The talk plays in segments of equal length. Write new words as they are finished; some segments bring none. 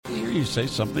hear you say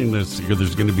something there's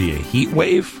going to be a heat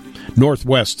wave?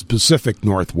 Northwest, Pacific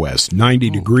Northwest, 90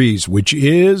 degrees, which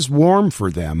is warm for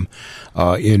them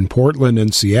in Portland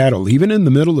and Seattle. Even in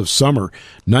the middle of summer,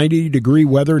 90-degree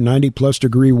weather, 90-plus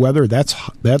degree weather,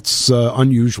 that's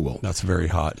unusual. That's very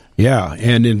hot. Yeah,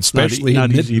 and especially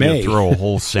not in easy mid-May. to throw a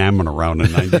whole salmon around in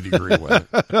 90-degree weather.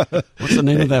 What's the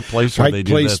name of that place where they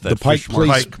do that? The Pike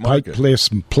Place,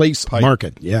 Place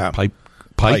Market. Yeah, Pike.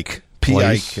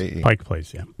 P-I-K-E. Pike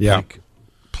Place, yeah. Yeah. Pike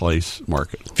Place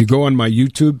Market. If you go on my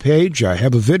YouTube page, I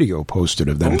have a video posted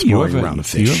of them throwing around the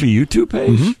fish. You have a YouTube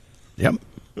page? Mm-hmm. Yep.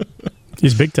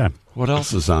 He's big time. What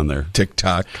else is on there?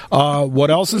 TikTok. What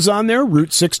else is on there?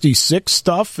 Route 66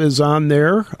 stuff is on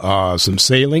there. Some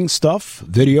sailing stuff,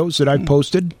 videos that I've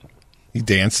posted. He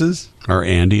dances. Are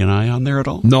Andy and I on there at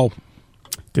all? No.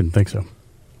 Didn't think so.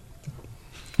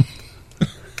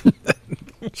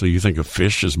 So you think a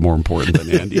fish is more important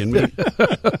than Andy and me?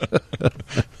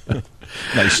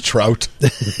 Nice trout. Well,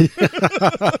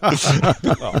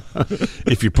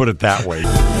 if you put it that way.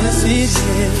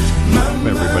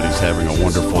 Everybody's having a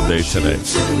wonderful day today.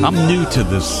 I'm new to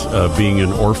this being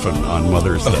an orphan on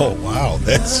Mother's Day. Oh, wow.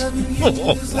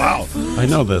 Wow. I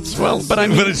know that's, well, but I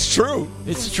mean. But it's true.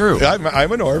 It's true.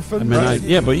 I'm an orphan. I mean,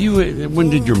 right? but you, when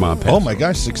did your mom pass? Oh, my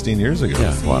gosh, 16 years ago.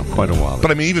 Yeah, well, quite a while.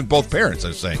 But I mean, even both parents, I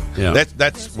was saying. Yeah.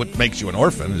 That's what makes you an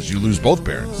orphan, is you lose both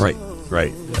parents. Right.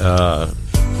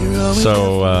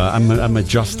 So I'm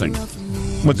adjusting.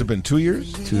 What's it been, 2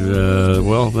 years? To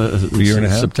a year and a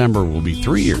half? September will be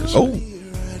 3 years. Oh.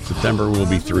 September will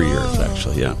be 3 years,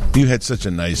 actually, yeah. You had such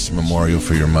a nice memorial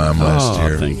for your mom last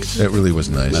year. Thanks. It really was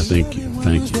nice. Thank you.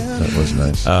 That was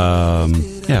nice.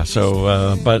 Yeah,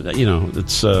 so, but, you know,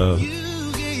 it's,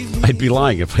 I'd be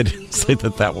lying if I didn't say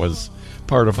that was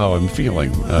part of how I'm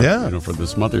feeling, for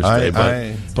this Mother's Day.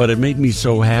 But it made me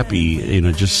so happy,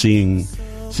 just seeing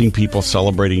people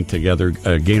celebrating together.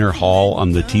 Gaynor Hall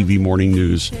on the TV morning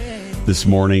news this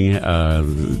morning,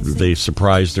 they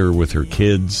surprised her with her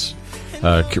kids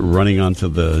running onto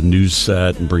the news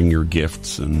set and bringing her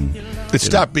gifts. And it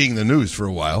stopped being the news for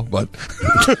a while, but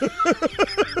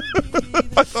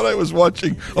I thought I was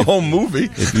watching a home movie.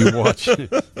 If you watch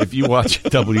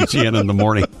WGN in the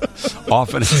morning,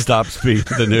 often it stops being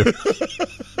the news.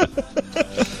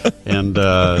 And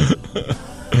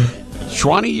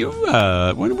Shwani, you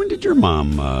when did your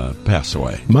mom pass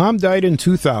away? Mom died in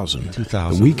 2000.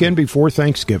 2000. The weekend before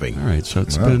Thanksgiving. All right, so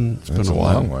it's been a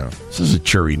while. long while. This is a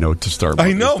cheery note to start.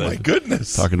 I know, my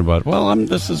goodness. Talking about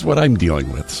this is what I'm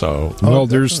dealing with. So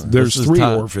there's three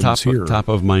orphans here. Top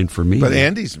of mind for me. But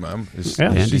Andy's mom is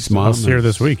Andy's mom is here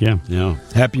this week. Yeah.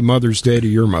 Happy Mother's Day to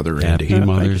your mother, Andy. Happy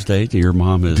Mother's Day to your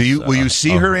mom. Will you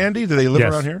see her, Andy? Do they live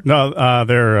around here? No,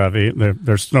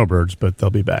 they're snowbirds, but they'll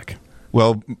be back.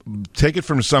 Well, take it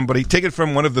from somebody. Take it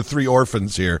from one of the three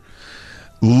orphans here.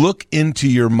 Look into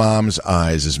your mom's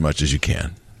eyes as much as you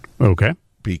can. Okay.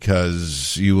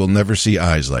 Because you will never see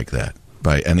eyes like that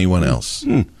by anyone else.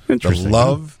 Interesting. The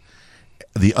love,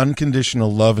 the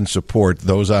unconditional love and support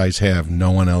those eyes have,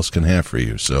 no one else can have for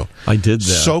you. So I did that.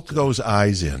 Soak those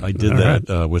eyes in. I did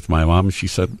that with my mom. She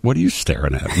said, "What are you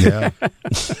staring at? Yeah.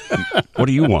 What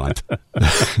do you want?"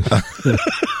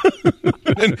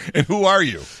 and who are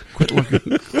you? Quit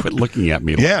looking at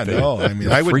me. Yeah, no. I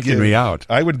mean, I would freaking me out.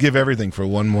 I would give everything for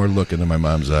one more look into my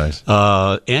mom's eyes.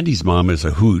 Andy's mom is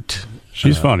a hoot.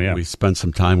 She's fun, yeah. We spent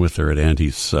some time with her at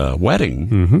Andy's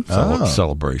wedding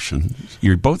celebration.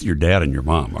 Both your dad and your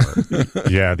mom are.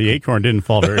 Yeah, the acorn didn't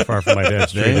fall very far from my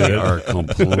dad's tree. They are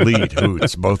complete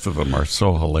hoots. Both of them are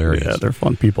so hilarious. Yeah, they're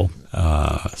fun people.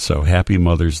 So happy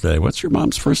Mother's Day. What's your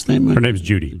mom's first name? Her name's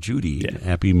Judy. Judy. Yeah.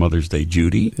 Happy Mother's Day,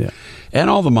 Judy. Yeah. And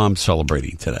all the moms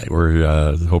celebrating today. We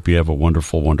hope you have a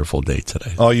wonderful, wonderful day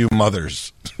today. All you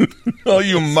mothers. All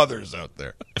you mothers out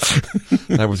there.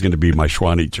 That was going to be my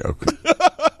Shwani joke.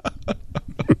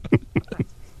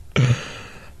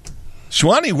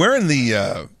 Shwani wearing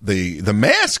the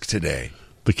mask today.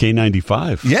 The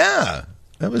K95. Yeah.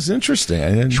 That was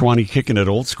interesting. Shwani kicking it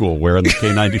old school, wearing the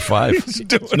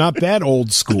K95. It's not that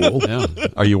old school. Yeah.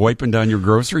 Are you wiping down your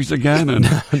groceries again? And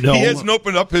No. He hasn't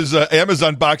opened up his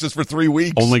Amazon boxes for 3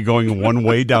 weeks. only going one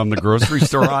way down the grocery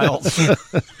store aisles?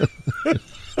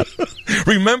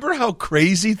 Remember how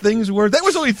crazy things were? That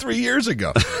was only 3 years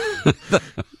ago.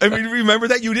 I mean, remember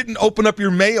that? You didn't open up your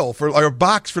mail or a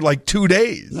box for like 2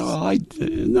 days. No,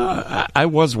 I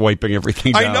was wiping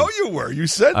everything down. I know you were. You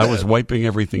said that. I was wiping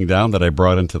everything down that I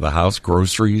brought into the house,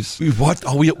 groceries. We bought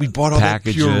all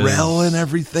Packages. that Purell and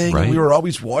everything. Right. We were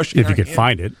always washing If our you could hands.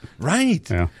 find it. Right.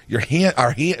 Yeah.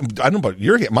 Our hand, I don't know about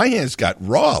your hand. My hands got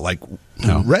raw, like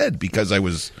red because I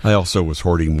was. I also was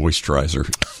hoarding moisturizer.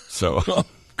 So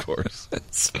Of course.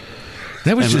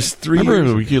 That was just 3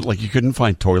 remember years. You couldn't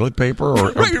find toilet paper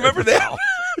or Right, remember that?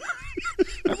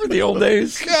 Remember the old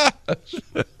days? Gosh.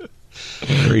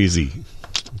 Crazy.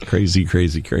 Do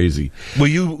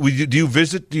you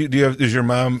visit? Do you have? Is your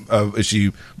mom? Is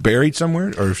she buried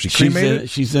somewhere, or is she cremated?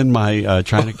 She's in my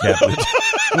china cabinet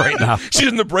right now. She's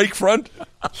in the break front.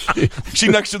 She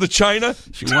next to the china.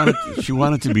 She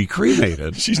wanted to be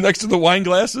cremated. She's next to the wine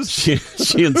glasses. She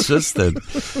insisted.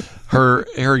 Her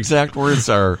exact words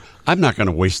are, "I'm not going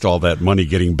to waste all that money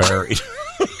getting buried."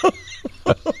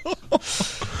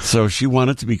 So she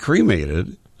wanted to be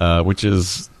cremated. Which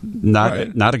is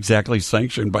not exactly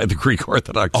sanctioned by the Greek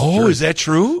Orthodox Church. Oh, is that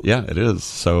true? Yeah, it is.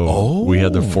 So we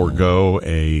had to forego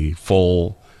a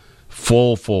full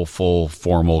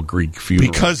formal Greek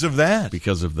funeral because of that.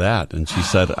 And she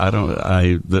said,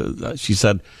 she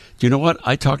said, "Do you know what?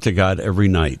 I talk to God every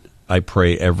night. I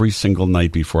pray every single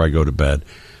night before I go to bed.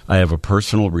 I have a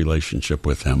personal relationship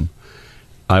with Him.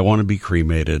 I want to be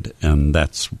cremated, and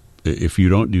if you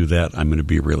don't do that, I'm going to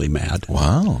be really mad."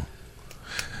 Wow.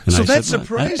 And so that's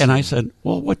surprising. And I said,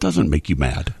 "Well, what doesn't make you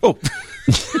mad?" Oh,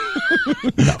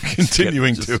 no,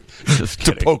 continuing to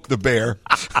poke the bear.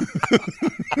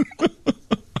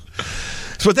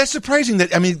 So that's surprising. That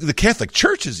the Catholic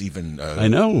Church is even. I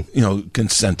know.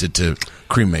 Consented to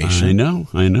cremation.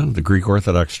 I know. The Greek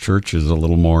Orthodox Church is a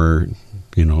little more,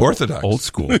 Orthodox, old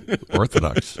school,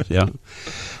 Orthodox. Yeah.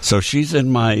 So she's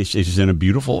in a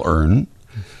beautiful urn.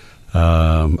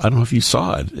 I don't know if you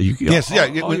saw it.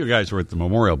 All you guys were at the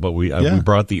memorial, but we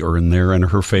brought the urn there, and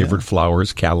her favorite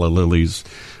flowers, calla lilies.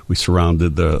 We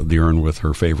surrounded the urn with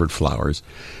her favorite flowers,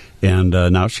 and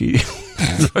now she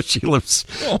lives.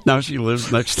 Now she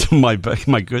lives next to my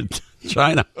good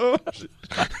china.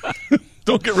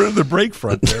 Don't get rid of the break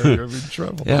front there. You're in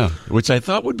trouble. Yeah, which I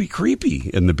thought would be creepy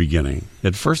in the beginning.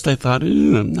 At first, I thought,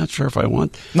 I'm not sure if I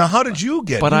want. Now, how did you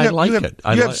get? But I like it.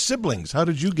 You have siblings. How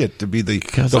did you get to be the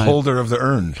holder of the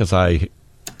urn? Because I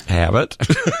have it.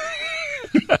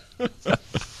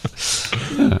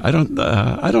 I don't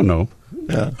know.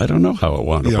 Yeah. I don't know how it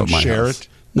wound up at my share house. It?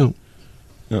 No.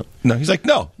 No, he's like,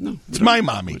 no, it's my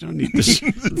mommy. We don't need this.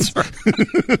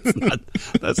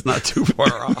 That's not too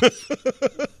far off.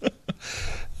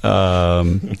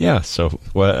 Yeah. So,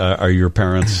 are your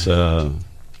parents? I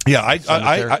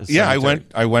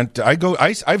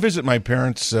visit my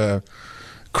parents'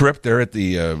 crypt there at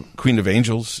the Queen of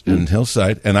Angels in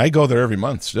Hillside, and I go there every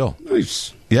month still.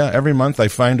 Nice. Yeah, every month I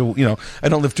find I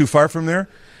don't live too far from there.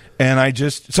 And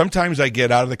sometimes I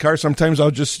get out of the car. Sometimes I'll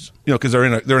just, because they're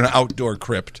in an outdoor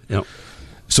crypt. Yep.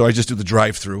 So I just do the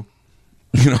drive-through.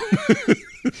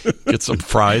 Get some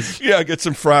fries. Yeah, get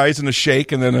some fries and a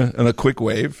shake and then a quick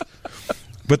wave.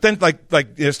 But then, I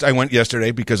went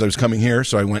yesterday because I was coming here.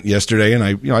 So I went yesterday, and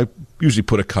I usually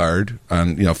put a card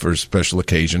on, for a special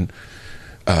occasion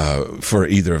for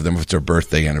either of them, if it's their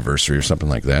birthday, anniversary, or something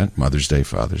like that, Mother's Day,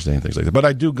 Father's Day, and things like that. But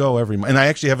I do go every month, and I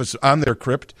actually have on their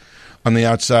crypt. On the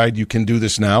outside, you can do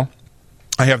this now.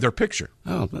 I have their picture.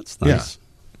 Oh, that's nice. Yeah.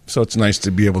 So it's nice to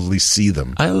be able to at least see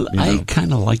them. I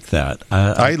kind of like that.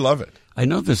 I love it. I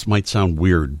know this might sound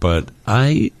weird, but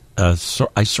I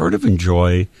sort of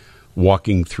enjoy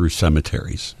walking through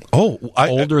cemeteries. Oh,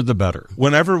 older the better.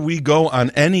 Whenever we go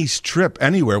on any trip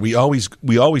anywhere, we always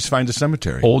find a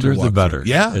cemetery. Older the better.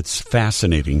 Through. Yeah, it's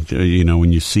fascinating.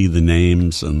 When you see the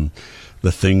names and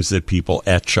the things that people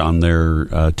etch on their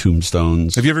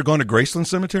tombstones. Have you ever gone to Graceland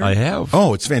Cemetery? I have.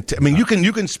 Oh, it's fantastic.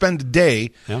 You can spend a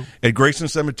day at Graceland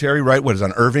Cemetery, right? What is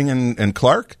on Irving and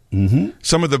Clark? Mm-hmm.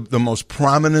 Some of the most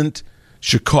prominent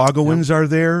Chicagoans are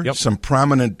there. Yep. Some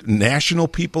prominent national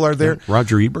people are there.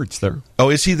 Roger Ebert's there. Oh,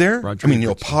 is he there?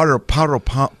 Roger Potter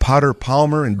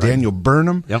Palmer and Daniel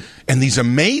Burnham. Yep. And these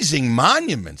amazing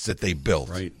monuments that they built.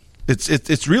 Right.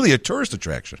 It's really a tourist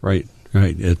attraction. Right.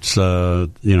 Right. It's,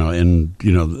 there's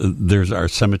our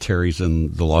cemeteries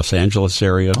in the Los Angeles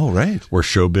area. Oh, right. Where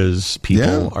showbiz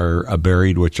people are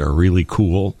buried, which are really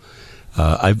cool.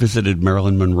 I visited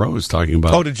Marilyn Monroe's talking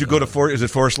about. Oh, did you go to is it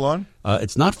Forest Lawn?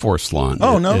 It's not Forest Lawn.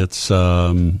 Oh, no. It's,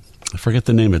 I forget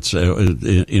the name. It's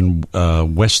in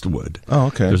Westwood. Oh,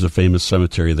 okay. There's a famous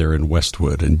cemetery there in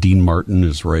Westwood, and Dean Martin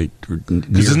is right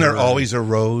near. Isn't there always a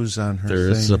rose on her?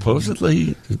 There is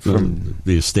supposedly from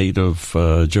the estate of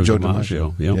Joe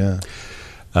DiMaggio. Yeah.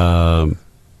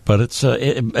 But it's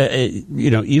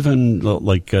even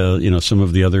like some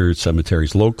of the other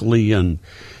cemeteries locally and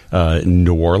in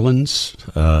New Orleans.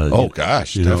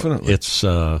 Definitely. It's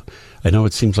I know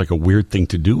it seems like a weird thing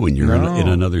to do when you're in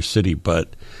another city, but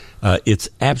it's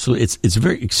absolutely it's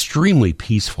very extremely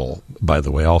peaceful. By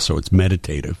the way, also it's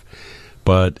meditative.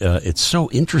 But it's so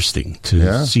interesting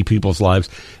to see people's lives,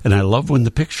 and I love when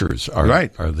the pictures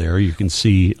are there. You can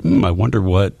see. I wonder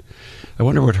what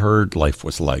her life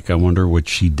was like. I wonder what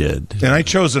she did. And I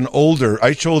chose an older.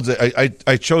 I chose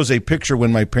a picture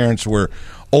when my parents were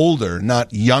older,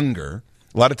 not younger.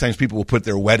 A lot of times people will put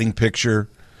their wedding picture,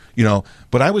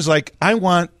 But I was like, I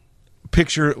want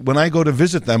picture when I go to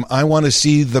visit them. I want to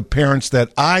see the parents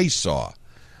that I saw.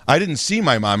 I didn't see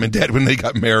my mom and dad when they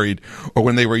got married or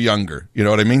when they were younger. You know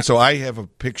what I mean? So I have a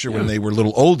picture when they were a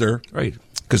little older, right?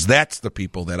 Because that's the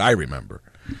people that I remember.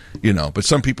 But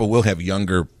some people will have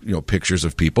younger, pictures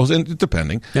of people, and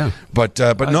depending. Yeah. But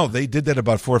no, they did that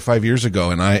about 4 or 5 years ago,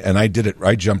 and I did it.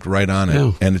 I jumped right on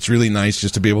it, and it's really nice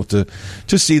just to be able to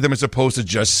see them as opposed to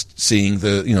just seeing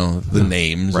the the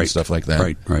names and stuff like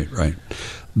that. Right.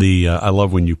 I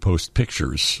love when you post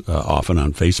pictures often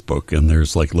on Facebook, and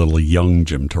there's like little young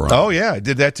Jim Taranto. Oh yeah, I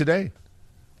did that today.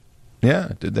 Yeah,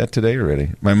 I did that today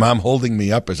already. My mom holding me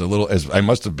up as I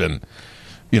must have been.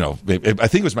 I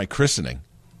think it was my christening.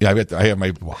 Yeah, I have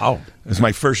my It's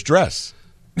my first dress.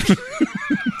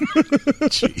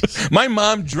 Jeez. My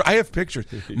mom. I have pictures.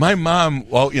 My mom.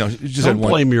 Well, she just don't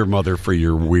blame your mother for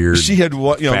your weird. She had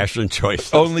fashion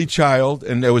choices. Only child,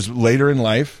 and it was later in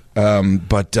life.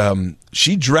 But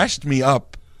she dressed me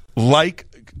up like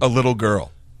a little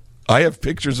girl. I have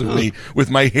pictures of me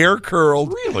with my hair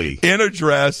curled, really, in a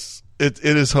dress. It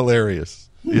is hilarious.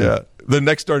 Yeah, the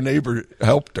next door neighbor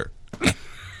helped her.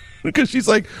 Because she's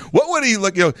like, what would he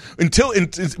look?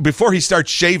 Before he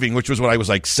starts shaving, which was when I was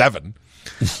like 7.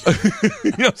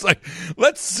 It's like,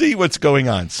 let's see what's going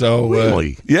on. So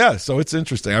really, so it's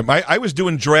interesting. I was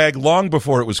doing drag long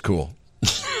before it was cool.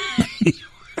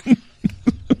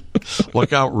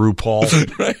 Look out,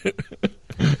 RuPaul. Right.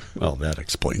 Well, that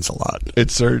explains a lot. It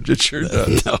sure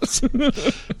does.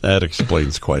 That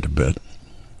explains quite a bit.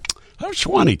 How's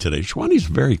Schwani today? Schwani's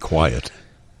very quiet.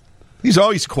 He's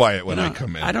always quiet when I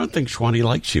come in. I don't think Schwani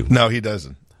likes you. No, he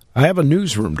doesn't. I have a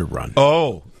newsroom to run.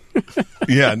 Oh,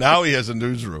 yeah, now he has a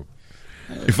newsroom.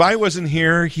 If I wasn't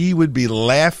here, he would be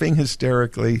laughing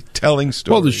hysterically, telling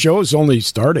stories. Well, the show is only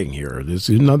starting here. There's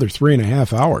another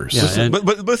 3.5 hours. Yeah, but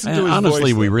listen to his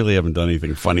honestly, voice. We really haven't done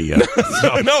anything funny yet.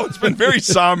 No, it's been very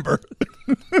somber.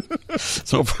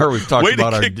 So far, we've talked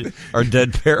about our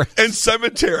dead parents. And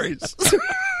cemeteries.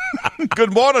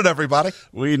 Good morning, everybody.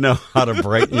 We know how to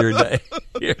brighten your day.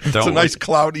 It's a nice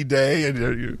cloudy day.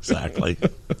 Exactly.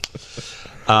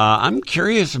 I'm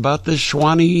curious about this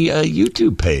Schwani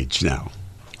YouTube page now.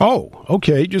 Oh,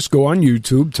 okay. Just go on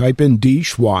YouTube, type in D.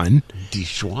 Schwan. D.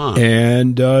 Schwan.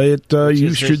 And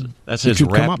that's his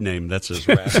rap name. That's his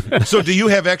rap name. So do you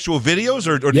have actual videos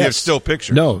or do you have still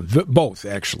pictures? No, both,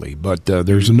 actually. But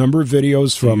there's a number of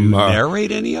videos from... Do you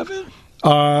narrate any of it?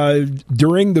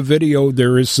 During the video,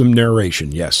 there is some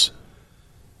narration, yes.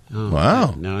 Oh,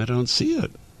 wow. No, I don't see it.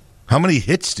 How many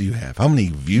hits do you have? How many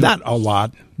views? Not a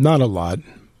lot.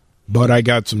 But I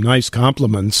got some nice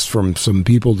compliments from some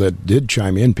people that did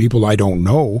chime in. People I don't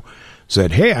know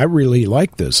said, hey, I really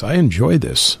like this. I enjoy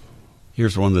this.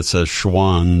 Here's one that says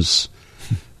Schwan's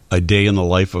A Day in the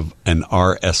Life of an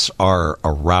RSR,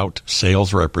 a route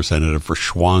sales representative for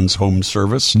Schwan's Home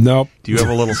Service. Nope. Do you have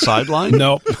a little sideline?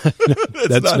 Nope.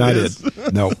 That's not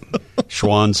it. Nope.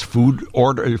 Schwan's food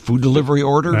delivery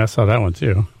order? I saw that one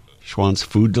too. Schwan's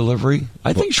food delivery?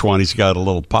 I think Schwani's got a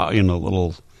little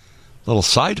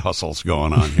side hustles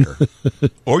going on here.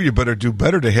 Or you better do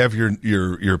better to have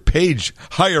your page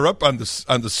higher up on the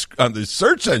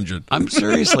search engine. I'm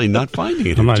seriously not finding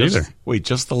it. I'm not either. Wait,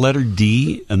 just the letter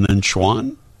D and then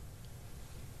Schwan?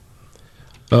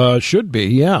 Should be,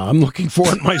 yeah. I'm looking for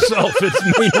it myself.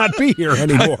 It may not be here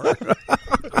anymore.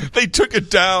 They took it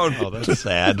down. Oh, that's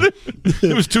sad.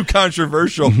 It was too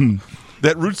controversial.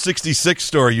 That Route 66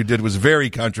 story you did was very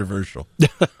controversial.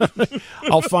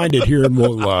 I'll find it here, and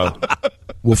we'll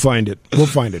find it. We'll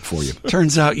find it for you.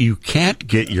 Turns out you can't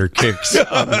get your kicks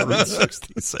on Route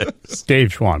 66. Dave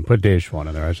Schwan. Put Dave Schwan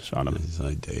in there. I just found him. He's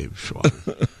like Dave Schwan.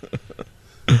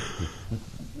 Dave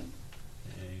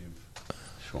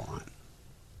Schwan.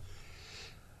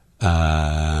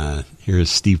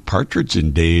 Here's Steve Partridge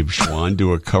and Dave Schwan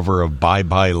do a cover of Bye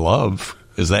Bye Love.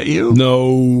 Is that you?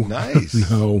 No.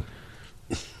 Nice. No.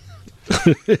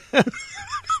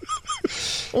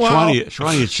 Wow.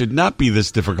 Schwani, it should not be this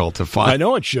difficult to find. I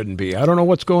know it shouldn't be. I don't know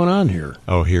what's going on here.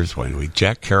 Oh, here's one.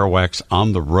 Jack Kerouac's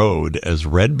On the Road as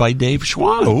read by Dave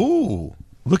Schwan. Oh,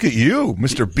 look at you,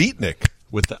 Mr. Beatnik.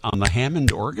 On the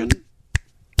Hammond organ?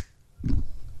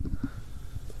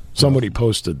 Somebody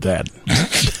posted that.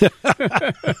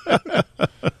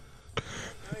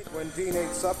 When Dean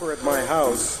ate supper at my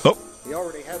house, He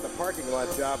already had the parking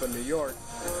lot job in New York.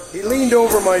 He leaned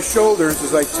over my shoulders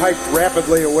as I typed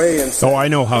rapidly away and said, "Oh, I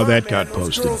know how that got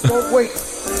posted." Girls don't wait.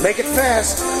 Make it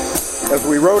fast. As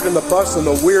we rode in the bus in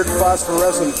the weird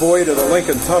phosphorescent void of the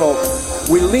Lincoln Tunnel,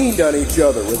 we leaned on each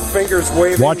other with fingers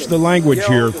waving. Watch the language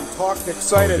here. And talked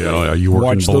excitedly. Are you working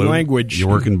Watch blue? the language. You're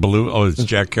working blue? Oh, it's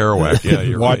Jack Kerouac. Yeah,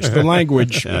 you're Watch right. the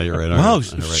language. Yeah, you're right. Wow, All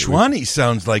right. Schwanny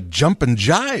sounds like jump and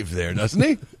jive there, doesn't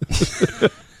he?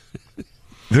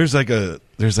 There's like a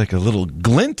little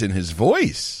glint in his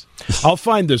voice. I'll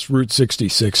find this Route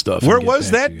 66 stuff. Where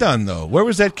was that done, though? Where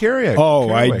was that Kerouac?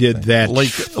 Oh, I did that in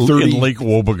Lake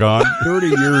Wobegon. 30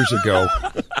 years ago.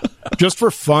 Just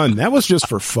for fun. That was just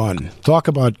for fun. Talk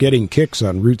about getting kicks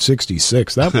on Route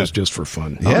 66. That was just for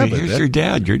fun. Yeah, here's your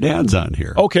dad. Your dad's on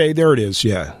here. Okay, there it is,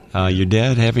 yeah. Your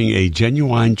dad having a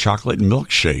genuine chocolate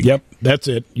milkshake. Yep, that's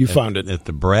it. You found it. At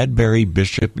the Bradbury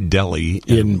Bishop Deli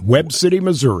in Webb City,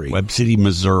 Missouri. Webb City,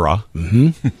 Missouri.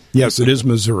 Mm-hmm. Yes, it is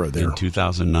Missouri there. In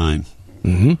 2009.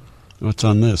 Mm-hmm. What's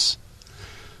on this?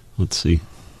 Let's see.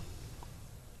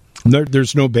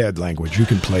 There's no bad language. You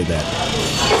can play that.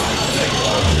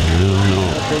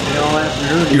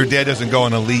 Your dad doesn't go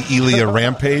on a Lee Elia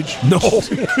rampage? No.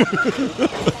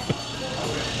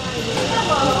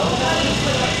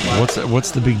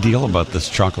 What's the big deal about this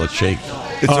chocolate shake?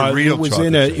 It's a real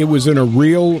chocolate shake. It was in a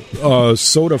real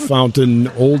soda fountain,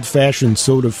 old-fashioned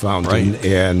soda fountain, right.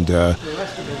 And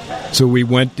so we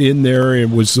went in there. It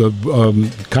was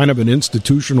kind of an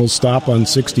institutional stop on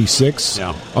 66.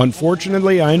 Yeah.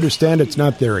 Unfortunately, I understand it's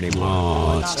not there anymore.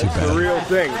 Oh, that's too That's the bad. real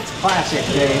thing. That's classic,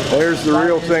 Dave. There's the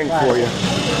real thing for you.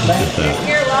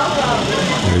 You're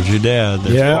welcome. There's your dad.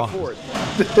 There's Yeah.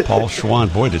 Paul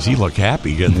Schwan. Boy, does he look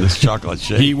happy getting this chocolate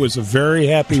shake. He was a very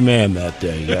happy man that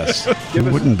day, yes.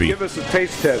 Wouldn't be. Give us a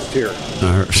taste test here.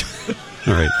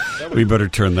 All right. We better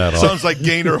turn that off. Sounds like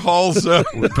Gaynor Hall's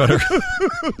We better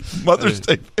Mother's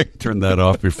Day thing. turn that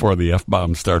off before the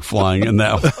F-bombs start flying in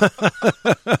that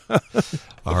one.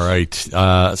 All right.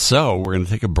 So we're going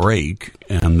to take a break,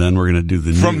 and then we're going to do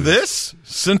the news. From this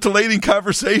scintillating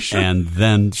conversation? And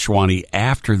then, Schwani,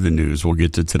 after the news, we'll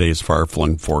get to today's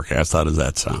far-flung forecast. How does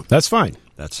that sound? That's fine.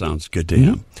 That sounds good to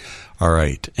him. All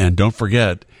right. And don't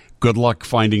forget, good luck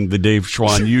finding the Dave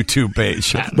Schwan YouTube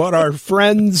page. But our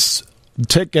friends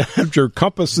take after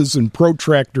compasses and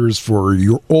protractors for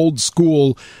your old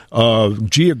school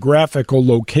geographical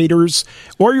locators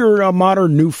or your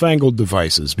modern newfangled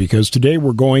devices, because today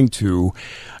we're going to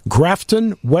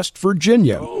Grafton, West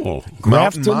Virginia. Oh,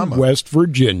 Grafton, West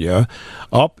Virginia,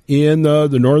 up in the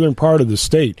northern part of the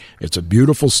state. It's a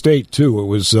beautiful state, too. It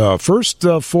was first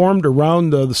formed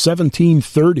around the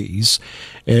 1730s,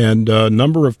 and a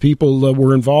number of people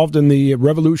were involved in the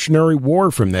Revolutionary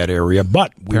War from that area.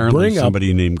 But we apparently bring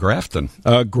somebody named Grafton.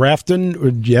 Grafton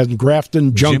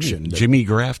Junction. Jimmy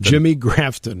Grafton. Jimmy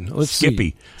Grafton. Let's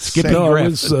Skippy. see. Skippy No,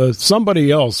 Grafton. it was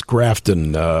somebody else,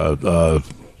 Grafton. All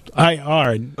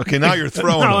right. Okay, now you're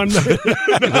throwing No, them.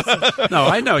 No,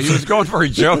 I know. He was going for a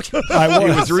joke. He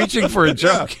was reaching for a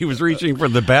joke. He was reaching for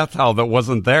the bath towel that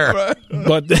wasn't there.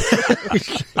 But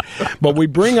but we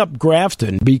bring up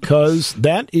Grafton because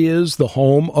that is the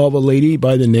home of a lady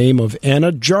by the name of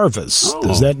Anna Jarvis. Oh.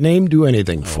 Does that name do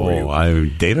anything for you? I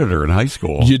dated her in high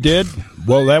school. You did?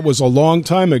 Well, that was a long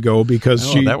time ago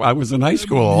because I was in high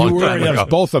school a long time ago. Yes,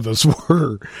 both of us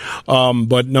were.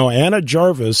 But no, Anna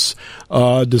Jarvis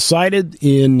decided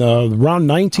in around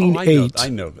 1908 I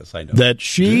know this. that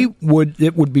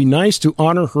it would be nice to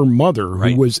honor her mother,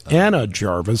 Right. who was Anna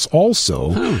Jarvis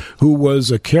also, who was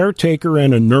a caretaker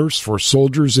and a nurse for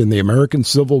soldiers in the American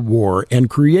Civil War, and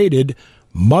created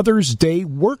Mother's Day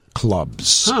work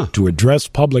clubs to address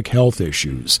public health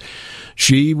issues.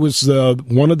 She was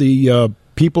one of the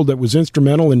people that was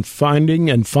instrumental in finding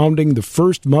and founding the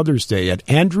first Mother's Day at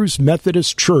Andrews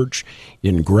Methodist Church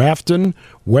in Grafton,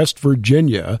 West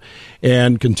Virginia,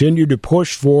 and continued to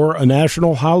push for a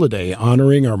national holiday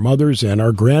honoring our mothers and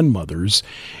our grandmothers.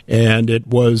 And it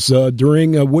was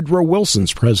during Woodrow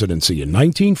Wilson's presidency in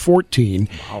 1914.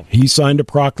 Wow. He signed a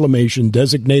proclamation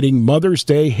designating Mother's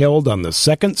Day, held on the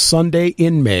second Sunday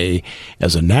in May,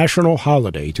 as a national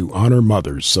holiday to honor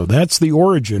mothers. So that's the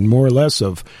origin, more or less,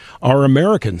 of our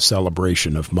American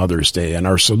celebration of Mother's Day and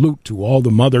our salute to all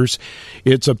the mothers.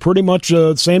 It's a pretty much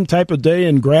the same type of day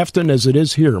in Grafton as it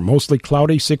is here, mostly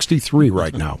cloudy, 63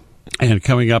 right now. And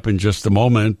coming up in just a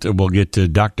moment, we'll get to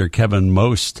Dr. Kevin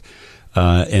Most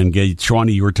And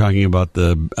Shawnee, you were talking about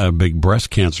the big breast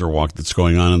cancer walk that's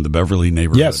going on in the Beverly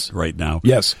neighborhood right now.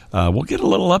 Yes. We'll get a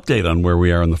little update on where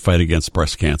we are in the fight against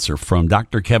breast cancer from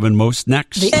Dr. Kevin Most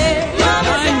next.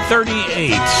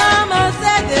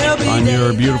 9:38 on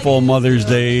your beautiful Mother's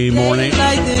Day morning.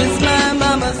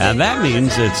 And that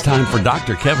means it's time for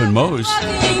Dr. Kevin Most,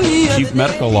 Chief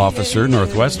Medical Officer,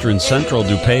 Northwestern Central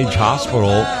DuPage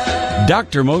Hospital.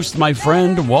 Dr. Most, my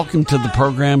friend, welcome to the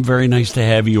program. Very nice to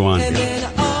have you on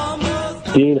here.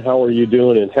 Dean, how are you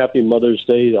doing? And happy Mother's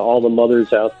Day to all the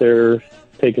mothers out there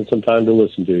taking some time to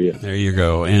listen to you. There you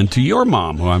go. And to your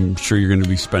mom, who I'm sure you're going to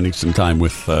be spending some time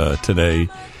with today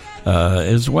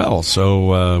as well.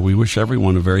 So we wish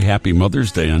everyone a very happy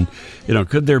Mother's Day. And,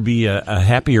 could there be a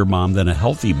happier mom than a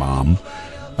healthy mom?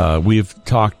 We've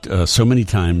talked so many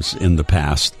times in the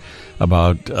past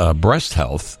about breast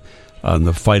health and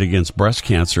the fight against breast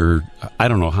cancer. I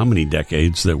don't know how many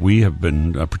decades that we have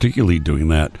been particularly doing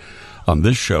that on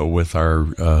this show with our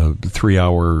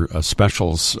 3-hour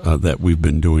specials that we've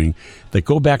been doing that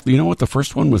go back. You know what? The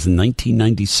first one was in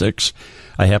 1996.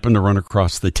 I happened to run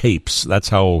across the tapes. That's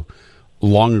how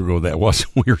long ago that was.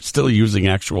 We were still using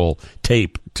actual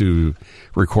tape to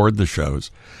record the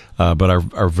shows. But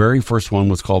our very first one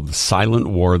was called The Silent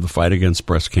War, The Fight Against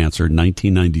Breast Cancer,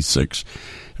 1996.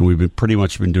 And we've been pretty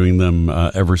much been doing them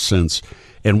ever since.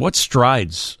 And what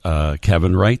strides,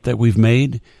 Kevin, right, that we've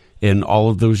made in all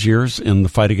of those years in the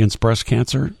fight against breast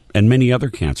cancer and many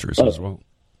other cancers as well.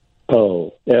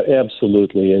 Oh,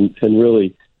 absolutely. And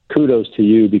really, kudos to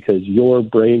you, because your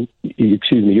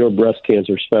breast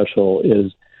cancer special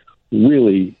is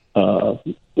really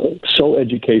so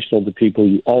educational to people.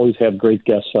 You always have great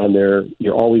guests on there.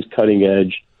 You're always cutting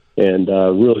edge. And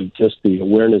really just the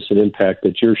awareness and impact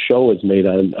that your show has made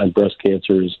on breast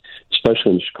cancer,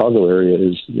 especially in the Chicago area,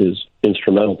 is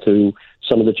instrumental to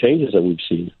some of the changes that we've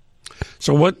seen.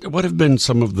 So what have been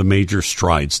some of the major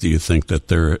strides, do you think, that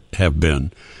there have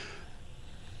been?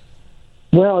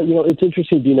 Well, it's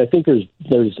interesting, Dean. I think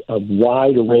there's a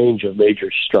wide range of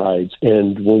major strides.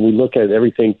 And when we look at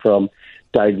everything from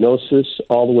diagnosis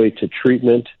all the way to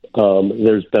treatment,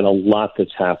 there's been a lot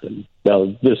that's happened.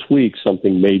 Now, this week,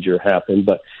 something major happened.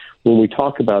 But when we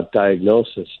talk about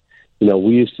diagnosis,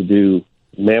 we used to do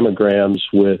mammograms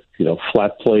with,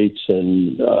 flat plates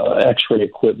and X-ray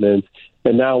equipment.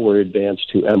 And now we're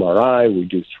advanced to MRI. We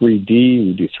do 3D.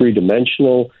 We do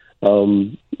three-dimensional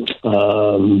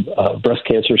breast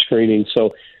cancer screening.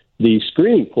 So the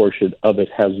screening portion of it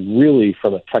has really,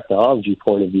 from a technology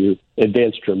point of view,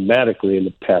 advanced dramatically in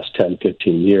the past 10,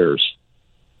 15 years.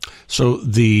 So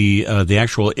the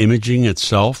actual imaging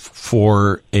itself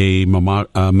for a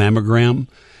mammogram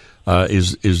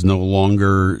is no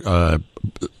longer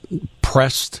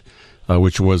pressed,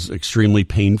 which was extremely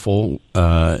painful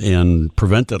and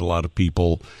prevented a lot of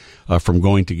people from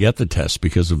going to get the test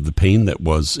because of the pain that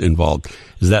was involved.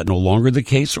 Is that no longer the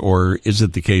case, or is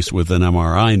it the case with an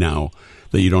MRI now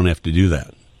that you don't have to do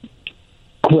that?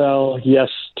 Well, yes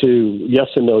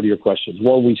and no to your questions.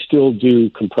 One, we still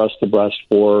do compress the breast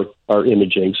for our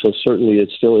imaging, so certainly it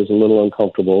still is a little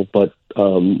uncomfortable, but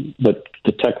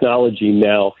the technology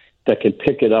now that can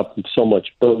pick it up so much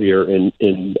earlier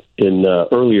in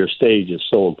earlier stage is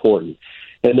so important.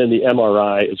 And then the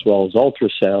MRI as well as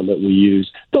ultrasound that we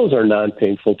use, those are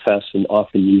non-painful tests and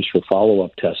often used for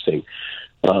follow-up testing.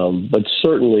 But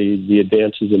certainly the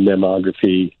advances in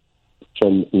mammography,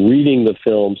 from reading the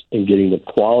films and getting the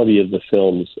quality of the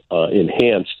films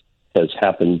enhanced, has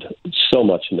happened so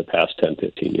much in the past 10,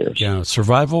 15 years. Yeah,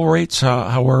 survival rates,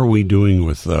 how are we doing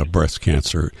with breast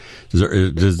cancer?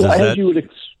 Does that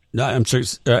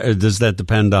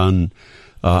depend on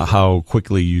how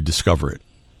quickly you discover it?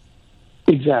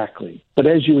 Exactly. But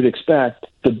as you would expect,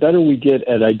 the better we get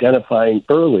at identifying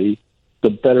early,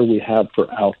 the better we have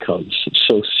for outcomes.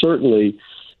 So certainly,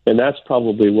 and that's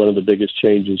probably one of the biggest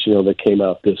changes, that came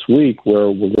out this week, where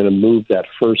we're going to move that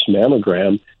first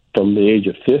mammogram from the age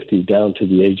of 50 down to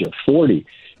the age of 40.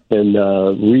 And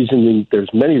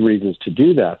there's many reasons to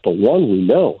do that, but one, we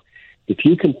know if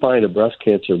you can find a breast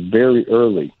cancer very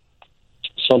early,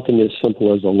 something as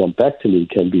simple as a lumpectomy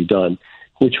can be done,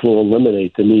 which will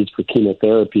eliminate the needs for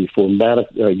chemotherapy, for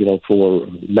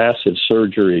massive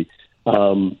surgery,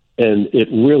 and it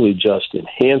really just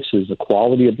enhances the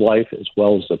quality of life as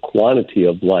well as the quantity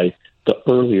of life the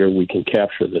earlier we can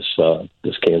capture this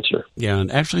cancer. Yeah,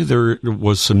 and actually there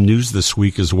was some news this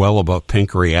week as well about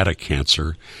pancreatic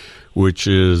cancer, which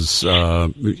is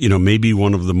maybe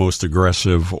one of the most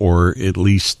aggressive, or at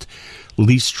least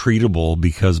least treatable,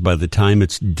 because by the time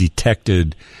it's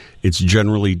detected, it's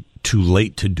generally too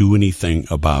late to do anything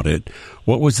about it.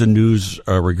 What was the news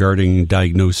regarding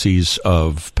diagnoses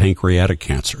of pancreatic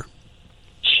cancer?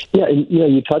 Yeah,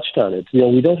 you touched on it.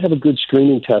 We don't have a good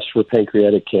screening test for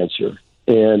pancreatic cancer.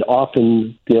 And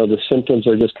often, the symptoms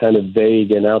are just kind of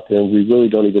vague and out there, and we really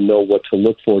don't even know what to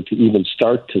look for to even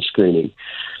start to screening.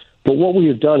 But what we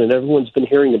have done, and everyone's been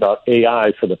hearing about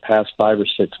AI for the past 5 or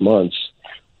 6 months,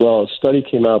 well, a study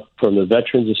came out from the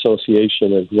Veterans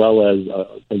Association as well as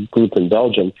a group in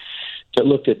Belgium that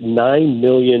looked at 9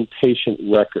 million patient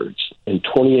records, and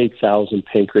 28,000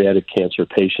 pancreatic cancer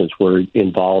patients were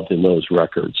involved in those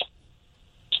records.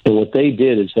 And what they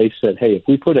did is they said, hey, if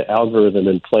we put an algorithm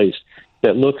in place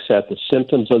that looks at the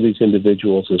symptoms of these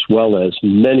individuals as well as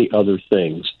many other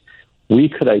things, we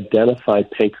could identify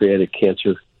pancreatic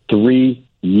cancer 3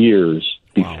 years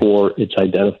before it's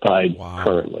identified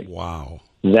currently. Wow.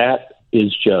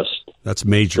 That's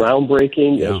major.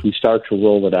 Groundbreaking as we start to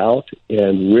roll it out,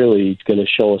 and really going to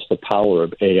show us the power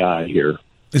of AI here.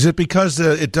 Is it because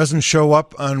it doesn't show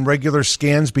up on regular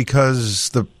scans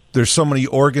because there's so many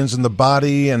organs in the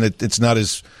body and it's not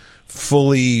as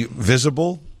fully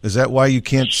visible? Is that why you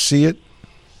can't see it?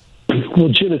 Well,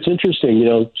 Jim, it's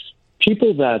interesting.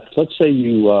 People that, let's say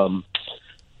you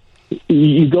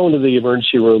go into the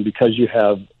emergency room because you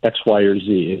have X, Y, or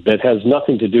Z that has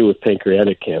nothing to do with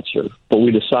pancreatic cancer, but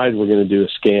we decide we're going to do a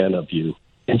scan of you.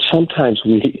 And sometimes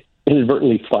we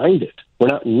inadvertently find it. We're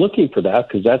not looking for that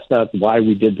because that's not why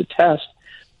we did the test,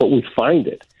 but we find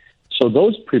it. So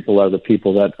those people are the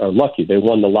people that are lucky. They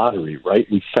won the lottery, right?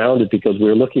 We found it because we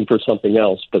were looking for something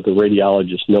else, but the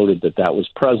radiologist noted that was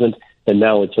present, and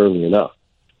now it's early enough.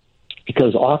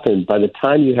 Because often, by the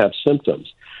time you have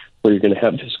symptoms, where you're going to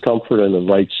have discomfort on the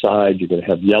right side, you're going to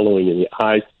have yellowing in the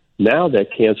eyes, now that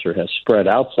cancer has spread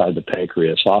outside the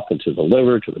pancreas, often to the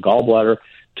liver, to the gallbladder,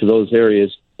 to those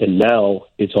areas, and now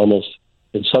it's almost,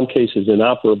 in some cases,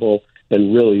 inoperable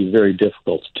and really very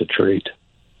difficult to treat.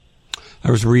 I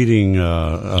was reading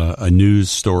a news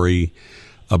story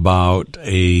about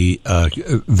a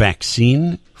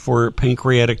vaccine for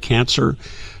pancreatic cancer.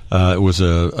 It was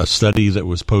a study that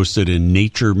was posted in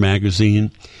Nature magazine,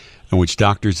 in which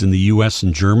doctors in the U.S.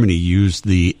 and Germany used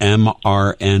the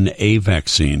mRNA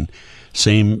vaccine,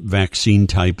 same vaccine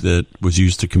type that was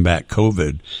used to combat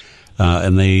COVID,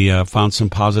 and they found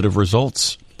some positive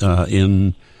results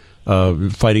in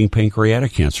fighting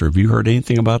pancreatic cancer. Have you heard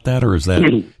anything about that, or is that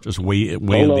just way in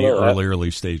the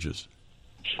early stages?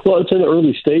 Well, it's in the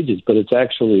early stages, but it's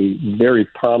actually very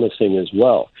promising as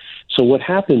well. So what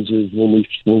happens is when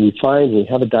we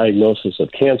have a diagnosis of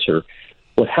cancer,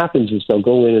 what happens is they'll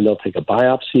go in and they'll take a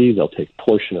biopsy, they'll take a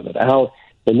portion of it out,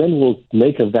 and then we'll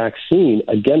make a vaccine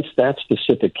against that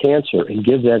specific cancer and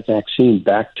give that vaccine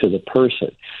back to the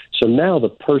person. So now the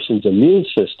person's immune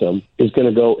system is going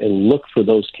to go and look for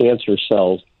those cancer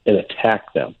cells and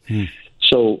attack them.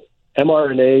 So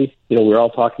mRNA, we're all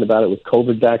talking about it with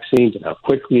COVID vaccines and how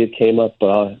quickly it came up.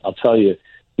 But I'll tell you,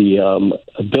 the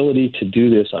ability to do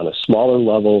this on a smaller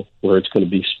level where it's going to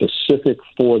be specific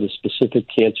for the specific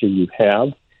cancer you have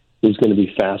is going to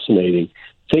be fascinating.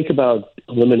 Think about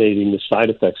eliminating the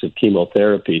side effects of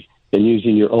chemotherapy and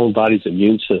using your own body's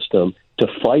immune system to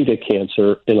fight a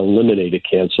cancer and eliminate a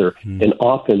cancer, and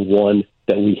often one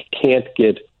that we can't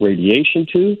get radiation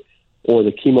to, or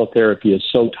the chemotherapy is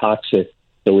so toxic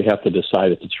that we have to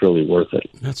decide if it's really worth it.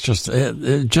 That's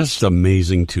just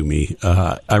amazing to me.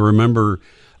 I remember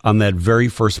on that very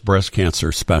first breast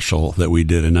cancer special that we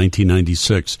did in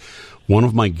 1996, one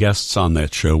of my guests on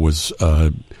that show was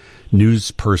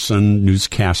newscaster,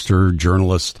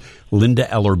 journalist Linda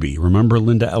Ellerby. Remember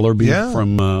Linda Ellerby?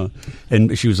 Yeah.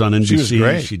 And she was on NBC. She was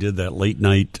great. She did that late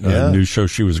night news show.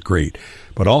 She was great,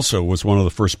 but also was one of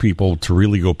the first people to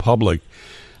really go public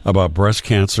about breast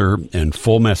cancer and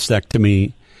full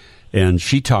mastectomy. And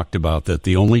she talked about that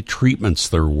the only treatments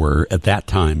there were at that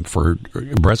time for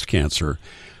breast cancer: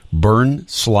 burn,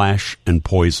 slash, and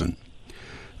poison.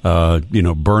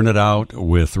 Burn it out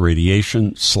with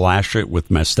radiation, slash it with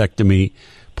mastectomy,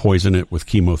 poison it with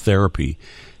chemotherapy.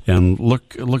 And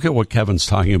look at what Kevin's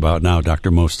talking about now,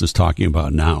 Dr. Most is talking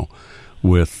about now,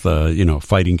 with,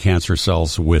 fighting cancer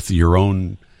cells with your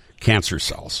own cancer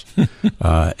cells.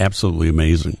 Absolutely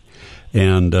amazing.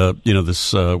 And, what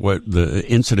the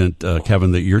incident,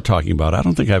 Kevin, that you're talking about, I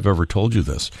don't think I've ever told you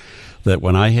this, that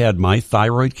when I had my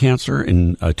thyroid cancer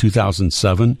in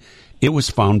 2007, it was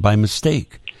found by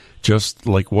mistake. Just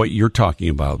like what you're talking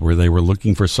about, where they were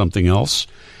looking for something else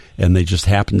and they just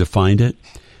happened to find it.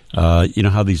 You know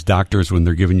how these doctors, when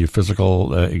they're giving you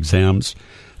physical exams,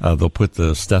 they'll put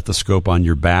the stethoscope on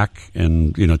your back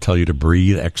and, tell you to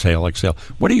breathe, exhale.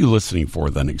 What are you listening for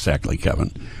then exactly,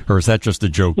 Kevin? Or is that just a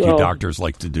joke you doctors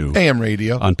like to do? AM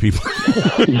radio. On people.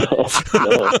 No.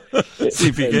 See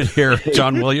if you can hear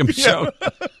John Williams' show.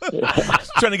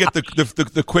 Trying to get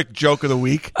the quick joke of the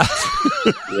week.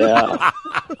 Yeah.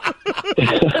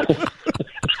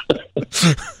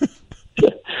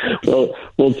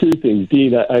 Well, two things.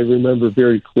 Dean, I remember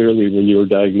very clearly when you were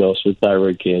diagnosed with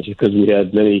thyroid cancer because we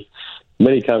had many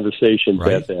conversations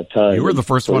at that time. You were the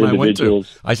first one I went to.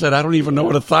 I said, I don't even know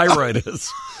what a thyroid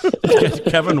is.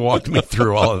 Kevin walked me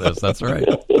through all of this. That's right.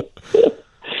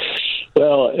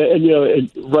 Well,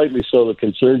 and rightly so, the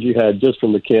concerns you had just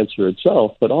from the cancer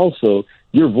itself, but also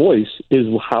your voice is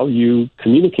how you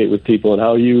communicate with people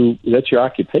and that's your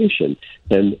occupation.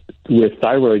 And with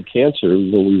thyroid cancer,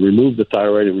 when we remove the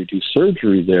thyroid and we do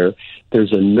surgery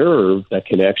there's a nerve that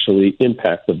can actually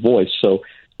impact the voice. So,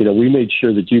 we made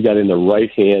sure that you got in the right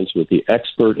hands with the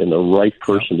expert and the right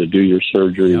person to do your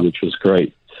surgery, which was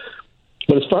great.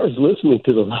 But as far as listening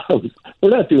to the lungs, we're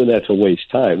not doing that to waste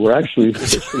time. We're actually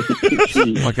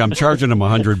listening to Look, I'm charging him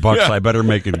 $100. I better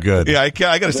make it good. Yeah, I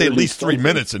got to say at least 3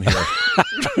 minutes in here.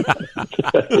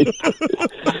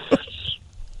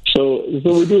 So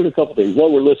we're doing a couple things.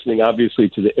 One, we're listening, obviously,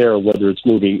 to the air, whether it's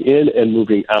moving in and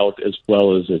moving out as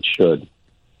well as it should.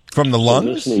 From the lungs?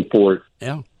 So listening for it.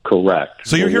 Yeah. Correct.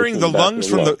 So you're hearing the lungs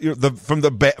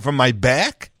from my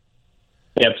back?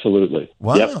 Absolutely.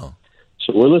 Wow. Yep.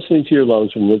 So we're listening to your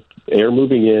lungs from the air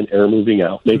moving in, air moving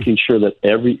out, making sure that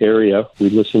every area,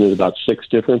 we listen at about 6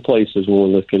 different places when we're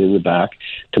looking in the back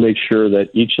to make sure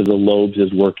that each of the lobes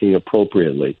is working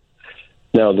appropriately.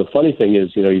 Now, the funny thing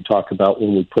is, you talk about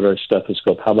when we put our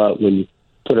stethoscope. How about when you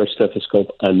put our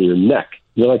stethoscope on your neck?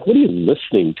 You're like, what are you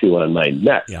listening to on my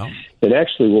neck? Yeah. And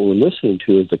actually what we're listening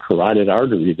to is the carotid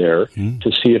artery there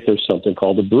to see if there's something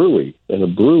called a bruit. And a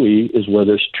bruit is where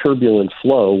there's turbulent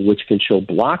flow, which can show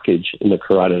blockage in the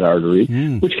carotid artery,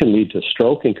 which can lead to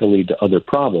stroke and can lead to other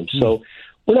problems. So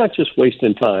we're not just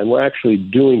wasting time. We're actually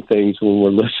doing things when we're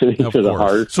listening to the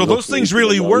heart. So those things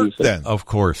really work then? Of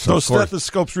course. Those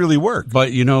stethoscopes really work.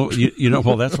 But,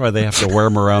 well, that's why they have to wear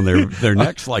them around their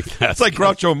necks like that. It's like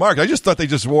Groucho Marx. I just thought they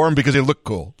just wore them because they look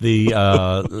cool.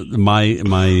 My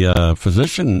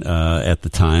physician at the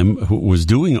time who was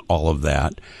doing all of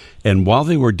that, and while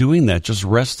they were doing that, just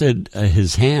rested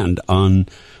his hand on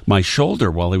my shoulder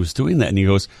while he was doing that. And he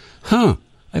goes,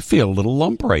 I feel a little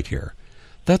lump right here.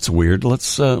 That's weird.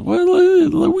 Let's,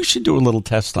 we should do a little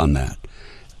test on that.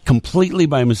 Completely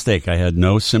by mistake. I had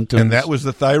no symptoms. And that was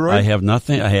the thyroid? I have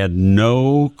nothing. I had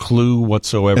no clue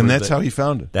whatsoever. And that's how he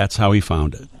found it? That's how he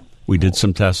found it. We did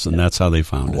some tests, and that's how they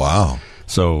found it. Wow.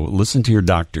 So listen to your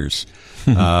doctors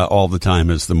all the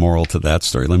time is the moral to that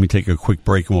story. Let me take a quick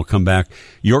break, and we'll come back.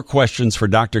 Your questions for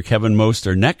Dr. Kevin Most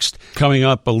are next. Coming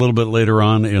up a little bit later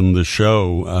on in the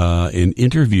show, an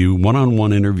interview,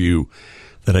 one-on-one interview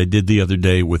that I did the other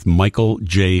day with Michael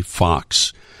J.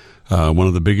 Fox, one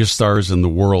of the biggest stars in the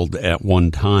world at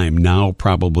one time, now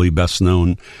probably best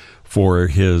known for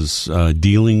his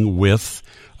dealing with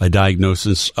a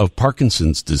diagnosis of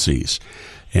Parkinson's disease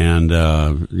and,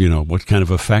 what kind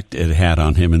of effect it had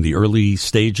on him in the early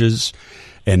stages.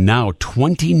 And now,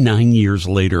 29 years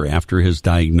later after his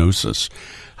diagnosis,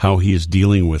 how he is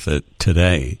dealing with it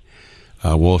today.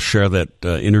 We'll share that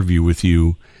interview with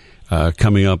you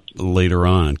coming up later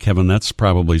on. Kevin, that's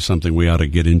probably something we ought to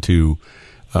get into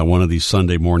one of these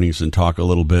Sunday mornings and talk a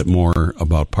little bit more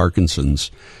about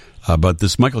Parkinson's. But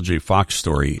this Michael J. Fox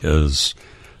story is,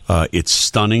 it's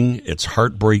stunning. It's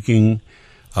heartbreaking.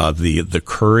 The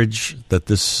courage that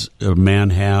this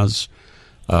man has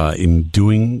in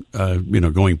doing,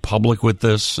 going public with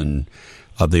this, and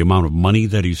the amount of money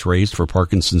that he's raised for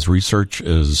Parkinson's research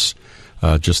is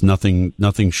just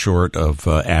nothing short of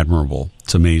admirable.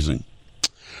 It's amazing.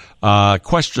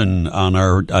 Question on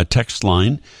our text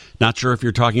line. Not sure if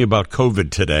you're talking about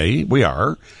COVID today. We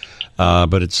are.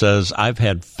 But it says, I've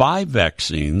had 5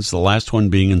 vaccines, the last one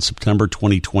being in September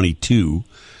 2022,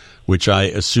 which I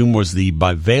assume was the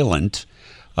bivalent.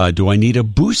 Do I need a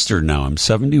booster now? I'm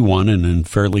 71 and in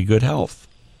fairly good health.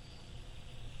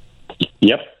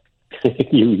 Yep.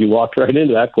 You walked right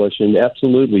into that question.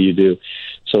 Absolutely you do.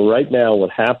 So right now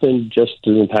what happened just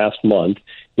in the past month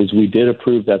is we did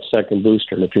approve that second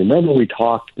booster. And if you remember, we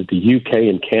talked that the UK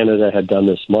and Canada had done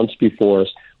this months before us.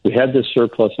 We had this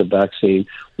surplus of vaccine.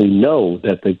 We know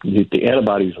that the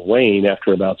antibodies wane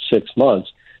after about 6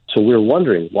 months. So we're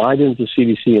wondering, why didn't the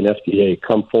CDC and FDA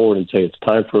come forward and say it's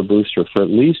time for a booster for at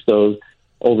least those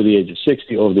over the age of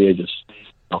 60, over the age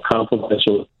of compromised?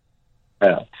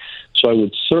 So I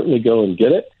would certainly go and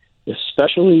get it.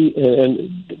 especially,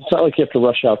 and it's not like you have to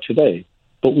rush out today,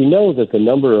 but we know that the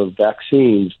number of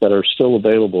vaccines that are still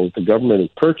available that the government has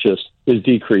purchased is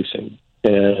decreasing.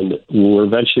 And we're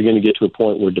eventually going to get to a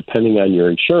point where, depending on your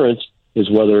insurance, is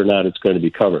whether or not it's going to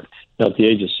be covered. Now, at the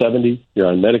age of 70, you're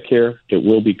on Medicare, it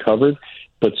will be covered.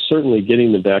 But certainly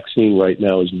getting the vaccine right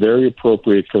now is very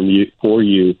appropriate for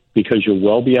you because you're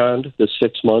well beyond the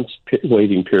 6 months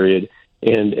waiting period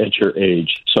and at your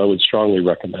age. So I would strongly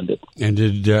recommend it.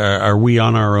 And are we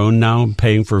on our own now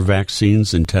paying for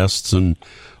vaccines and tests and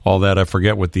all that? I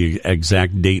forget what the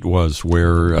exact date was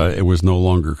where it was no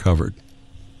longer covered.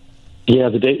 Yeah,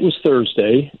 the date was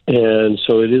Thursday, and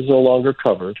so it is no longer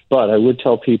covered. But I would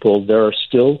tell people there are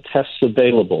still tests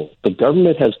available. The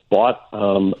government has bought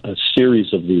a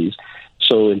series of these.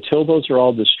 So until those are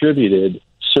all distributed,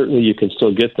 certainly you can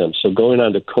still get them. So going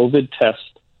on to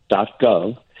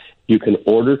covidtest.gov, you can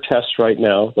order tests right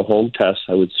now, the home tests.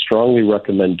 I would strongly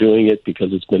recommend doing it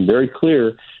because it's been very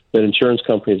clear that insurance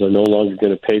companies are no longer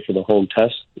going to pay for the home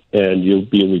tests, and you'll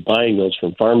be buying those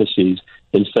from pharmacies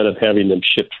instead of having them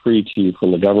shipped free to you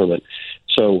from the government.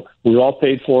 So we all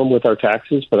paid for them with our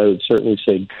taxes, but I would certainly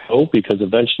say go, because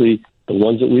eventually the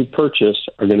ones that we've purchased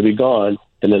are going to be gone,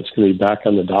 and then it's going to be back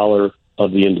on the dollar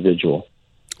of the individual.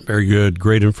 Very good.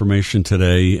 Great information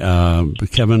today.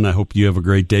 Kevin, I hope you have a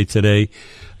great day today.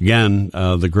 Again,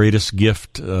 the greatest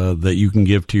gift that you can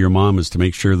give to your mom is to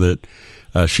make sure that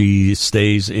she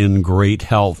stays in great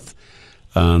health.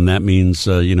 And that means,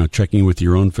 checking with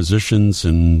your own physicians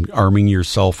and arming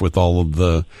yourself with all of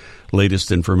the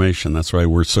latest information. That's why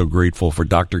we're so grateful for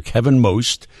Dr. Kevin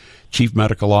Most, Chief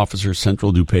Medical Officer,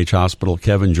 Central DuPage Hospital.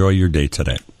 Kevin, enjoy your day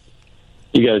today.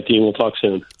 You got it, Dean. We'll talk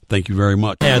soon. Thank you very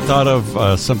much. I thought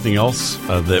of something else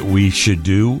that we should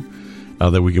do,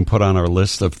 that we can put on our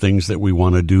list of things that we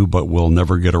want to do, but we'll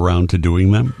never get around to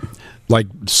doing them. Like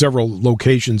several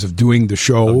locations of doing the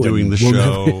show.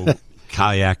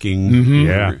 Kayaking. Mm-hmm.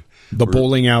 Yeah. The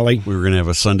bowling alley. We were going to have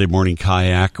a Sunday morning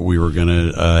kayak. We were going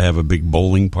to have a big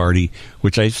bowling party,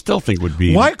 which I still think would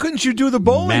be... Why couldn't you do the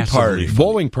bowling party?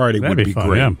 Bowling party That'd would be fun,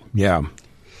 great. Yeah.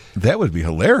 That would be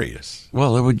hilarious.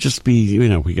 Well, it would just be,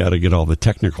 we got to get all the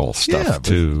technical stuff,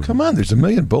 too. Come on, there's a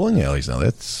million bowling alleys now.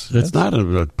 That's not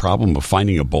a problem of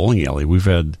finding a bowling alley. We've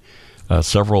had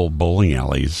several bowling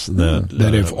alleys that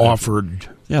have offered...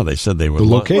 Yeah, they said they would. The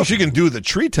location. Well, if you can do the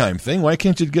tree time thing, why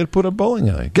can't you put a bowling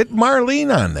alley? Get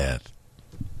Marlene on that.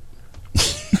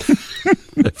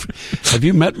 Have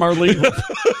you met Marlene?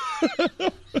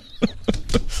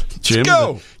 Jim, Let's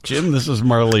go. Jim, this is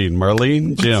Marlene.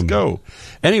 Marlene, Jim. Let's go.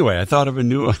 Anyway, I thought of a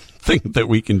new thing that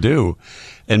we can do,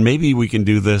 and maybe we can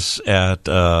do this at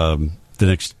the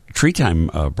next Tree Time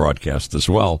broadcast as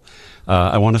well.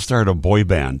 I want to start a boy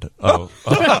band.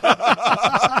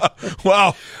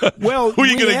 Wow. Well, who are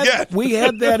you going to get? We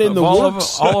had that in the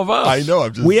works. All of us. I know.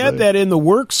 I'm just we saying. had that in the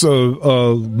works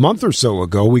a month or so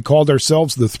ago. We called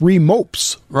ourselves the Three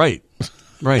Mopes. Right.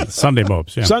 Sunday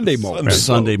Mopes. Yeah. Sunday Mopes.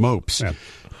 Sunday Mopes. Yeah.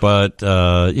 But,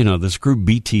 this group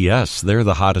BTS, they're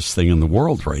the hottest thing in the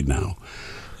world right now.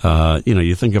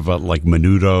 You think about like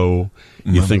Menudo,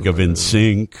 you think of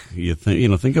NSYNC,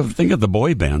 think of the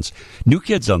boy bands. New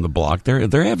Kids on the Block,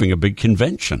 they're having a big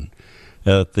convention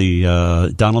at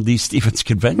the Donald D. Stevens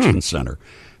Convention Center.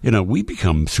 We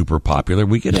become super popular.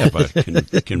 We could have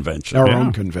a convention. Our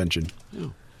own convention. Yeah.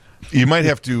 You might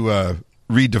have to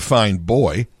redefine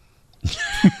boy.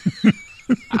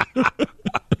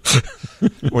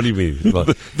 What do you mean?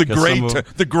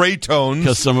 The gray tones.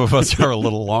 Because some of us are a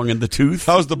little long in the tooth.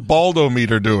 How's the baldo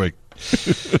meter doing?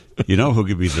 Who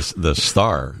could be the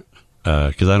star?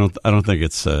 Because I don't think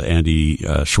it's Andy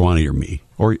Schwanny or me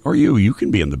or you. You can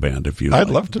be in the band if you.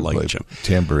 I'd love to like play Jim.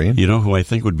 Tambourine. You know who I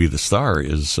think would be the star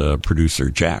is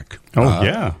producer Jack. Oh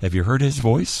yeah. Have you heard his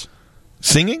voice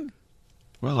Singing?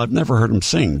 Well, I've never heard him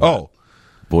sing.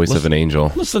 Voice of an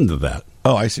angel. Listen to that.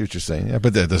 Oh, I see what you're saying. Yeah,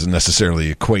 but that doesn't necessarily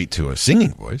equate to a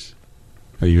singing voice.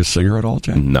 Are you a singer at all,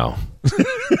 Jack? No.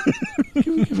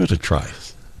 Give it a try.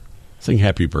 Sing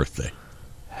Happy Birthday.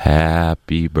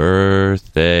 Happy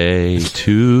birthday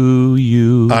to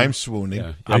you. I'm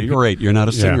swooning. Yeah, you're right. You're not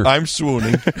a singer. I'm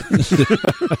swooning.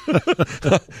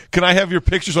 Can I have your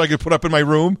picture so I can put up in my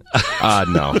room?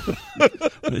 No.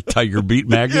 Tiger Beat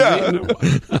magazine?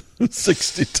 Yeah.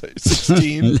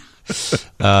 16.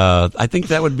 I think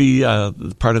that would be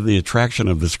part of the attraction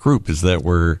of this group is that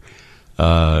we're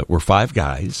five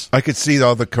guys. I could see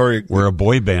all the We're a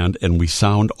boy band, and we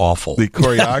sound awful. The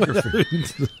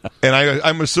choreography. And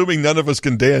I'm assuming none of us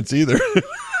can dance either.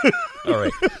 All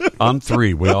right. On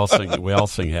three, we all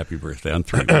sing Happy Birthday. On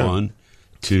three. 1,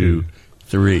 2,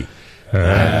 3.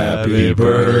 Happy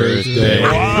birthday.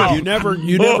 Wow. You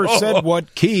never said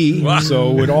what key,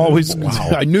 so it always. Wow.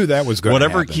 I knew that was going to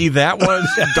happen. Whatever key that was,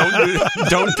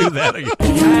 don't do that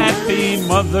again. Happy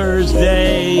Mother's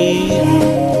Day.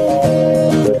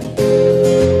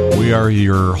 We are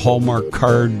your Hallmark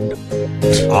card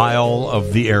aisle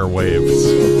of the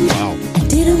airwaves. Wow.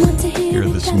 Here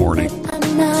this morning.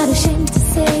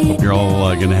 Hope you're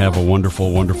all going to have a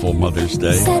wonderful, wonderful Mother's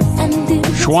Day.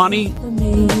 Shwani,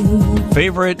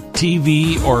 favorite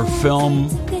TV or film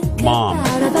mom?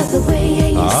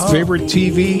 Favorite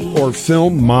TV or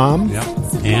film mom? Yeah.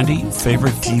 Andy,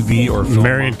 favorite TV or film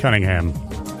Marion mom? Cunningham.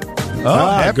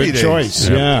 Happy good days. choice.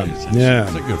 Yeah.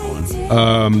 That's a good one.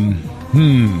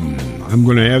 I'm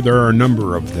going to have, there are a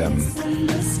number of them.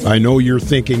 I know you're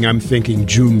thinking, I'm thinking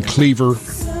June Cleaver.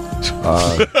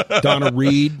 Donna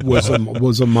Reed was a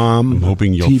mom. I'm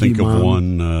hoping you'll TV think mom. of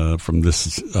one from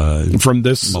this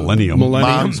millennium.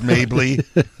 Mom's Mabley.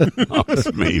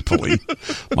 Mom's Mabley.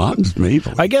 Mom's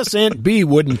Mabley. I guess Aunt B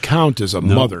wouldn't count as a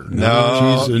mother.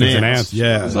 No. She's an aunt.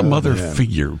 Yeah, It's a mother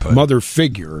figure. But mother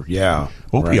figure. Yeah.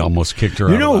 Opie almost kicked her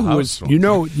out of the house. You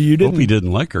didn't. Opie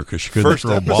didn't like her because she couldn't First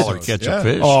throw a ball or episode, catch yeah. a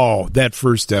fish. Oh, that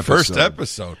first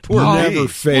episode. Poor never me.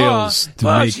 fails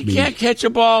to make she me. can't catch a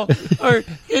ball or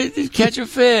catch a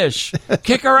fish.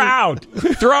 Kick her out.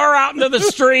 Throw her out into the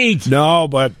street. No,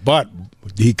 but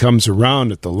he comes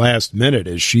around at the last minute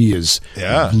as she is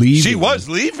leaving. She was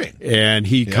leaving. And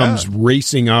he comes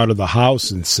racing out of the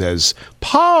house and says,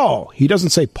 Pow! He doesn't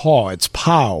say paw, it's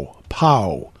pow,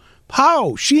 pow.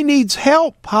 Pow, she needs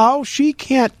help, Pow. She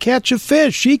can't catch a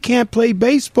fish. She can't play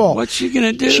baseball. What's she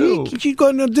going to do? She's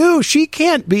going to do? She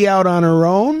can't be out on her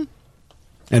own.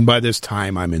 And by this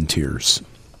time, I'm in tears.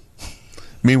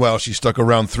 Meanwhile, she stuck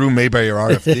around through Mayberry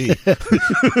RFD.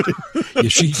 Yeah,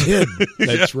 she did.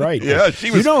 That's right. Yeah,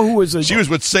 she was. You know who was She was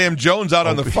with Sam Jones out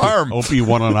on the farm. Opie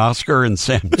won an Oscar and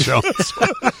Sam Jones.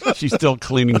 She's still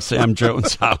cleaning Sam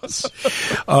Jones' house.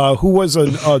 Who was a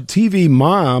TV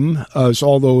mom,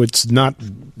 although it's not,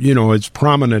 as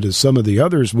prominent as some of the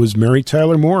others, was Mary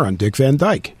Tyler Moore on Dick Van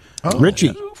Dyke. Richie.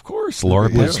 Yeah, of course, Laura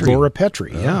Petrie. Laura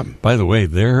Petrie, yeah. By the way,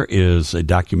 there is a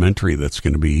documentary that's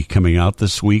going to be coming out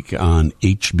this week on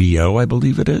HBO, I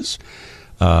believe it is,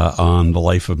 on the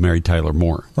life of Mary Tyler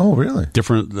Moore. Oh, really?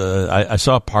 Different. I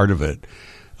saw part of it.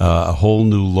 A whole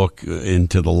new look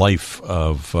into the life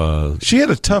of... she had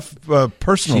a tough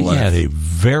personal life. She had a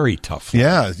very tough life.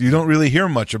 Yeah, you don't really hear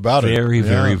much about it. Very,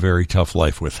 very, very tough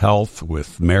life with health,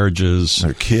 with marriages.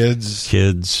 Her kids.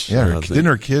 Yeah, didn't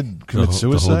her kid commit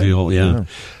suicide? The whole deal,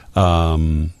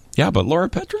 yeah. But Laura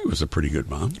Petrie was a pretty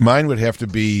good mom. Mine would have to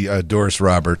be Doris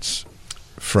Roberts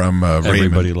from Raymond.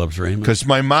 Everybody Loves Raymond. Because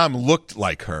my mom looked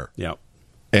like her. Yeah.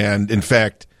 And, in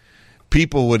fact...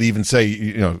 people would even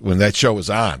say, when that show was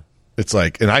on, it's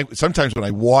like, and sometimes when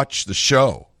I watch the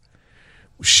show,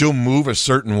 she'll move a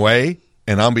certain way,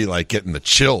 and I'll be like getting the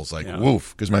chills, like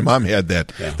woof, because my mom had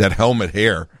that helmet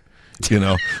hair,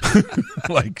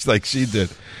 like she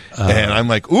did, and I'm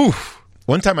like, oof.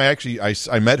 One time I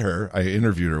met her, I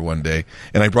interviewed her one day,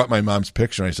 and I brought my mom's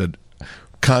picture, and I said,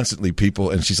 constantly people,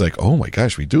 and she's like, oh my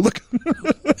gosh, we do look.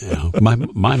 Yeah.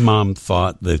 My mom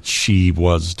thought that she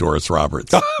was Doris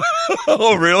Roberts.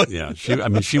 Oh, really? Yeah.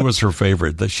 She was her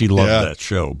favorite. That she loved that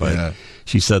show, but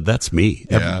she said, that's me.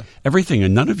 Everything,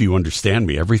 and none of you understand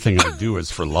me. Everything I do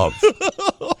is for love.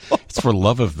 It's for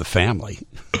love of the family.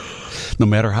 No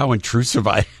matter how intrusive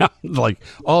I am,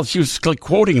 she was like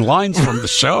quoting lines from the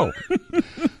show.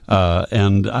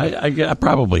 And I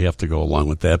probably have to go along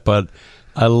with that, but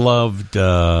I loved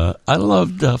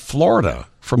Florida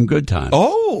from Good Times.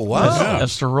 Oh, wow.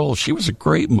 Esther Roll. She was a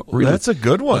great... That's a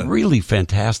good one. Really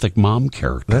fantastic mom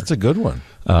character. That's a good one.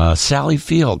 Sally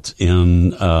Field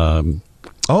in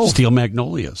Steel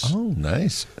Magnolias. Oh,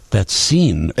 nice. That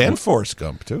scene. And Forrest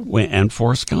Gump, too. And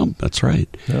Forrest Gump, that's right.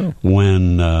 Yeah.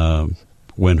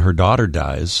 When her daughter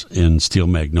dies in Steel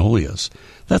Magnolias,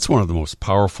 that's one of the most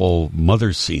powerful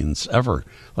mother scenes ever.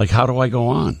 Like, how do I go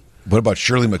on? What about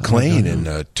Shirley MacLaine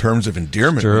in Terms of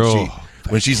Endearment?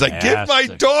 When she's like, give my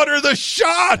daughter the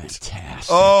shot! Fantastic.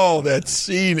 Oh, that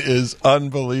scene is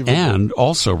unbelievable. And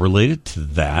also related to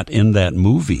that, in that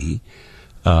movie,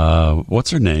 what's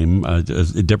her name?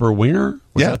 Deborah Winger?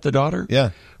 Was that the daughter?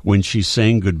 Yeah. When she's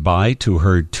saying goodbye to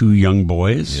her two young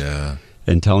boys. Yeah.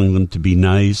 And telling them to be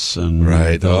nice, and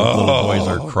the little boys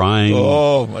are crying.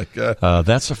 Oh, my God.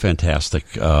 That's a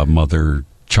fantastic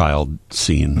mother-child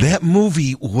scene. That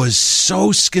movie was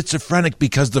so schizophrenic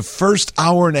because the first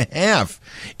hour and a half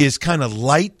is kind of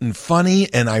light and funny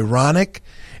and ironic,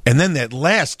 and then that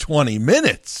last 20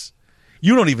 minutes,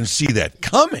 you don't even see that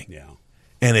coming. Yeah.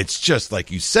 And it's just like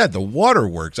you said, the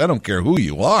waterworks. I don't care who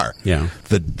you are. Yeah.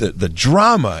 The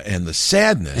drama and the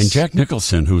sadness. And Jack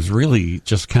Nicholson, who's really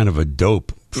just kind of a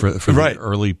dope for the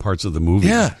early parts of the movie.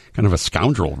 Yeah. Kind of a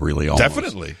scoundrel, really, almost.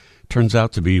 Definitely. Turns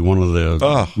out to be one of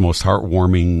the most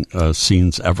heartwarming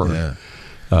scenes ever. Yeah.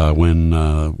 When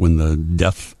the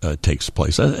death takes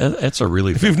place. That's a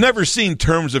really... If you've never seen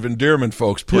Terms of Endearment,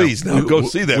 folks, please now go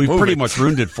see that movie. We've pretty much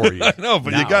ruined it for you. I know,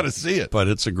 but you got to see it. But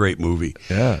it's a great movie.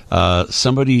 Yeah.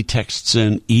 Somebody texts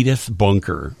in Edith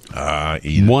Bunker.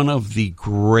 Edith. One of the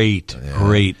great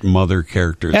mother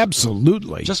characters.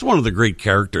 Absolutely. Just one of the great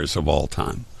characters of all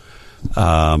time.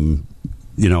 I'll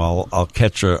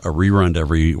catch a rerun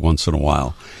every once in a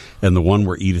while. And the one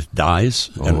where Edith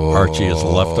dies and Archie is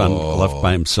left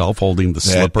by himself holding the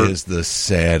slipper. That is the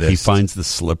saddest. He finds the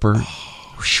slipper.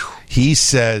 He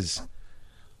says,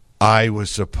 I was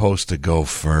supposed to go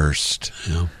first.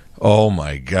 Yeah. Oh,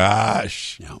 my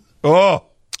gosh. Yeah. Oh.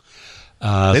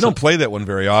 They don't play that one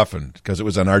very often because it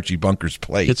was on Archie Bunker's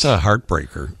plate. It's a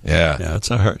heartbreaker. Yeah.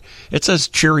 It's as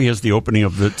cheery as the opening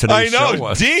of today's show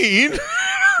was. Dean.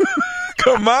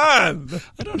 Come on.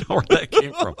 I don't know where that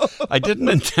came from. I didn't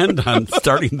intend on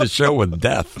starting the show with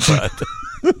death,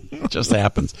 but it just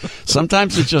happens.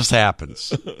 Sometimes it just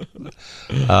happens.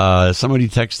 Somebody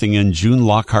texting in June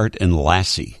Lockhart and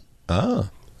Lassie. Oh.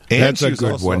 That's a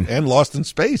good one. And Lost in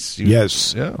Space.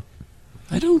 Yes. Yeah.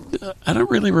 I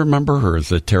don't really remember her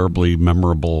as a terribly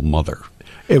memorable mother.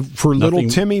 For little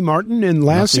Timmy Martin and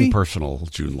Lassie? Nothing personal,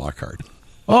 June Lockhart.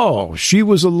 Oh, she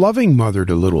was a loving mother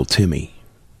to little Timmy.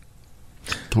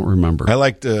 Don't remember. I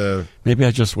liked... Maybe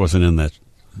I just wasn't in that,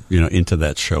 into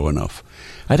that show enough.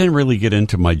 I didn't really get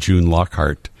into my June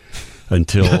Lockhart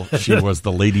until she was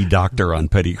the lady doctor on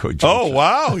Petticoat Junction. Oh,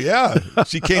 wow, yeah.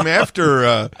 She came after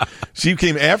the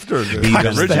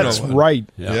original. That's right.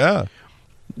 Yeah.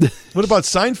 What about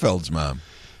Seinfeld's mom?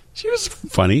 She was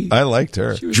funny. I liked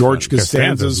her. George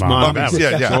Costanza's mom.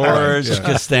 George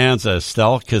Costanza.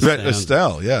 Estelle Costanza.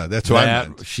 Estelle, yeah. That's who I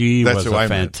meant. She was a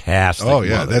fantastic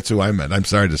mother. That's who I meant. I'm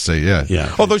sorry to say,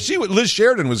 yeah. Although Liz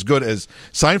Sheridan was good as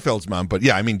Seinfeld's mom, but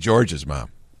yeah, I mean George's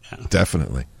mom. Yeah.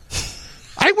 Definitely.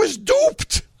 I was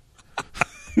duped.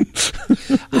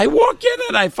 I walk in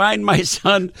and I find my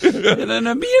son in an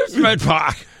amusement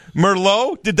park.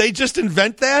 Merlot? Did they just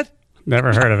invent that?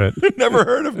 Never heard of it. Never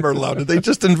heard of Merlot. Did they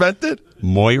just invent it?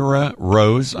 Moira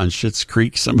Rose on Schitt's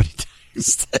Creek. Somebody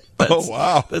texted. Oh,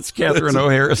 wow. That's Catherine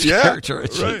O'Hara's character at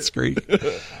Schitt's Creek.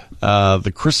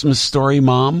 The Christmas Story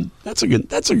mom. That's a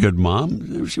good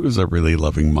mom. She was a really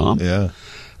loving mom. Yeah.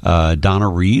 Donna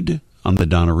Reed on the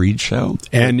Donna Reed Show.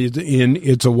 And in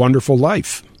It's a Wonderful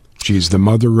Life. She's the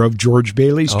mother of George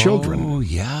Bailey's children. Oh,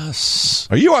 yes.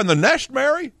 Are you on the Nest,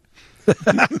 Mary?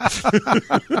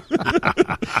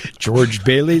 George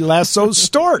Bailey lassos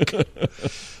Stork.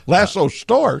 Lasso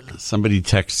Stork. Somebody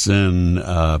texts in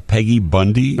Peggy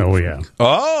Bundy. Oh, yeah.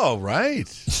 Oh, right.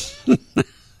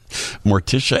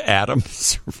 Morticia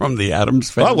Addams from the Addams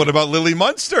Family. Well, what about Lily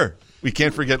Munster? We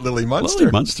can't forget Lily Munster.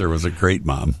 Lily Munster was a great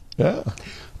mom. Yeah.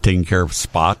 Taking care of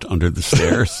Spot under the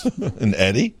stairs. And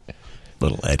Eddie.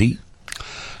 Little Eddie.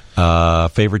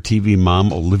 Favorite TV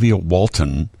mom, Olivia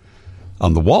Walton.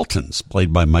 On The Waltons,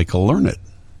 played by Michael Learned.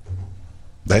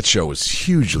 That show was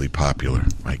hugely popular.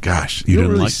 My gosh. You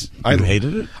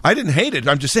hated it? I didn't hate it.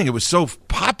 I'm just saying it was so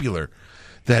popular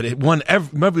that it won.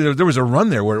 Maybe there was a run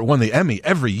there where it won the Emmy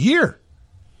every year.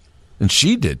 And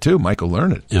she did, too, Michael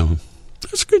Learned. Yeah.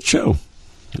 It's a good show.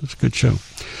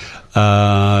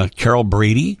 Carol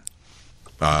Brady.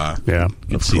 Yeah. You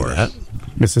can see that.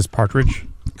 Mrs. Partridge.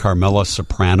 Carmela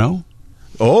Soprano.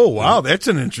 Oh, wow. That's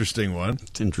an interesting one.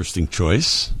 It's an interesting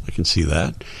choice. I can see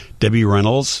that. Debbie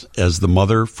Reynolds as the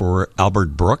mother for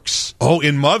Albert Brooks. Oh,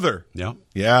 in Mother. Yeah.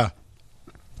 Yeah.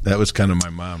 That was kind of my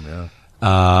mom, yeah.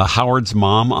 Howard's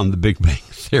mom on The Big Bang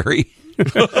Theory.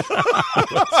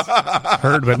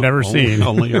 Heard but never seen.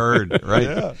 Only heard, right?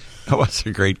 Yeah. That was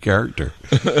a great character.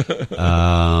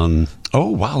 Oh,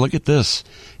 wow, look at this.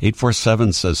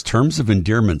 847 says, Terms of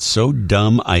Endearment, so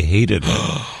dumb I hated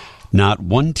it. Not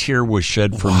one tear was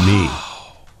shed from me.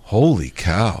 Holy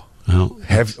cow. Well,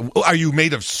 are you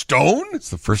made of stone? It's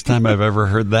the first time I've ever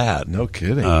heard that. No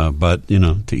kidding. But,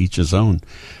 to each his own.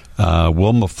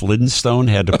 Wilma Flintstone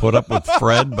had to put up with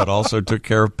Fred, but also took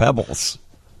care of Pebbles.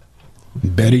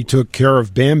 Betty took care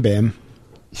of Bam Bam.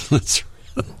 That's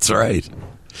right.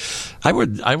 I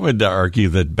would argue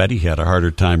that Betty had a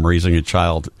harder time raising a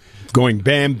child going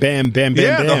bam, bam, bam, bam,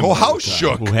 yeah, bam. The whole house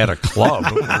shook. Who had a club,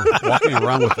 walking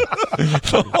around with the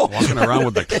club all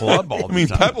the time. I mean,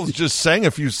 Pebbles just sang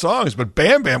a few songs, but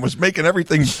Bam Bam was making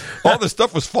everything. All the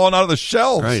stuff was falling out of the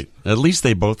shelves. Right. At least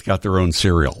they both got their own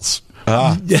cereals.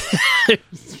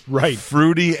 Right.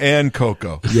 Fruity and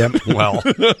cocoa. Yep. Well,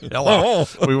 hello.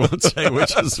 We won't say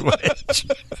which is which.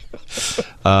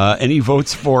 Any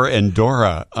votes for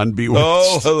Endora on Bewitched?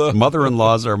 Oh, hello.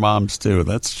 Mother-in-laws are moms, too.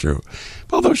 That's true.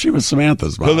 Although she was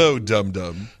Samantha's mom. Hello,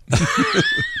 dum-dum.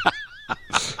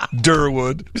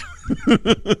 Durwood.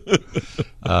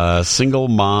 Single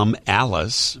mom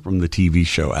Alice from the TV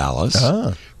show Alice.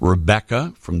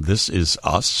 Rebecca from This Is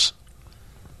Us.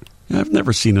 I've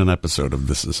never seen an episode of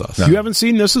This Is Us. You haven't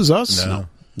seen This Is Us? No.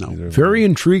 Very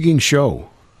intriguing show.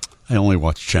 I only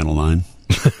watch Channel 9.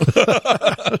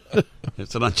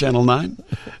 Is it on Channel 9?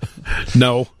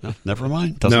 No. Never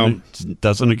mind.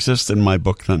 Doesn't exist in my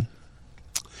book then.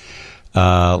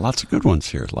 Lots of good ones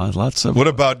here. Lots of. What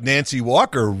about Nancy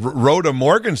Walker, Rhoda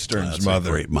Morgenstern's mother?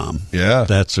 A great mom. Yeah.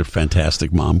 That's a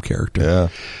fantastic mom character.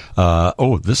 Yeah.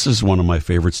 This is one of my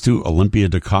favorites too. Olympia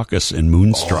Dukakis in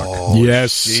Moonstruck. Oh,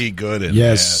 yes. She good in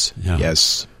yes. that. Yeah.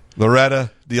 Yes.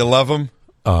 Loretta, do you love him?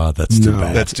 That's too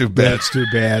bad. That's too bad. That's too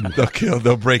bad.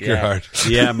 They'll break your heart.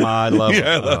 Yeah, Ma, I love him.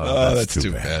 That's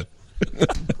too bad.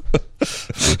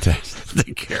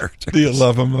 The characters. Do you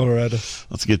love him, Loretta?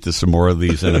 Let's get to some more of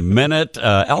these in a minute.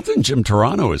 Elton Jim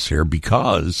Turano is here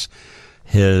because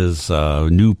his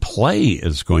new play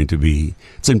is going to be,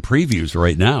 it's in previews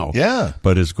right now. Yeah.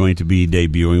 But is going to be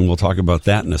debuting. We'll talk about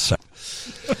that in a second.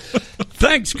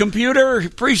 Thanks, computer.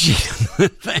 Appreciate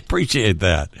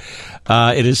that.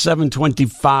 It is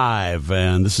 7:25,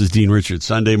 and this is Dean Richards,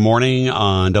 Sunday morning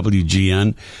on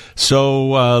WGN.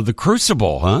 So, The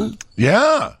Crucible, huh?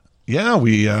 Yeah.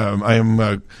 I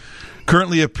am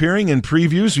currently appearing in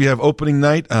previews. We have opening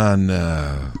night on.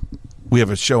 We have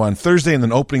a show on Thursday, and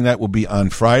then opening night will be on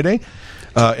Friday.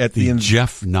 At the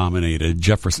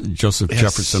Joseph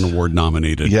Jefferson Award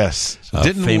nominated. Yes,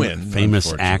 didn't win.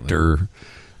 Famous actor.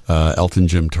 Elton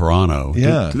Jim Turano.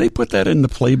 Yeah. Do they put that in the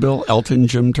playbill, Elton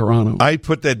Jim Turano? I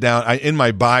put that down. In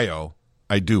my bio,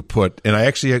 I do put, and I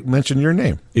actually mentioned your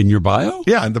name. In your bio?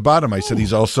 Yeah, on the bottom I said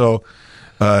he's also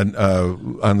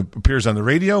appears on the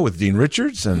radio with Dean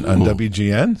Richards and on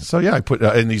WGN. So yeah, I put,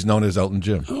 and he's known as Elton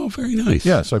Jim. Oh, very nice.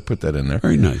 Yeah, so I put that in there.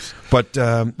 Very nice. But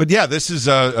yeah, this is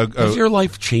has your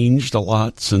life changed a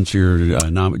lot since your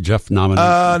Jeff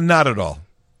nomination? Not at all.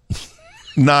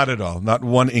 Not at all. Not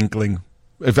one inkling.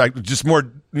 In fact, just more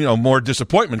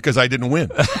disappointment because I didn't win.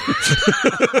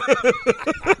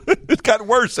 It got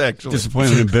worse, actually.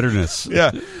 Disappointment and bitterness.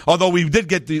 Yeah. Although we did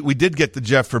get the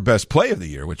Jeff for Best Play of the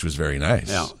Year, which was very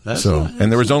nice. Yeah.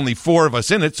 And there was only 4 of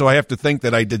us in it, so I have to think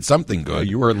that I did something good.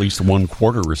 You were at least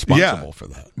 1/4 responsible for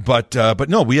that. But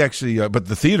no, we actually. But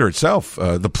the theater itself,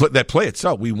 that play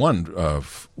itself, we won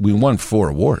 4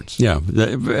 awards. Yeah,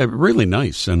 really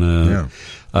nice. And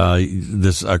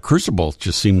this Crucible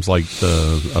just seems like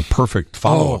a perfect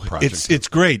follow-up project. It's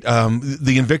great.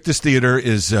 The Invictus Theater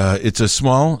is it's a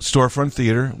small storefront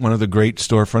theater, one of the great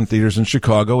storefront theaters in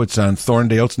Chicago. It's on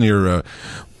Thorndale. It's near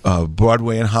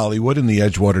Broadway and Hollywood in the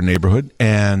Edgewater neighborhood,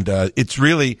 and it's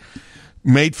really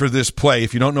made for this play.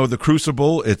 If you don't know The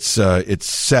Crucible, it's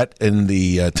set in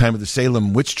the time of the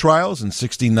Salem witch trials in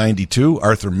 1692.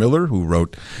 Arthur Miller, who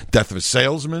wrote Death of a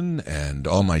Salesman and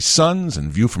All My Sons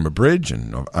and View from a Bridge,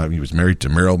 and he was married to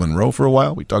Marilyn Monroe for a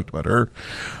while. We talked about her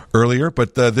earlier.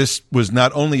 But this was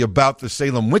not only about the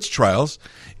Salem witch trials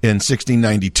in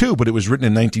 1692, but it was written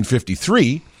in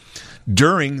 1953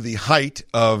 during the height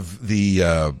of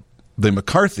the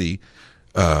McCarthy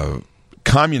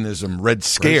communism Red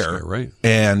Scare, right?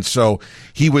 And so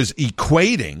he was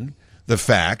equating the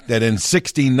fact that in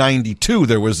 1692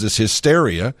 there was this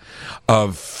hysteria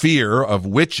of fear of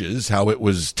witches, how it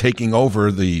was taking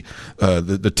over the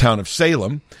town of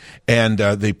Salem, and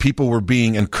the people were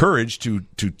being encouraged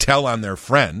to tell on their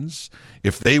friends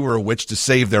if they were a witch to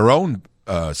save their own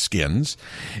skins,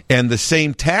 and the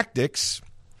same tactics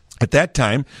at that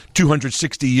time,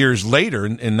 260 years later,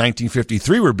 in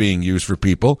 1953, were being used for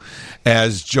people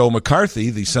as Joe McCarthy,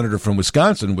 the senator from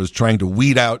Wisconsin, was trying to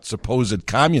weed out supposed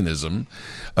communism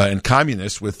and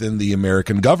communists within the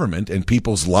American government, and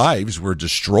people's lives were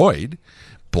destroyed,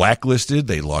 blacklisted.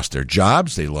 They lost their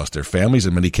jobs. They lost their families.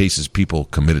 In many cases, people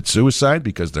committed suicide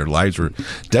because their lives were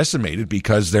decimated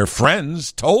because their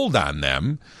friends told on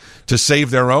them to save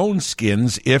their own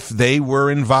skins if they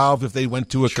were involved, if they went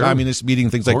to a communist meeting,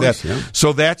 things like that. Yeah.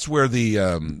 So that's where the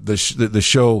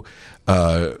show,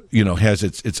 has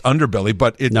its underbelly.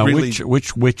 But it now, really,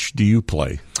 which witch do you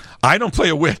play? I don't play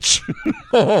a witch.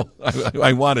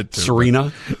 I wanted to.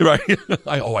 Serena? Right.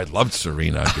 I loved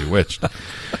Serena on Bewitched.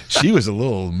 She was a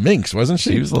little minx, wasn't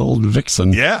she? She was a little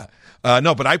vixen. Yeah.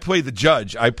 No, but I play the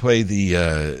judge. I play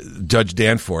the Judge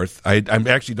Danforth. I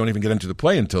actually don't even get into the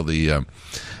play until the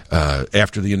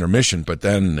after the intermission. But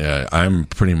then I'm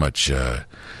pretty much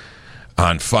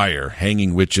on fire,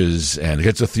 hanging witches, and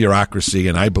it's a theocracy,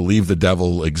 and I believe the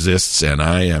devil exists, and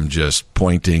I am just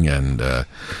pointing and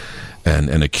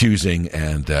accusing,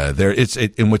 and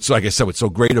and what's, like I said, what's so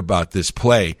great about this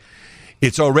play,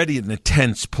 it's already an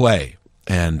intense play,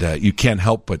 and you can't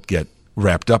help but get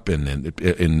wrapped up in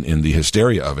the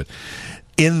hysteria of it.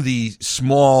 In the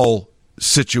small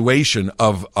situation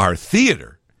of our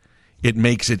theater, it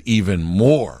makes it even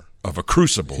more of a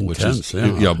crucible, intense, which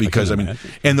is because I mean,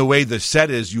 and the way the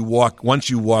set is, once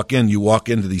you walk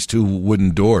into these two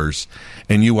wooden doors,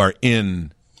 and you are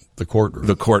in the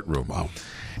courtroom. Wow.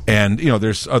 And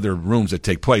there's other rooms that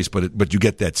take place, but you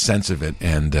get that sense of it,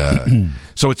 and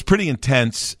so it's pretty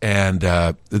intense. And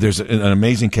there's an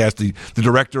amazing cast. The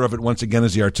director of it, once again,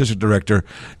 is the artistic director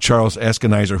Charles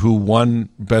Askenizer, who won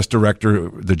Best Director,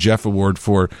 the Jeff Award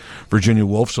for Virginia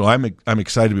Woolf. So I'm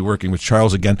excited to be working with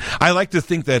Charles again. I like to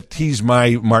think that he's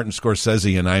my Martin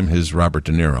Scorsese and I'm his Robert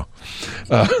De Niro.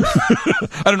 I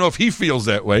don't know if he feels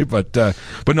that way, but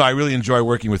no, I really enjoy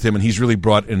working with him, and he's really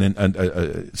brought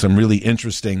in some really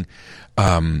interesting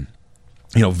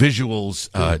visuals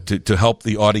to help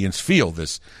the audience feel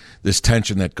this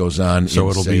tension that goes on. So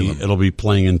it'll be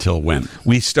playing until when?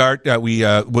 We start. There's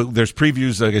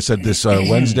previews, like I said, this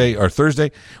Wednesday or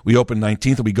Thursday. We open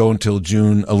 19th, and we go until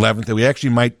June 11th. And we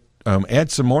actually might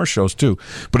add some more shows too.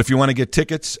 But if you want to get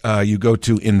tickets, you go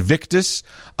to Invictus,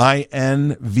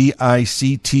 INVICTUS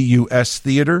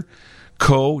Theater.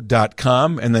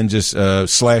 co.com, and then just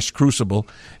 /Crucible,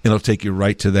 and it'll take you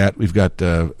right to that. We've got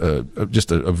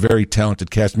just a very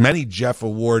talented cast, many Jeff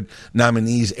Award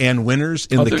nominees and winners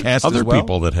in the cast as well. Other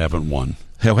people that haven't won.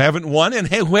 Who haven't won and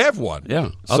who have won. Yeah.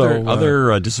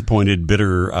 Other disappointed,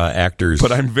 bitter actors.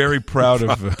 But I'm very proud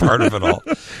of part of it all.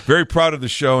 Very proud of the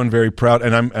show, and very proud,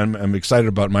 and I'm excited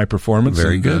about my performance.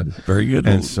 Very good.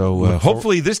 And so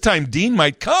hopefully this time Dean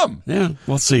might come. Yeah,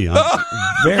 we'll see. I'm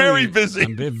very busy.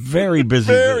 I'm very busy.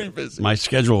 Very busy. My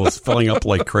schedule is filling up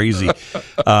like crazy.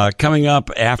 Coming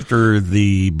up after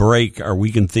the break, our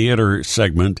Week in Theater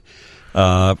segment,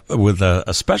 with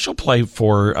a special play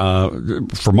for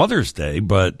Mother's Day,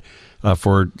 but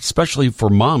especially for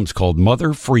moms, called Mother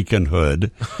Freakin'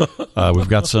 Hood. We've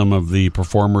got some of the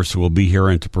performers who will be here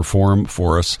and to perform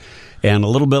for us. And a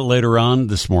little bit later on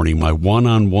this morning, my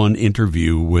one-on-one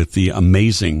interview with the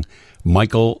amazing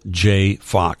Michael J.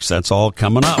 Fox. That's all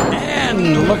coming up.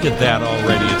 And look at that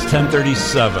already. It's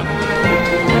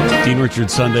 10:37. Dean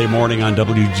Richards Sunday morning on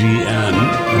WGN.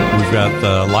 We've got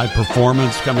the live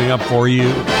performance coming up for you.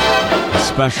 A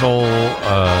special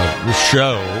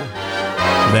show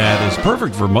that is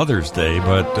perfect for Mother's Day,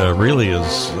 but really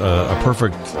is a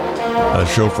perfect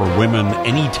show for women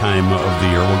any time of the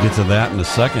year. We'll get to that in a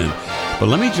second. But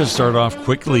let me just start off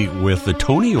quickly with the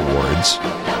Tony Awards,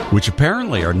 which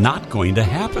apparently are not going to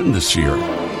happen this year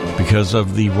because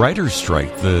of the writer's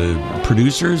strike. The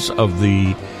producers of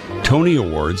the Tony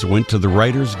Awards went to the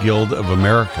Writers Guild of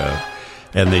America,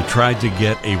 and they tried to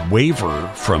get a waiver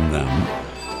from them,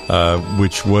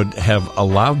 which would have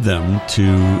allowed them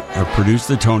to produce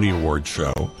the Tony Award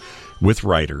show with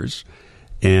writers.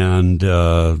 And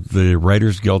the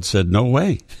Writers Guild said, "No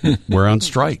way, we're on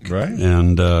strike, right?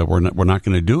 And we're not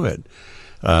going to do it."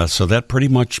 So that pretty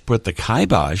much put the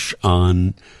kibosh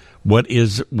on what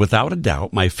is, without a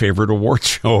doubt, my favorite award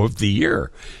show of the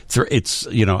year. It's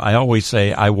I always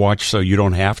say I watch so you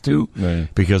don't have to, right,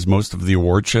 because most of the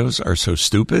award shows are so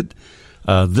stupid.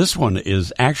 This one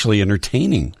is actually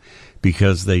entertaining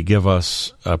because they give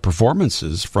us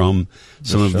performances from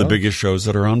some of the biggest shows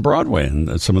that are on Broadway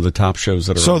and some of the top shows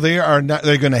that are. So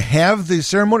they're going to have the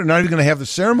ceremony. Not even going to have the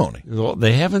ceremony. Well,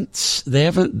 they haven't.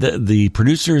 The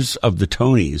producers of the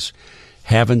Tonys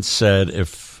haven't said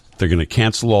if they're going to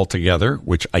cancel altogether,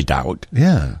 which I doubt.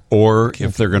 Yeah. Or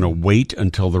if they're going to wait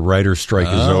until the writer's strike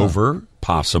is over,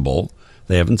 possible.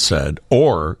 They haven't said.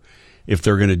 Or if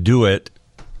they're going to do it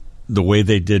the way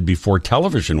they did before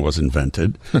television was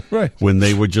invented, right, when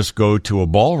they would just go to a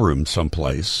ballroom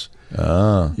someplace.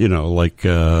 Like the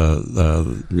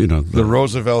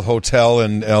Roosevelt Hotel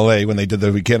in L.A. when they did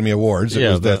the Academy Awards.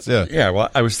 Well,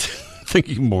 I was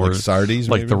thinking more like Sardi's,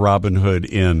 like maybe? The Robin Hood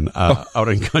Inn out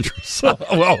in countryside.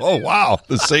 Wow,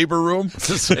 the Sabre Room,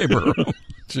 the Sabre Room.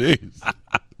 Jeez.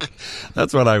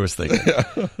 That's what I was thinking.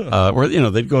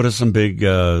 Where they'd go to some big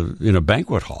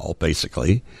banquet hall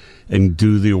basically. and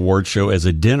do the award show as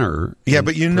a dinner. Yeah,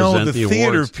 but the theater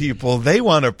awards. People, they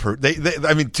want to.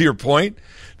 I mean, to your point,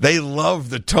 they love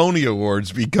the Tony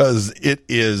Awards because it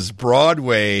is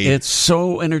Broadway. It's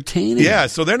so entertaining. Yeah,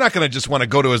 so they're not going to just want to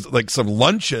go to some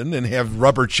luncheon and have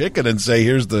rubber chicken and say,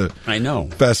 "Here's the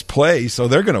best play." So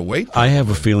they're going to wait. I have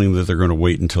a feeling that they're going to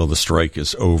wait until the strike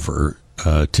is over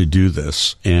to do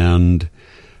this, and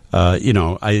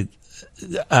I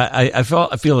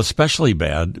feel especially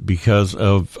bad because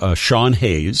of Sean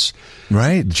Hayes,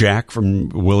 right? Jack from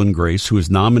Will and Grace, who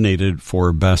is nominated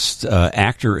for Best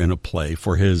Actor in a Play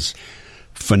for his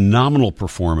phenomenal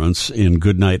performance in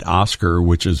Goodnight Oscar,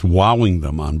 which is wowing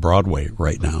them on Broadway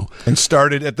right now. And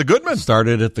started at the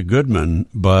Goodman.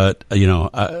 But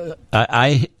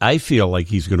I feel like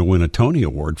he's going to win a Tony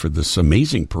Award for this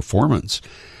amazing performance.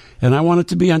 And I want it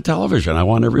to be on television. I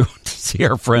want everyone to see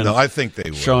our friend. No, I think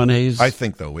they will. Sean Hayes. I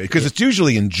think they'll win because it's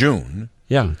usually in June.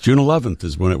 Yeah, June 11th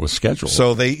is when it was scheduled.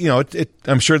 So they,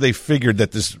 I'm sure they figured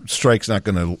that this strike's not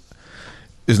going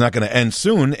to end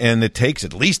soon, and it takes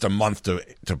at least a month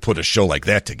to put a show like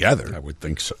that together. I would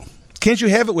think so. Can't you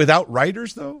have it without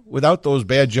writers though? Without those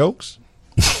bad jokes?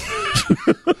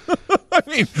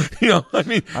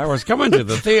 I was coming to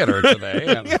the theater today.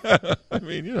 And,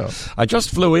 I just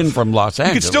flew in from Los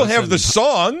Angeles. You could still have the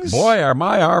songs. Boy, are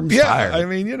my arms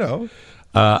tired.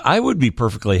 I would be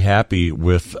perfectly happy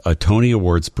with a Tony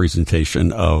Awards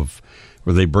presentation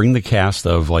where they bring the cast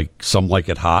of like Some Like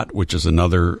It Hot, which is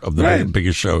another of the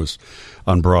biggest shows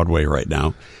on Broadway right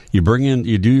now. You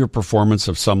do your performance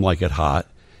of Some Like It Hot.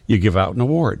 You give out an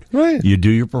award. Right. You do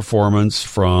your performance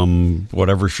from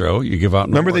whatever show, you give out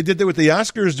an award. Remember they did that with the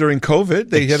Oscars during COVID?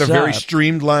 They had a very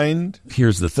streamlined...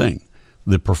 Here's the thing.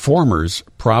 The performers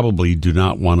probably do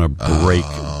not want to break.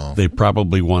 They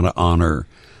probably want to honor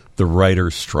the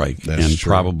writer's strike. That's true.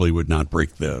 Probably would not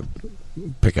break the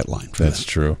picket line. That's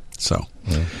true. So...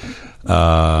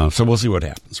 So we'll see what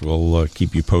happens. We'll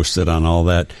keep you posted on all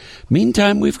that.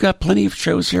 Meantime, we've got plenty of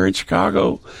shows here in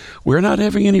Chicago. We're not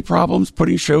having any problems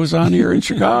putting shows on here in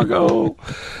Chicago.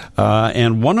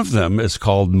 And one of them is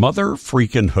called Mother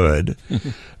Freakin' Hood,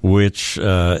 which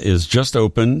is just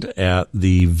opened at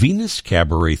the Venus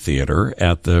Cabaret Theater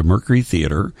at the Mercury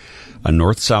Theater on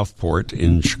North Southport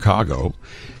in Chicago.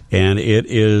 And it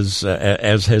is,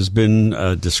 as has been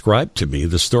described to me,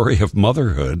 the story of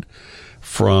motherhood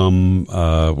from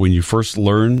when you first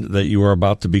learn that you are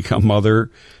about to become mother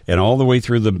and all the way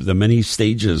through the many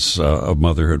stages of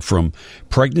motherhood, from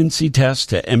pregnancy test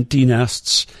to empty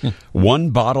nests,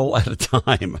 one bottle at a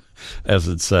time, as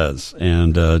it says.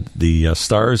 And the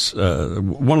stars,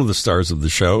 one of the stars of the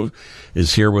show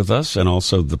is here with us, and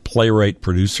also the playwright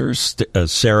producer,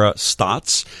 Sarah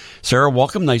Stotts. Sarah,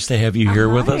 welcome. Nice to have you here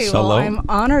with us. Hello. Well, I'm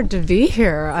honored to be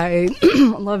here. I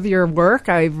love your work.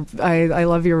 I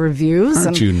love your reviews.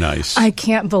 Aren't you nice? I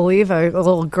can't believe a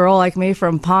little girl like me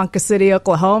from Ponca City,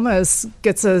 Oklahoma,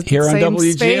 gets a here same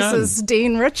space as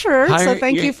Dean Richards. So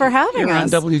thank you for having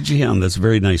us. On WGN. That's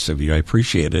very nice of you. I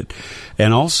appreciate it.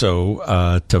 And also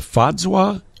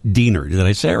Tafadzwa Diener. Did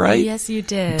I say it right? Yes, you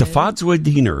did. Tafadzwa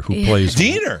Diener, who plays...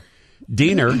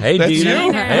 Diener. Hey,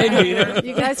 Diener. Hey, Diener.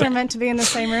 You guys are meant to be in the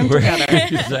same room together.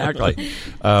 Exactly.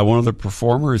 One of the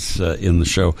performers in the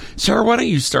show. Sarah, why don't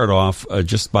you start off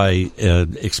just by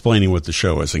explaining what the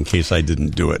show is, in case I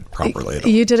didn't do it properly.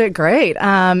 You did it great.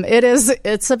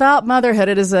 It's about motherhood.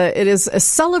 It is a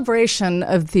celebration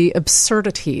of the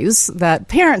absurdities that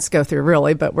parents go through,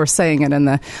 really, but we're saying it in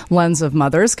the lens of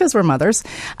mothers because we're mothers.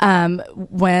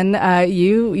 When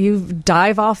you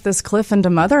dive off this cliff into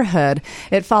motherhood,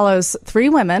 it follows 3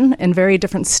 women in very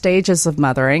different stages of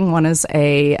mothering. One is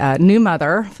a new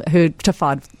mother who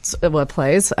Tafadzwa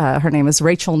plays. Her name is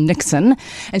Rachel Nixon,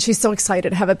 and she's so excited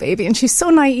to have a baby, and she's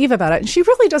so naive about it, and she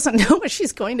really doesn't know what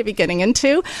she's going to be getting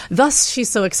into. Thus, she's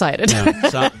so excited.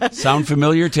 Yeah. Sound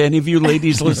familiar to any of you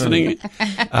ladies listening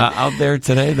out there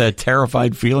today? That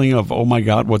terrified feeling of, oh my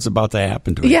God, what's about to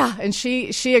happen to her? Yeah, and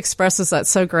she expresses that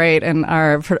so great in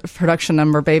our production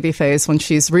number, Babyface, when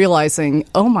she's realizing,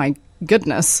 oh my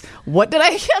goodness, what did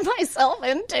I get myself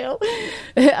into?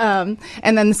 And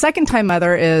then the second time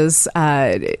mother is,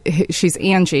 she's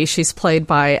Angie. She's played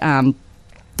by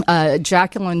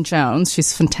Jacqueline Jones.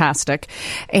 She's fantastic.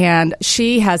 And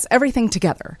she has everything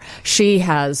together. She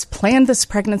has planned this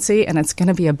pregnancy, and it's going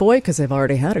to be a boy because they've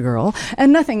already had a girl.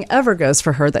 And nothing ever goes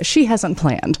for her that she hasn't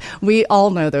planned. We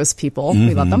all know those people. Mm-hmm.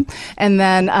 We love them. And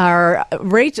then our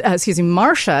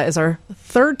Marcia is our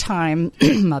third time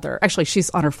mother. Actually, she's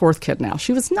on her 4th kid now.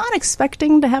 She was not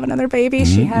expecting to have another baby.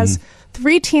 Mm-hmm. She has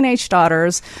 3 teenage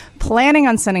daughters, planning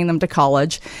on sending them to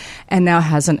college, and now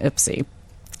has an Ipsy.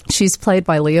 She's played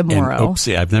by Leah Morrow. And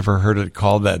oopsie, I've never heard it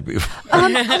called that before.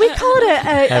 We call it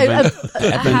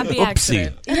a happy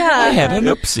accident. Yeah. I had an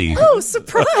oopsie. Oh,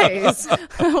 surprise.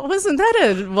 Wasn't that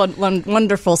a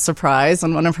wonderful surprise?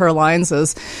 And one of her lines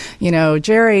is,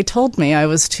 Jerry told me I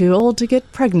was too old to get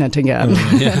pregnant again.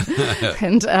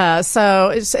 And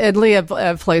and Leah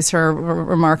plays her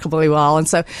remarkably well. And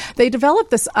so they develop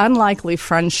this unlikely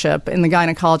friendship in the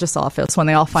gynecologist's office when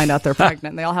they all find out they're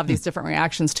pregnant. They all have these different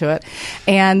reactions to it.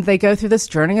 And they go through this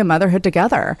journey of motherhood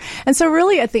together. And so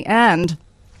really at the end,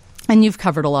 and you've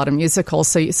covered a lot of musicals,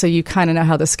 so you kind of know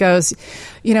how this goes.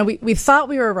 We thought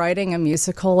we were writing a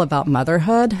musical about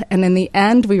motherhood, and in the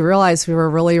end, we realized we were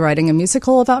really writing a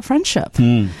musical about friendship.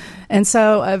 And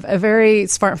so a very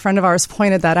smart friend of ours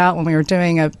pointed that out when we were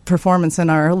doing a performance in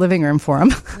our living room for him.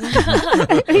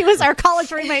 He was our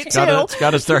college roommate, too. It's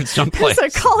got to start someplace.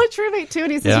 He's a college roommate, too.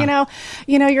 And he says,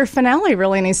 your finale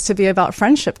really needs to be about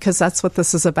friendship because that's what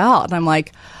this is about. And I'm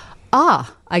like,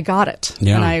 I got it.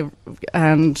 Yeah.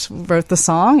 And wrote the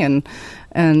song,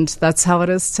 and that's how it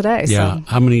is today. Yeah. So.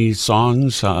 How many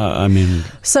songs?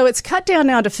 So it's cut down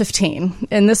now to 15.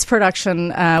 In this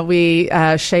production, we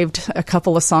shaved a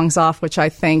couple of songs off, which I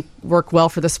think work well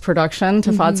for this production.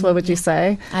 Tafadz, what would you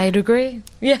say? I'd agree.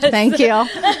 Yes. Thank you.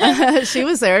 She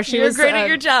was there. She was great at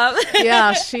your job.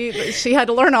 Yeah, she had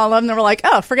to learn all of them. They were like,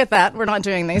 oh, forget that. We're not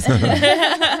doing these.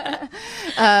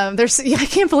 I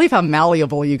can't believe how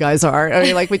malleable you guys are. I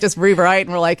mean, we just rewrite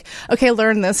and we're like, okay,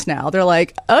 learn this now. They're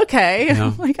like, okay.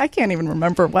 Yeah. I can't even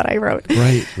remember what I wrote.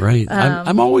 Right.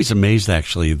 I'm always amazed,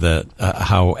 actually, that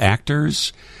how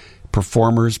actors,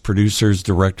 performers, producers,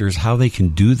 directors, how they can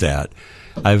do that.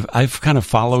 I've kind of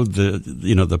followed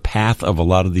the path of a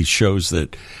lot of these shows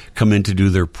that come in to do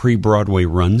their pre-Broadway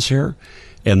runs here,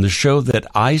 and the show that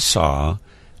I saw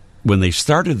when they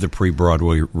started the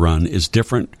pre-Broadway run is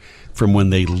different from when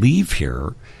they leave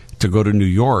here to go to New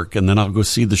York, and then I'll go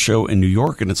see the show in New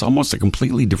York, and it's almost a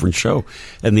completely different show.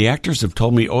 And the actors have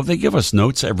told me, they give us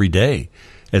notes every day,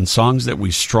 and songs that we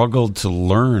struggled to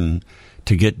learn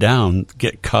to get down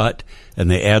get cut, and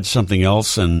they add something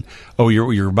else. And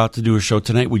you're about to do a show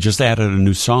tonight. We just added a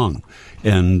new song,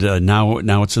 and now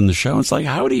it's in the show. It's like,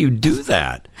 how do you do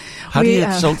that?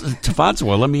 So Tafadz,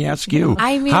 let me ask you.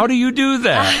 How do you do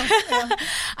that?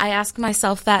 I ask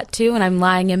myself that too, when I'm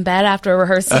lying in bed after a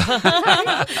rehearsal.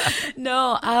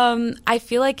 No, I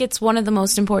feel like it's one of the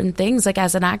most important things,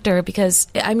 as an actor, because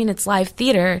it's live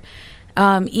theater.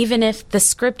 Even if the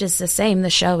script is the same, the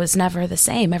show is never the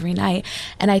same every night.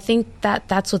 And I think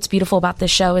that's what's beautiful about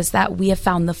this show, is that we have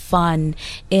found the fun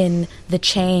in the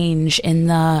change, in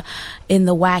the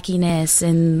wackiness,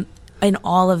 in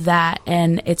all of that.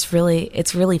 And it's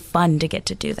really fun to get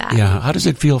to do that. Yeah. How does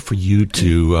it feel for you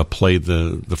to play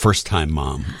the first time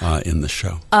mom in the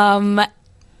show?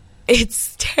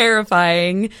 It's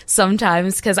terrifying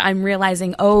sometimes because I'm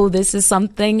realizing, this is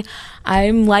something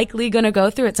I'm likely going to go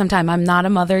through at some time. I'm not a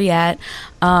mother yet,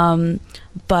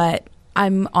 but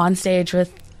I'm on stage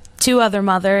with 2 other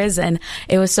mothers, and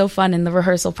it was so fun in the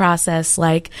rehearsal process.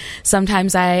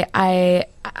 Sometimes my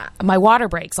water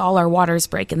breaks. All our waters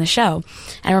break in the show.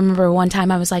 And I remember one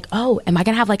time I was like, am I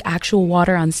going to have actual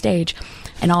water on stage?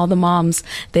 And all the moms,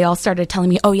 they all started telling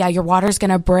me, your water's going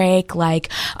to break.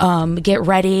 Get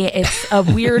ready. It's a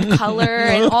weird color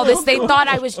and all this. They thought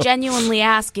I was genuinely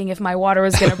asking if my water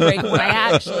was going to break when I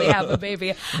actually have a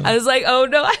baby. I was like, oh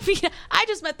no. I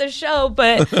just met the show,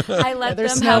 but I let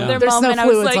them have their moment. No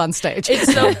fluids on stage.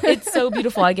 It's so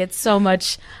beautiful. I get so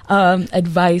much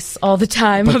advice all the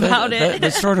time about it.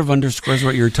 That sort of underscores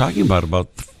what you're talking about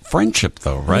friendship,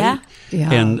 though, right? Yeah.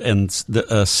 Yeah. And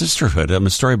the sisterhood. I'm a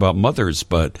story about mothers,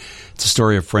 but it's a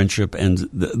story of friendship and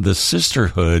the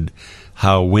sisterhood,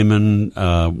 how women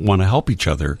want to help each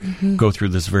other go through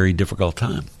this very difficult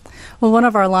time. Well, one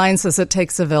of our lines is "It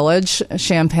takes a village,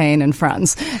 champagne and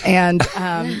friends," and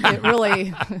it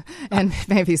really, and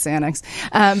maybe Xanax,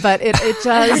 but it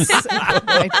does.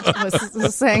 I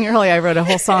was saying earlier, I wrote a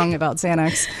whole song about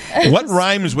Xanax. What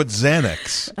rhymes with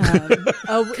Xanax?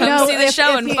 Come see the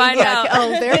show and find out. Oh,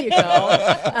 there you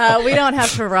go. We don't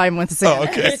have to rhyme with Xanax. Oh,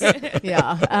 okay.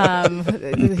 Yeah,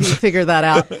 you figure that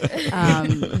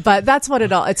out. But that's what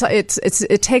it all.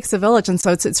 It takes a village, and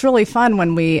so it's really fun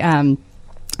when we.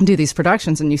 Do these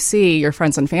productions and you see your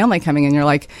friends and family coming in, you're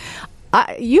like,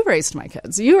 you raised my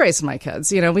kids. You raised my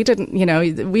kids. We didn't,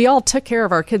 we all took care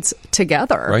of our kids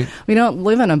together. Right. We don't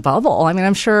live in a bubble.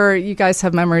 I'm sure you guys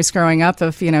have memories growing up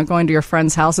of, going to your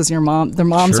friends' houses, their moms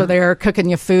Sure. are there cooking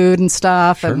you food and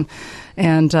stuff. Sure.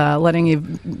 and letting you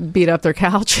beat up their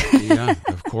couch. Yeah,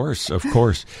 of course.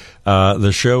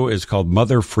 The show is called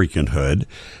Mother Freakin' Hood,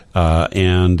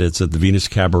 and it's at the Venus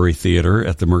Cabaret Theater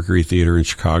at the Mercury Theater in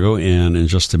Chicago. And in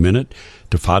just a minute,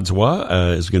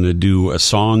 Tafadzwa is going to do a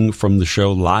song from the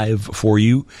show live for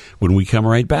you when we come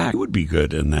right back. It would be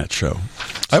good in that show.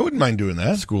 I wouldn't mind doing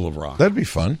that. School of Rock. That'd be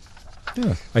fun.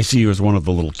 Yeah. I see you as one of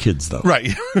the little kids, though.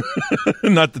 Right.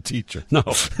 Not the teacher. No.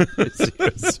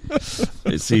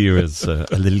 I see you as a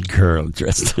little girl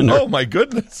dressed in her. Oh, my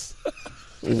goodness.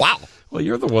 Wow. Well,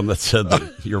 you're the one that said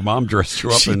that your mom dressed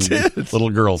you up in little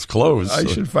girl's clothes. I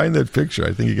should find that picture.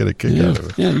 I think you get a kick out of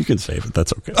it. Yeah, you can save it.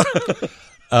 That's okay.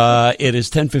 It is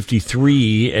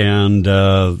 10:53,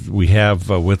 and we have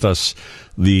with us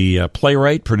the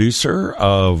playwright, producer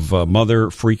of Mother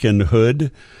Freakin'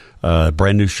 Hood, a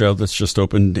brand new show that's just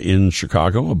opened in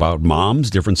Chicago about moms,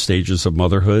 different stages of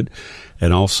motherhood,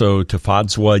 and also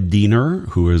Tafadzwa Diener,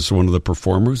 who is one of the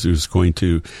performers who's going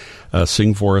to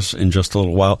sing for us in just a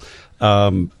little while.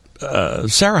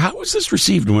 Sarah, how was this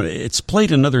received? It's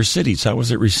played in other cities. How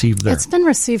was it received there? It's been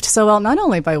received so well, not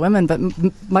only by women but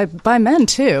by men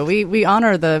too. We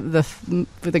honor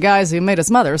the guys who made us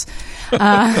mothers,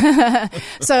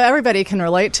 so everybody can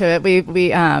relate to it.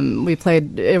 We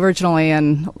played originally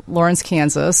in Lawrence,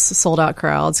 Kansas, sold out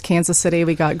crowds. Kansas City,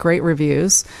 we got great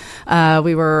reviews.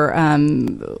 We were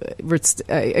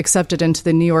accepted into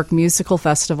the New York Musical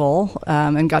Festival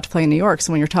and got to play in New York.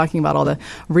 So when you're talking about all the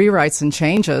rewrites and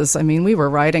changes, I mean, we were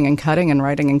writing and cutting,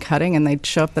 and they'd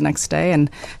show up the next day and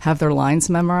have their lines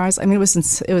memorized. I mean,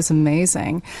 it was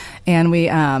amazing, and we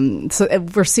so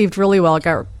it received really well.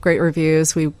 Got great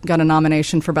reviews. We got a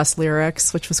nomination for Best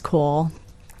Lyrics, which was cool.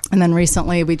 And then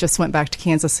recently, we just went back to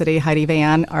Kansas City. Heidi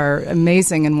Van, our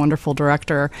amazing and wonderful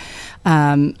director,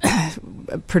 directed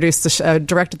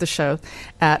the show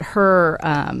at her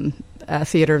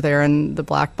theater there in the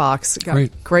Black Box. Got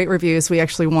great reviews. We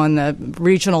actually won the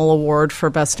regional award for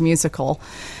Best Musical.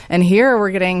 And here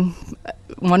we're getting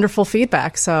wonderful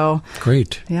feedback. So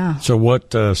great. Yeah. So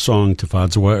what song,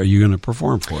 Tafadzwa, are you going to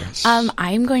perform for us?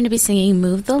 I'm going to be singing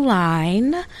Move the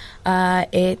Line.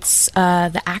 It's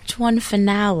the Act 1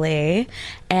 finale,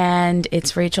 and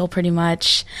it's Rachel pretty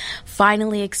much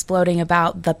finally exploding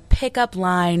about the pickup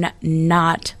line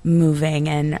not moving,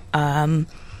 and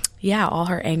all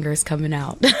her anger is coming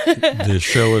out. The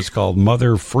show is called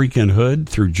Mother Freakin' Hood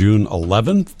through June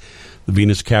 11th. The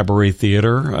Venus Cabaret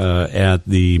Theater at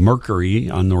the Mercury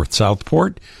on North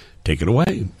Southport. Take it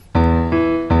away.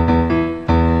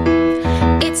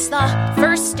 It's the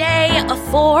first day of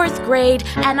 4th grade,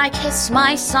 and I kiss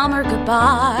my summer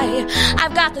goodbye.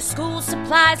 I've got the school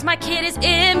supplies, my kid is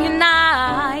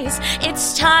immunized.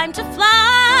 It's time to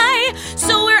fly,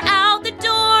 so we're out the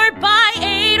door by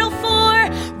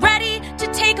 8:04, ready to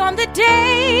take on the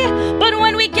day. But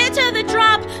when we get to the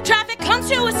drop, traffic comes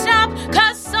to a stop,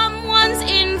 'cause someone's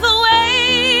in the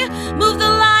way. Move the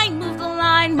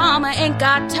line, mama ain't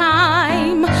got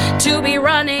time to be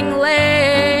running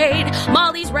late.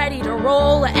 Molly's ready to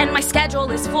roll, and my schedule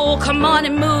is full. Come on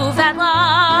and move that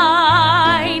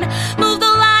line. Move the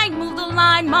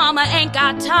line, mama ain't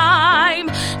got time.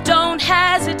 Don't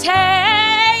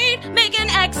hesitate. Make an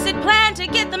exit plan to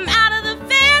get them out of the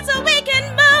van so we can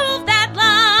move that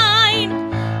line.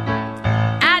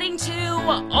 Adding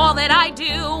to all that I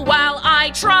do while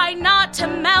I try not to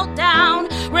melt down.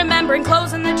 Remembering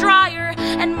clothes in the dryer,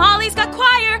 and Molly's got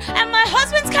choir, and my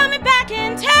husband's coming back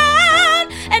in town.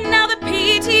 And now the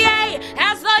PTA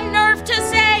has the nerve to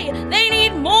say they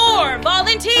need more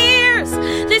volunteers.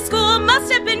 This school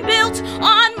must have been built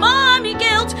on mommy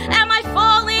guilt. Am I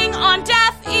falling on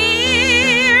deaf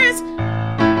ears?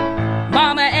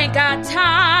 Mama ain't got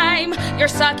time. You're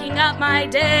sucking up my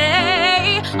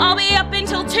day. I'll be up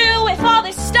until 2 with all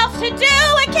this stuff to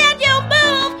do. And can't you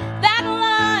move that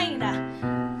line?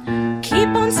 Keep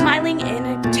on smiling,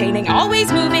 entertaining,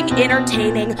 always moving,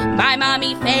 entertaining. My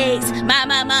mommy face, my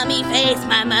mommy face,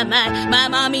 my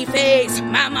mommy face,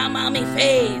 my mommy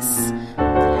face.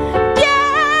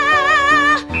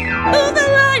 Yeah, move the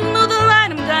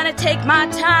line, I'm gonna take my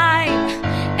time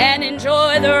and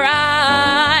enjoy the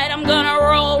ride. I'm gonna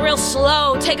roll real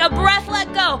slow, take a breath,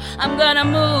 let go. I'm gonna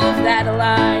move that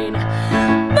line.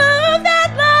 Move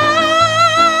that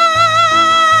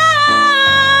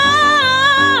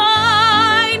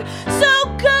line. So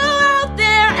go out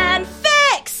there and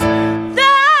fix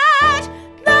that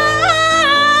line.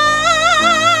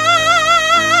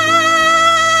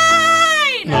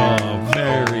 Oh,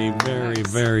 very, very,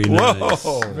 very nice.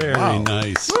 Whoa. Very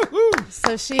nice. So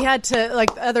So she had to, like,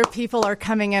 other people are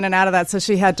coming in and out of that, so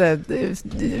she had to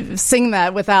sing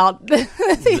that without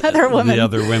the other women. The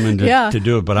other women to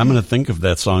do it. But I'm going to think of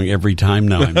that song every time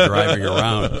now I'm driving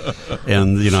around.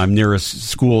 And, I'm near a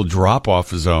school drop-off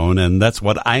zone, and that's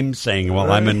what I'm saying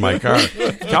while I'm in my car.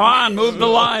 Come on, move the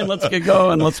line. Let's get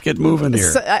going. Let's get moving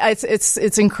here. So,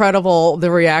 it's incredible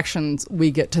the reactions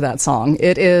we get to that song.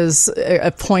 It is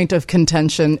a point of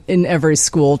contention in every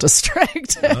school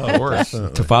district. Of course.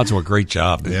 Tafadzwa, great job.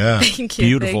 Yeah. Thank you.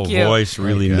 Beautiful voice,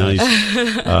 really nice.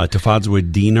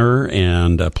 Tafadzwa Diener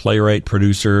and playwright,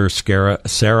 producer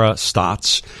Sarah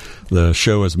Stotts. The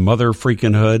show is Mother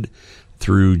Freakin' Hood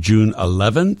through June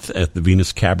 11th at the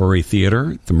Venus Cabaret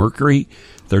Theater, the Mercury,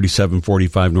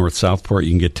 3745 North Southport.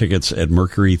 You can get tickets at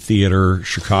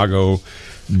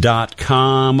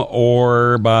mercurytheaterchicago.com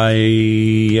or by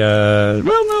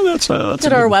that's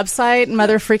at our website,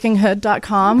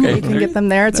 motherfreakinghood.com. Okay, you can get them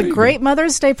there. It's a great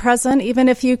Mother's Day present, even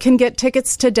if you can get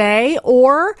tickets today,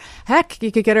 or heck,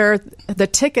 you could get the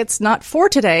tickets not for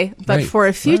today, but for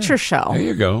a future show. There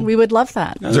you go. We would love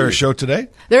that. Is there a show today?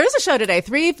 There is a show today,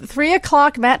 3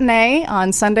 o'clock matinee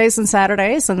on Sundays and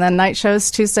Saturdays, and then night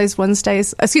shows Thursdays,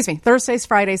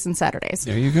 Fridays, and Saturdays.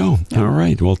 There you go. All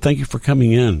right. Well, thank you for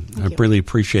coming in. I really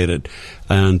appreciate it.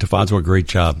 And Tafadzwa, great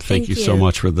job. Thank you so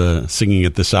much for the singing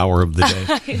at this hour of the day.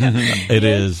 It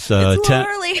is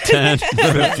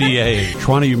 10:58.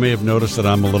 Shwani, you may have noticed that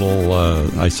I'm a little,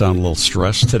 I sound a little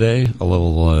stressed today, a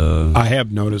little... I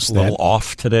have noticed a little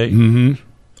off today. Mm-hmm.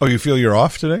 Oh, you feel you're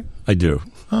off today? I do.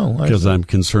 Oh, because I'm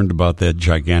concerned about that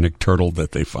gigantic turtle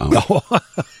that they found. Oh,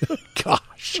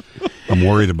 gosh. I'm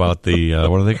worried about the,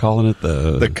 what are they calling it?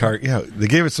 The cart. Yeah, they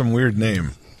gave it some weird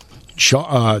name.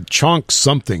 Chonk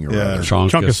something or other.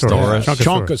 Chonkosaurus.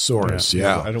 Chonkosaurus,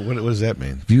 yeah. What does that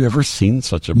mean? Have you ever seen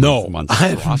such a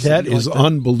monstrosity? That is like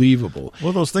unbelievable.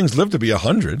 Well, those things live to be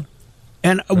 100.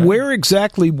 And where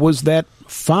exactly was that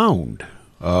found?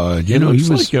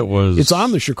 It's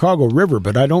on the Chicago River,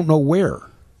 but I don't know where.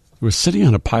 It was sitting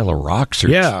on a pile of rocks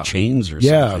or chains or something.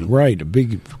 Yeah, right.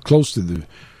 Close to the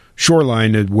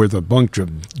shoreline with a bunch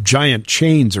of giant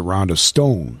chains around a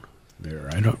stone.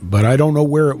 There, I don't know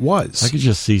where it was. I could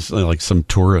just see like some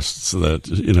tourists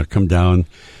that come down.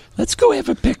 Let's go have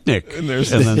a picnic, and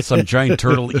then some giant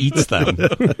turtle eats them,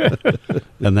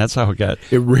 and that's how it got.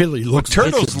 It really looks.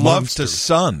 Turtles love to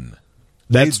sun.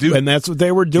 That's what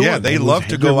they were doing. Yeah, they love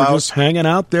to go out, just hanging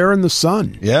out there in the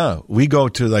sun. Yeah, we go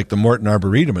to like the Morton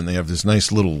Arboretum, and they have this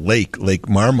nice little Lake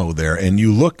Marmo there, and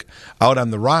you look out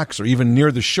on the rocks or even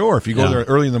near the shore if you go there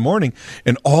early in the morning,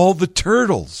 and all the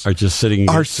turtles are just sitting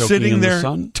there, in the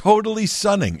sun? Totally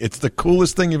sunning. It's the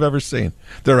coolest thing you've ever seen.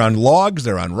 They're on logs,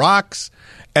 they're on rocks,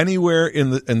 anywhere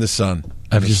in the sun.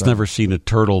 I've just never seen a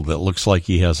turtle that looks like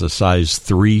he has a size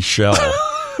 3 shell.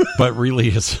 But really,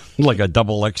 it's like a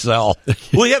double XL.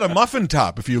 Well, he had a muffin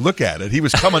top. If you look at it, he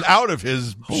was coming out of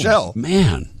his shell.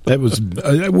 Man, that was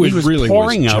really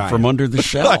pouring out from under the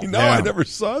shell. I know. Yeah. I never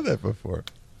saw that before.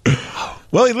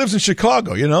 Well, he lives in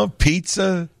Chicago.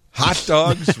 Pizza, hot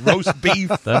dogs, roast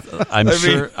beef.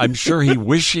 I'm sure he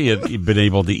wished he had been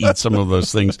able to eat some of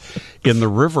those things. In the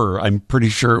river, I'm pretty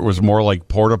sure it was more like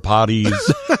porta potties,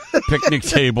 picnic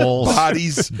tables,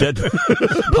 bodies, dead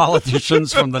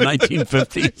politicians from the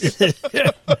 1950s.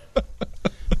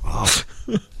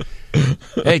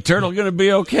 Hey, turtle, gonna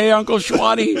be okay, Uncle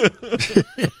Shwani?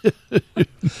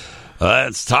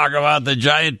 Let's talk about the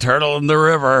giant turtle in the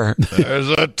river. There's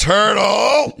a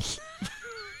turtle.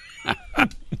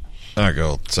 I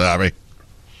go, sorry.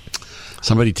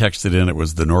 Somebody texted in it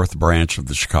was the North Branch of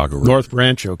the Chicago River. North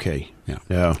Branch, okay.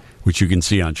 Yeah. Which you can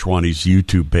see on Shwani's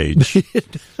YouTube page.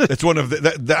 It's one of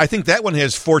I think that one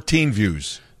has 14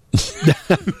 views.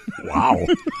 Wow.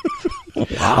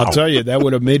 I'll tell you, that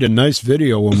would have made a nice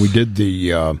video when we did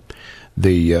the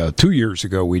 2 years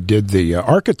ago, we did the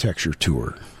architecture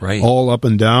tour. Right. All up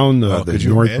and down the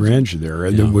North Branch there.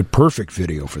 And it would perfect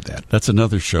video for that. That's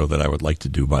another show that I would like to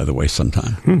do, by the way,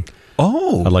 sometime.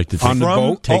 Oh. I'd like to take on the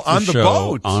boat. Take the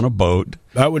show on a boat.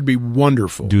 That would be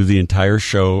wonderful. Do the entire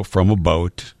show from a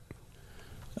boat.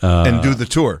 And do the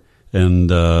tour.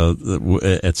 And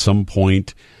at some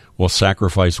point, we'll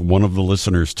sacrifice one of the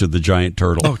listeners to the giant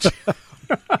turtle. Oh,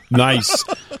 nice.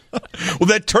 Well,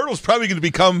 that turtle's probably going to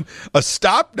become a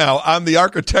stop now on the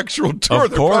architectural tour.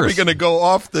 They're probably going to go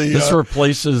off the... This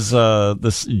replaces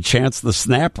Chance the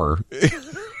Snapper.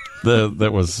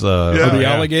 That was... the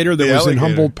alligator that was in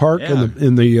Humboldt Park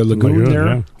in the lagoon there.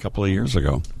 A couple of years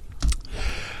ago.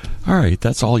 All right,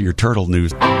 that's all your turtle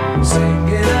news.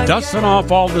 Dusting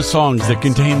off all the songs that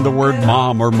contain the word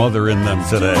mom or mother in them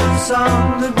today.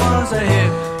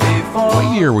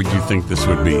 What year would you think this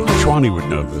would be? Shwani would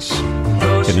know this.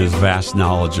 in his vast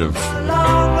knowledge of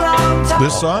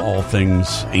this song, all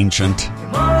things ancient.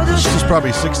 This is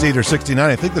probably 68 or 69.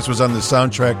 I think this was on the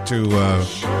soundtrack to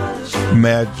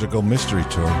Magical Mystery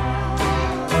Tour.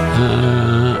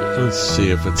 Let's see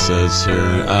if it says here.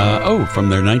 From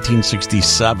their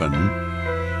 1967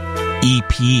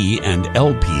 EP and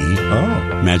LP,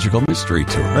 Magical Mystery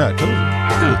Tour. Yeah, totally.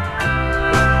 Yeah.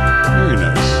 Very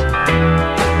nice.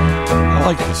 I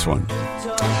like this one.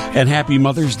 And Happy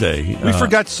Mother's Day. We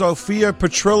forgot Sophia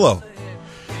Petrillo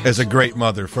as a great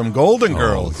mother from Golden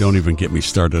Girls. Don't even get me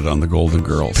started on the Golden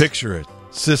Girls. Picture it.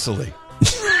 Sicily.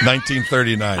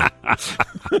 1939.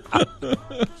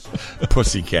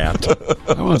 Pussycat.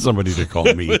 I want somebody to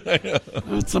call me.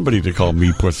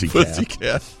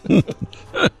 Pussycat.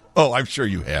 Oh, I'm sure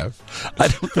you have.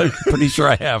 I'm pretty sure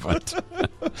I haven't.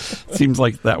 Seems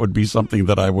like that would be something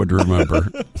that I would remember.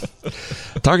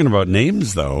 Talking about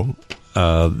names, though,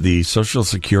 the Social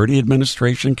Security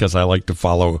Administration, because I like to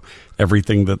follow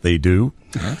everything that they do.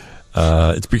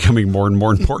 It's becoming more and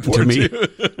more important to me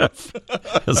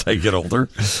as I get older.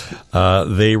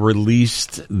 They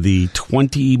released the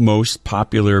 20 most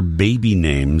popular baby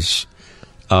names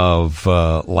of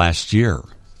last year.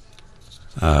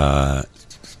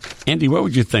 Andy, what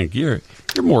would you think? You're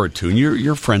more attuned.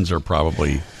 Your friends are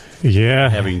probably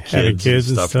having kids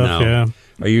and stuff now. Yeah.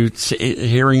 Are you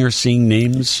hearing or seeing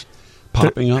names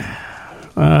popping up?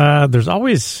 There's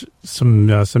always some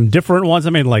different ones.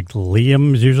 I mean, like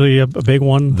Liam's usually a big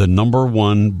one. The number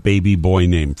one baby boy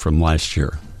name from last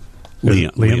year.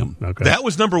 Liam. Okay. That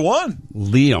was number one.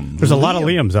 Liam. There's a lot of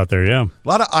Liams out there, yeah. A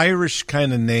lot of Irish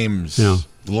kind of names. Yeah.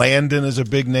 Landon is a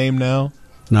big name now.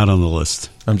 Not on the list.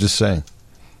 I'm just saying.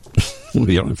 You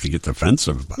don't have to get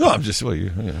defensive about it. No, I'm just...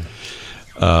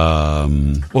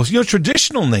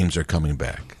 traditional names are coming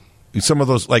back. Some of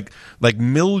those, like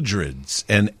Mildreds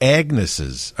and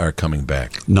Agneses, are coming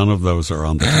back. None of those are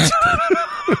on the list.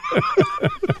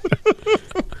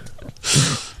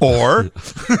 Or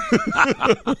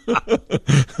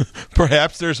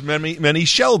perhaps there's many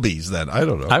Shelbys then. I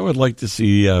don't know. I would like to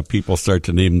see people start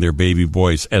to name their baby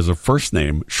boys as a first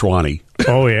name, Schwani.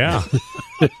 Oh, yeah.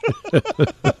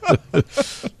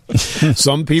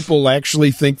 Some people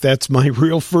actually think that's my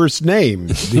real first name.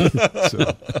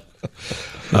 The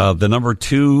number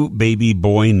two baby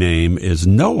boy name is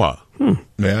Noah.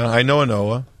 Yeah, I know a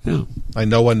Noah. Yeah. I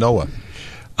know a Noah.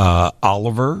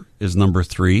 Oliver is number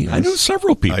three. I know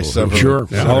several people. Sure.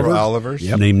 Olivers.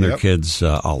 Name their kids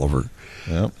Oliver.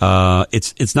 Yep.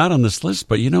 It's not on this list,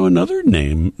 but you know another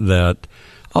name that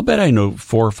I'll bet I know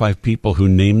 4 or 5 people who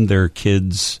named their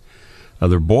kids,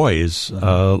 their boys,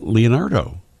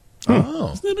 Leonardo.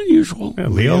 Oh. Isn't that unusual? Yeah,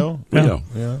 Leo.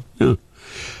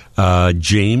 Yeah.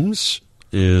 James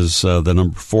is the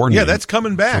number 4 name. Yeah, that's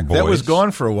coming back. That was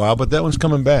gone for a while, but that one's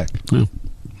coming back. Yeah.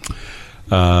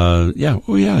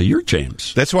 You're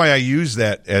James. That's why I use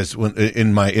that as when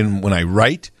I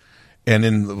write, and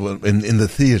in the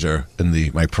theater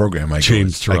in my program. I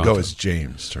go as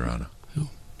James Toronto. Oh.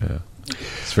 Yeah,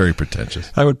 it's very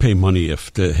pretentious. I would pay money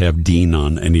to have Dean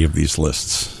on any of these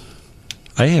lists.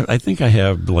 I think I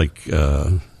have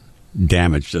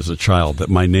damaged as a child that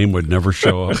my name would never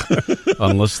show up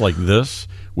on lists like this.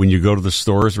 When you go to the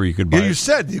stores where you could buy... Yeah, you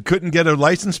said you couldn't get a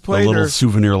license plate? Little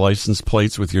souvenir license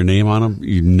plates with your name on them.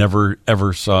 You never,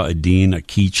 ever saw a Dean, a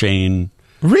keychain.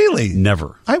 Really?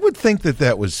 Never. I would think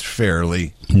that was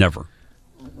fairly... Never.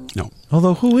 No.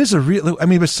 Although, who is a real... I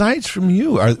mean, besides from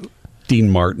you... Dean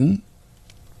Martin.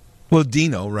 Well,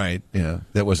 Dino, right. Yeah,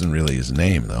 that wasn't really his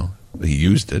name, though. He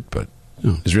used it, but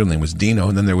his real name was Dino.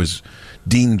 And then there was...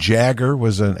 Dean Jagger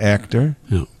was an actor.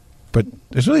 Yeah. But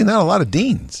there's really not a lot of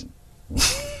Deans.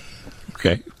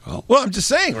 Okay. Well, I'm just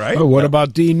saying, right? Oh, what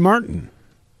about Dean Martin?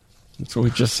 That's what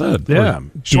we just said. Yeah.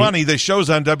 Schwani, the show's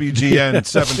on WGN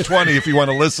 720 if you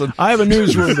want to listen. I have a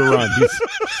newsroom to run.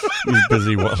 He's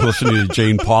busy listening to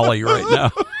Jane Pauley right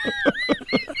now.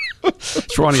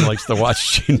 Schwani likes to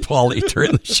watch Jane Pauley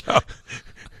during the show.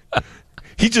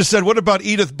 He just said, what about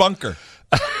Edith Bunker?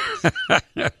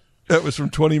 That was from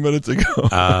 20 minutes ago.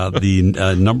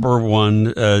 The number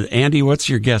one... Andy, what's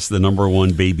your guess? The number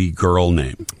one baby girl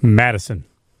name? Madison.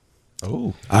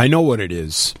 Oh. I know what it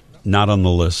is. Not on the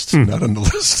list. Not on the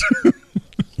list.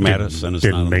 Madison is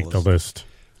not on the list. Didn't make the list.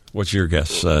 What's your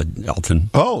guess, Elton?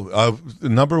 Oh, the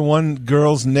number one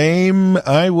girl's name,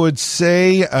 I would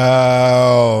say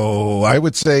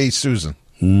Susan.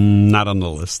 Not on the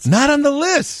list. Not on the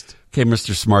list. Okay,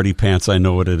 Mr. Smarty Pants, I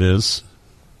know what it is.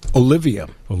 Olivia.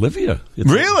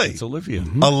 Really? It's Olivia.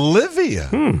 Mm-hmm. Olivia.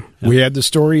 We had the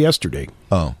story yesterday.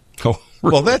 Oh. Really?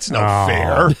 Well, that's not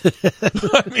fair.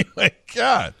 I mean, my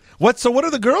God. What are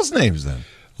the girls' names then?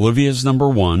 Olivia's number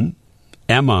 1.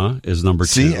 Emma is number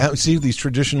 2. See these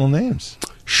traditional names.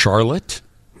 Charlotte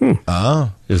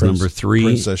is number 3.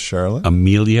 Princess Charlotte.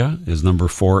 Amelia is number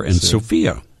 4. And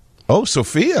Sophia. Oh,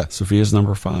 Sophia. Sophia's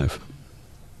number 5.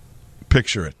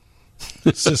 Picture it.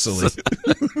 Sicily.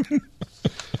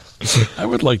 I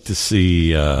would like to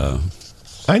see...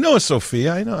 I know a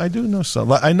Sophia. I do know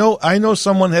some. I know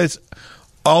someone has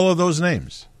all of those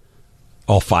names.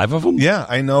 All 5 of them? Yeah,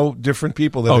 I know different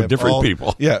people that have different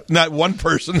people. Yeah, not one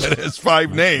person that has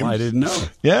 5 names. I didn't know.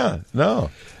 Yeah, no.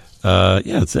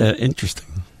 It's interesting.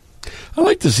 I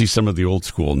like to see some of the old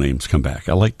school names come back.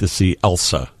 I like to see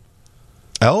Elsa.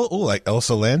 Like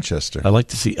Elsa Lanchester. I like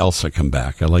to see Elsa come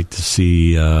back. I like to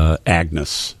see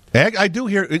Agnes. I do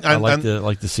hear. I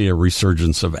like to see a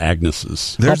resurgence of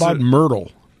Agneses. How about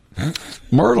Myrtle?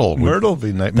 Myrtle would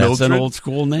be nice. That's an old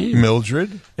school name.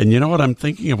 Mildred. And you know what I'm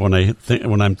thinking of when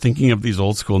I'm thinking of these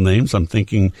old school names? I'm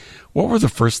thinking, what were the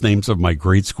first names of my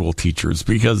grade school teachers?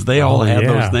 Because they all had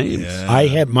those names. Yeah. I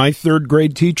had my 3rd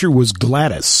grade teacher was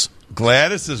Gladys.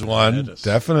 Gladys is one,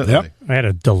 definitely. Yep. I had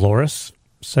a Dolores,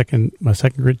 my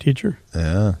 2nd grade teacher.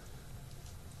 Yeah.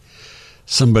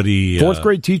 Somebody 4th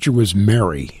grade teacher was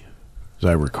Mary, as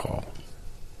I recall.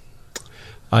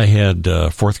 I had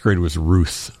 4th grade was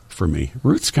Ruth for me.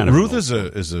 Ruth's kind of is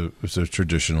a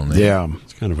traditional name. Yeah,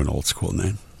 it's kind of an old school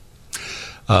name.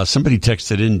 Somebody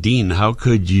texted in, Dean, how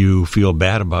could you feel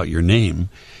bad about your name?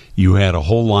 You had a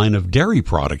whole line of dairy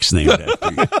products named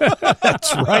after you.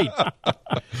 That's right.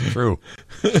 True.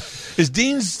 Is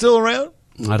Dean's still around?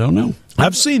 I don't know.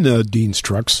 I've seen Dean's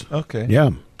trucks. Okay.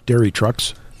 Yeah, dairy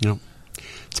trucks. Yeah.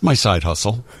 It's my side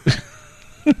hustle.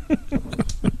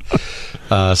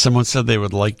 Someone said they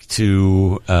would like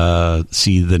to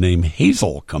see the name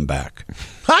Hazel come back.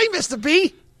 Hi, Mr.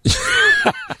 B.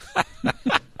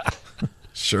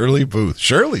 Shirley Booth.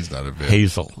 Shirley's not a bit.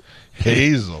 Hazel.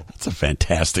 That's a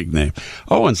fantastic name.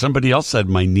 Oh, and somebody else said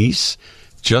my niece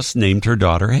just named her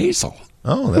daughter Hazel.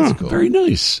 Oh, that's cool. Very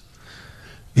nice.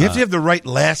 You have to have the right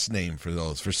last name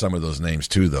for some of those names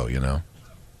too, though. You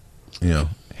know,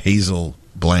 Hazel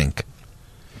blank.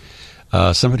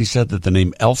 Somebody said that the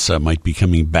name Elsa might be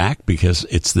coming back because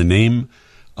it's the name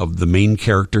of the main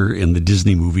character in the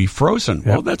Disney movie Frozen. Yep.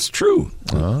 Well, that's true.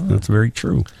 Oh. That's very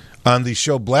true. On the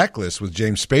show Blacklist with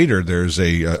James Spader, there's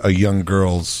a young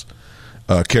girl's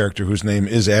character whose name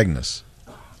is Agnes.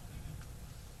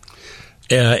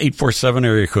 847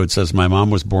 area code says my mom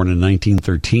was born in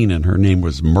 1913 and her name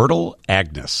was Myrtle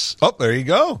Agnes. Oh, there you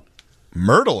go.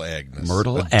 Myrtle Agnes.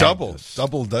 Agnes.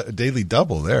 Double, daily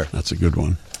double there. That's a good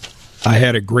one. I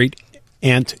had a great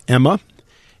Aunt Emma,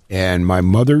 and my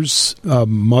mother's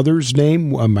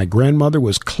name, my grandmother,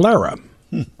 was Clara.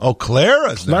 Oh,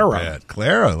 Clara's not bad.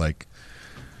 Clara, like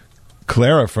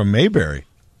Clara from Mayberry.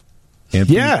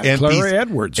 Clara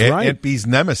Edwards, right? Aunt B's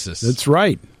nemesis. That's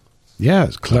right.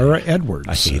 Yes, Clara Edwards.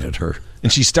 I hated her.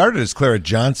 And she started as Clara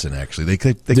Johnson, actually.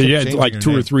 They had like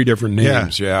 2 or 3 different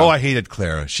names, yeah. Oh, I hated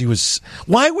Clara. She was...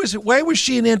 Why was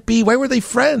she and Aunt B? Why were they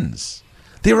friends?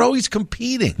 They were always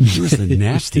competing. She was the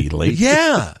nasty lady.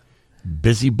 Yeah.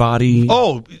 Busybody.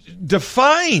 Oh,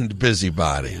 defined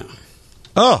busybody. Yeah.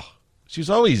 Oh, she's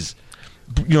always,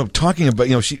 talking about,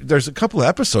 there's a couple of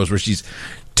episodes where she's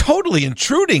totally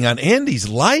intruding on Andy's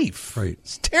life. Right.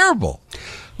 It's terrible.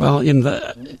 Well,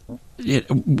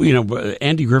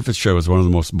 Andy Griffith's show is one of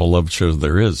the most beloved shows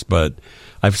there is, but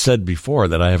I've said before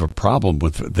that I have a problem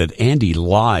with that Andy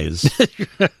lies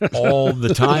all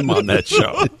the time on that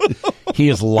show. He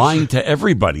is lying to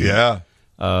everybody. Yeah.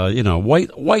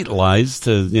 White lies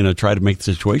to, try to make the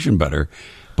situation better.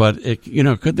 But,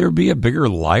 could there be a bigger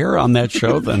liar on that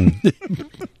show than...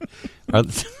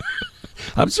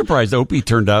 I'm surprised Opie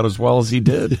turned out as well as he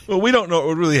did. Well, we don't know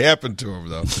what really happened to him,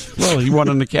 though. Well, he won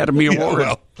an Academy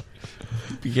Award.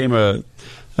 Became a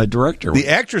director. The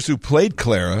actress who played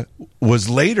Clara was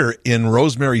later in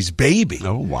Rosemary's Baby.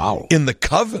 Oh, wow. In The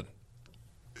Coven.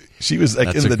 She was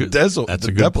like in the desert. That's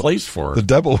a good place for her. The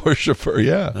devil worshiper,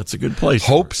 yeah. That's a good place.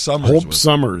 Hope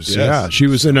Summers. Yeah. She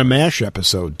was in a MASH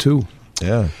episode, too.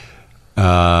 Yeah.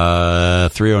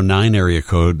 309 area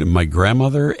code. My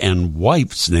grandmother and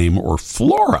wife's name were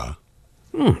Flora.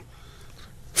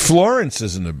 Florence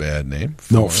isn't a bad name.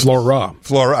 Florence. No, Flora.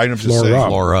 Flora. I'm just saying.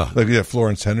 Flora. Like,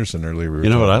 Florence Henderson earlier. You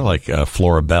know what I like?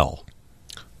 Flora Bell.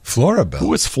 Flora Bell. Who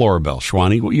was Flora Bell?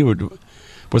 Schwani?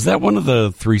 Was that one of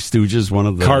the Three Stooges? One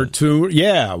of the cartoon?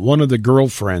 Yeah, one of the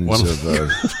girlfriends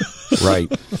of right.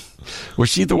 Was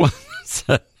she the one that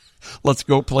said, "Let's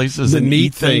go places and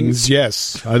eat things"?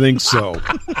 Yes, I think so.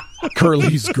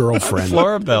 Curly's girlfriend.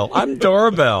 Florabelle. I'm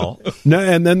Doorbell. No,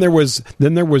 and then there was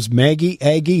Maggie,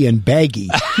 Aggie, and Baggy.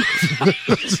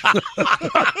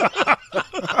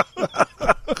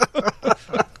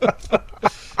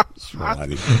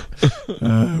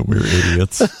 We're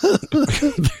idiots.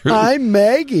 I'm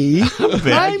Maggie.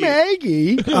 I'm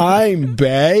Aggie. I'm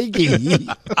Baggy.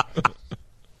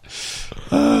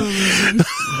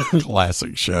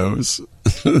 Classic shows.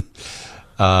 The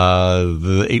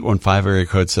 815 area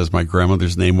code says my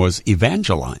grandmother's name was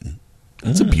Evangeline.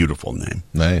 That's a beautiful name.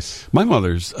 Nice. My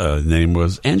mother's name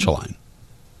was Angeline.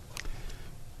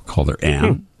 Called her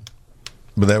Anne.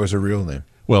 But that was her real name.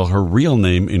 Well, her real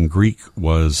name in Greek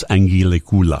was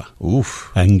Angelikula.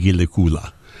 Oof.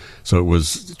 Angelikula. So it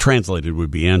was translated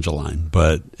would be Angeline,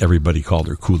 but everybody called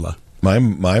her Kula. My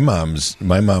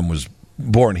mom was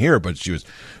born here, but she was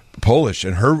Polish,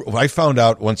 and I found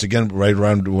out once again right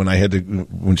around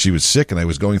when she was sick, and I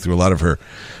was going through a lot of her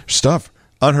stuff.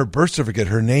 On her birth certificate,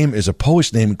 her name is a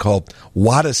Polish name called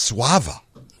Władysława.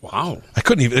 Wow! I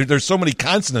couldn't even. There's so many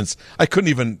consonants, I couldn't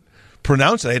even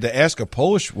pronounce it. I had to ask a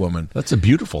Polish woman. That's a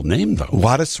beautiful name, though.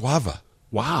 Władysława.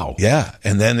 Wow. Yeah,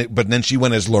 and then she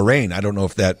went as Lorraine. I don't know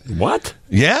if that. What?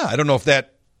 Yeah, I don't know if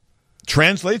that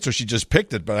translates or she just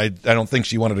picked it, but I don't think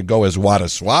she wanted to go as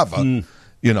Władysława.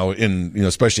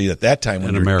 Especially at that time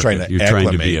when you're trying to acclimate.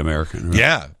 Trying to be American. Right?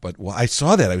 Yeah, but I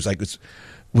saw that. I was like, it's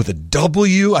with a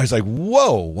W. I was like,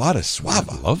 whoa,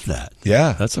 Władysława. I love that.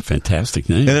 Yeah. That's a fantastic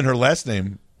name. And then her last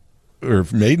name, her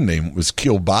maiden name, was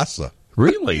Kielbasa.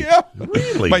 Really? Yeah.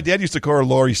 Really? My dad used to call her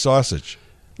Lori Sausage.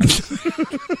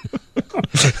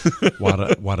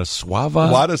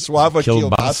 Władysława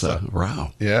Kielbasa.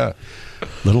 Wow. Yeah.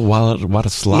 Little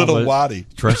Władysława. Little Waddy.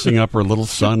 Dressing up her little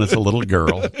son as a little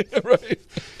girl. Right.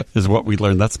 Is what we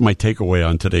learned. That's my takeaway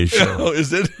on today's show. Oh,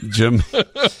 is it? Jim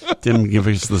gave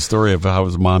us the story of how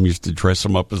his mom used to dress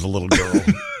him up as a little girl.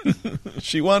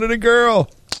 She wanted a girl.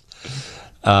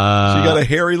 She got a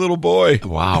hairy little boy.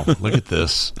 Wow, look at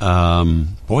this.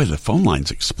 Boy, the phone line's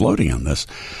exploding on this.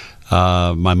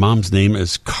 My mom's name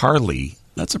is Carly.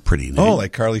 That's a pretty name. Oh,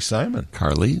 like Carly Simon.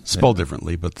 Carly, spelled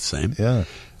differently, but the same. Yeah.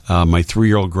 My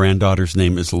 3-year-old granddaughter's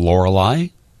name is Lorelei.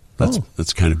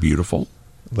 That's kind of beautiful.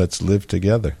 Let's live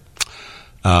together.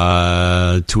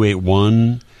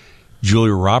 281,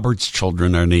 Julia Roberts'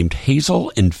 children are named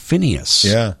Hazel and Phineas.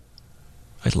 Yeah.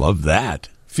 I love that.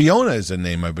 Fiona is a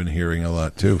name I've been hearing a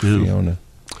lot, too. Yeah. Fiona.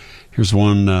 Here's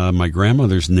one. My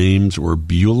grandmother's names were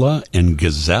Beulah and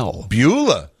Gazelle.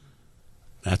 Beulah.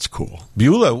 That's cool.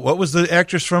 Beulah. What was the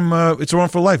actress from It's a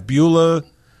Wonderful Life? Beulah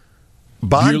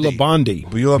Bondi. Beulah Bondi.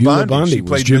 Beulah Bondi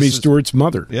was Jimmy Stewart's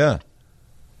mother. Yeah.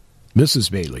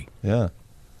 Mrs. Bailey. Yeah.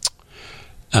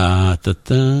 I'll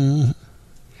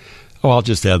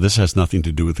just add, this has nothing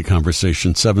to do with the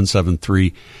conversation.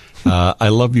 773. I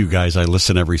love you guys. I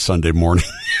listen every Sunday morning.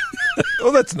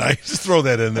 Oh, that's nice. Just throw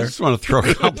that in there. I just want to throw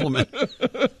a compliment.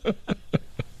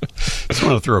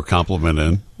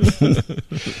 In.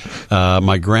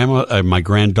 My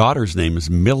granddaughter's name is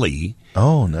Millie.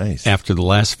 Oh, nice. After the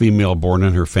last female born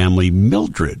in her family,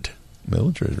 Mildred.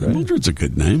 Mildred, right? Mildred's a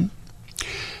good name.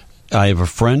 I have a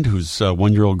friend whose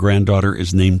 1-year-old granddaughter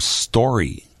is named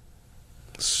Story.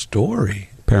 Story?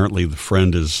 Apparently the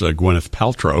friend is Gwyneth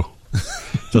Paltrow.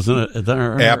 Doesn't it?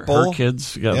 Apple? Her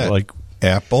kids got like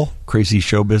Apple? Crazy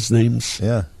showbiz names.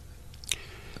 Yeah.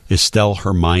 Estelle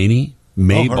Hermione.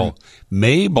 Mabel.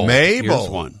 Mabel. Here's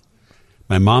one.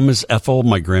 My mom is Ethel.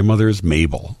 My grandmother is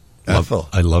Mabel. Ethel.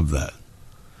 I love that.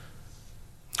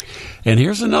 And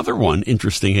here's another one.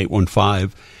 Interesting,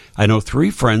 815. I know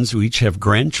 3 friends who each have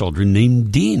grandchildren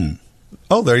named Dean.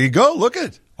 Oh, there you go. Look at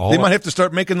it. They might have to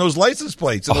start making those license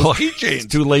plates and those keychains. It's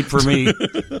too late for me.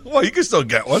 Well, you can still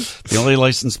get one. The only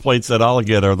license plates that I'll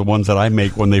get are the ones that I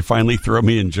make when they finally throw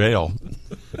me in jail.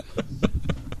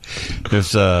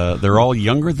 They're all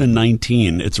younger than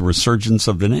 19. It's a resurgence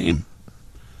of the name.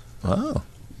 Wow.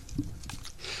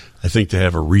 I think to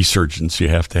have a resurgence, you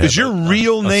have to have. Is your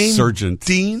real name Surgent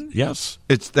Dean? Yes.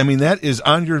 That is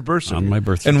on your birth certificate. On my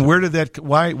birth certificate. And where did that?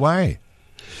 Why?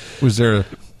 Was there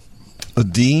a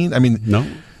Dean? I mean, no.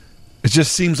 It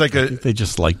just seems like I think they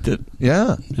just liked it.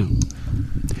 Yeah.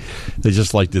 They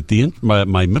just liked it.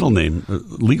 My middle name,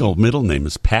 legal middle name,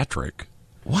 is Patrick.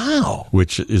 Wow.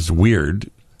 Which is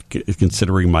weird,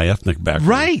 considering my ethnic background.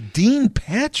 Right, Dean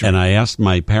Patrick. And I asked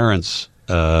my parents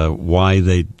why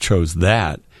they chose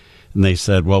that, and they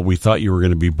said, "Well, we thought you were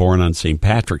going to be born on St.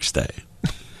 Patrick's Day."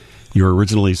 You were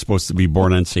originally supposed to be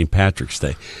born on St. Patrick's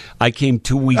Day. I came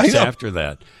 2 weeks after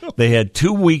that. They had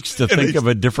 2 weeks to think of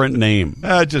a different name.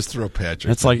 Just throw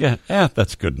Patrick. It's like,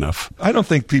 that's good enough. I don't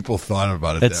think people thought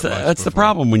about it that much. That's the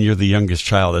problem when you're the youngest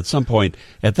child. At that point,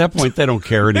 they don't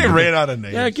care anymore. They ran out of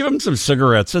names. Yeah, give them some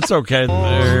cigarettes. It's okay.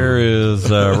 There is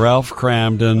Ralph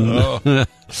Cramden,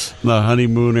 the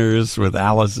Honeymooners with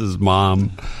Alice's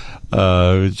mom.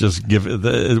 Just give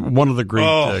one of the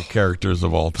great characters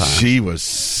of all time. She was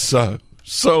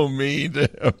so mean to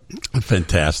him.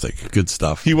 Fantastic. Good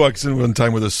stuff. He walks in one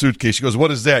time with a suitcase. She goes,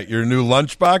 "What is that? Your new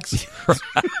lunchbox?"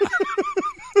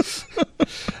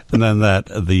 And then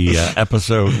the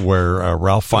episode where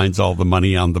Ralph finds all the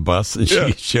money on the bus and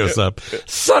she shows up.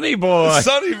 Sonny boy.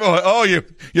 Sonny boy. Oh, you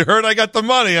heard I got the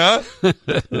money, huh?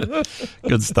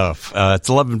 Good stuff. It's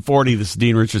 11:40. This is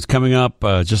Dean Richards. Coming up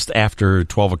just after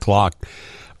 12 o'clock,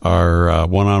 our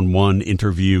one-on-one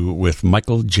interview with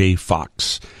Michael J.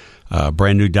 Fox.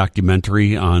 Brand new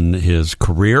documentary on his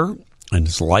career and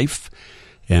his life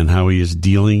and how he is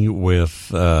dealing with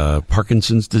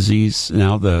Parkinson's disease.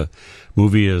 Now the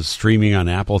movie is streaming on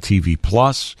Apple TV+.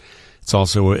 It's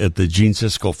also at the Gene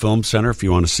Siskel Film Center if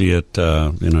you want to see it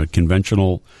in a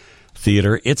conventional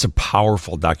theater. It's a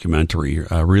powerful documentary,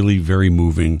 really very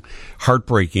moving,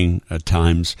 heartbreaking at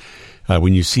times.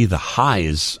 When you see the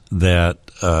highs that,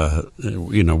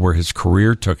 where his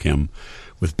career took him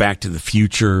with Back to the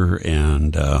Future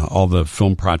and all the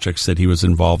film projects that he was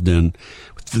involved in,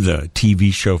 the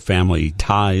TV show Family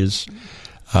Ties.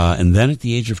 And then at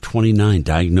the age of 29,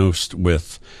 diagnosed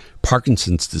with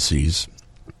Parkinson's disease.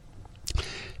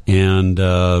 And,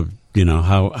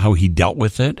 how he dealt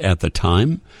with it at the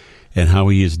time and how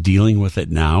he is dealing with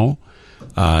it now.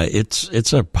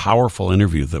 It's a powerful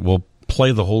interview that we'll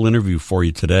play the whole interview for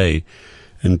you today.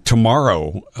 And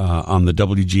tomorrow on the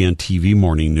WGN TV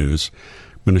Morning News,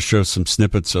 I'm going to show some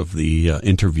snippets of the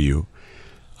interview.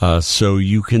 So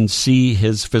you can see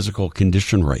his physical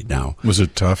condition right now. Was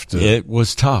it tough? It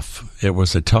was tough. It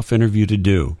was a tough interview to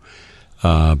do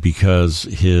because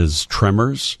his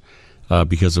tremors,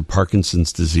 because of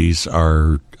Parkinson's disease,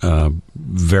 are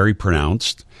very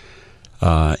pronounced.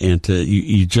 And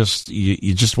you just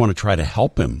want to try to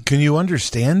help him. Can you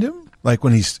understand him? Like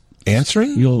when he's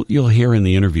answering? You'll hear in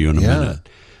the interview in a minute.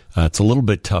 It's a little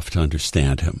bit tough to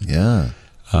understand him. Yeah.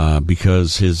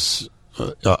 Because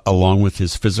along with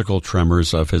his physical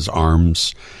tremors of his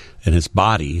arms and his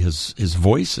body, his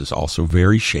voice is also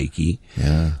very shaky.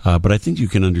 Yeah. But I think you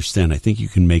can understand. I think you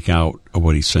can make out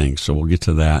what he's saying. So we'll get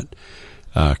to that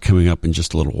coming up in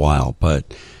just a little while.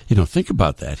 But, think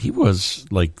about that. He was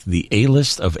like the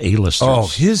A-list of A-listers. Oh,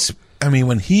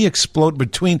 when he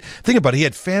exploded think about it, he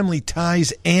had Family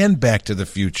Ties and Back to the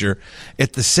Future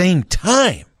at the same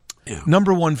time. Yeah.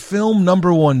 Number one film,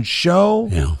 number one show.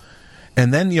 Yeah.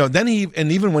 And then,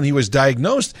 even when he was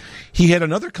diagnosed, he had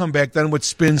another comeback then with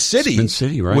Spin City. Spin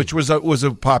City, right. Which was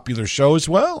a popular show as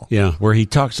well. Yeah, where he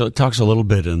talks a little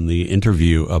bit in the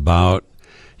interview about,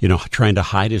 trying to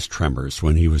hide his tremors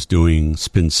when he was doing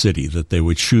Spin City, that they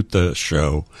would shoot the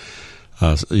show,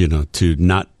 to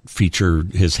not feature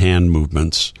his hand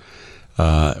movements,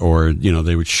 or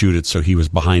they would shoot it so he was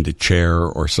behind a chair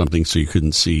or something so you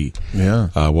couldn't see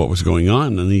what was going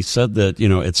on. And he said that,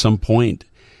 at some point,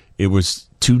 it was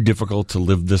too difficult to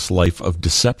live this life of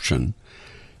deception.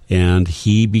 And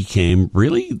he became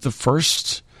really the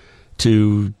first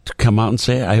to come out and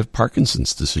say, I have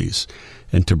Parkinson's disease,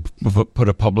 and to put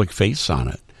a public face on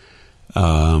it.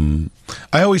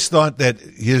 I always thought that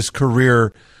his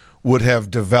career would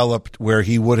have developed where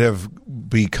he would have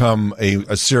become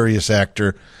a serious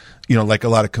actor, like a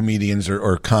lot of comedians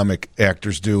or comic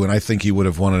actors do. And I think he would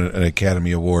have won an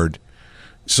Academy Award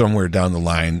somewhere down the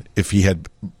line if he had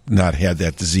not had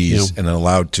that disease and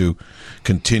allowed to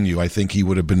continue. I think he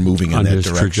would have been moving in that his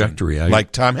direction. Trajectory.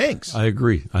 Like Tom Hanks. I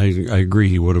agree. I agree.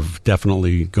 He would have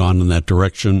definitely gone in that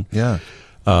direction. Yeah.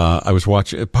 I was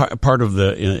watching part of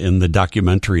in the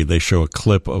documentary. They show a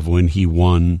clip of when he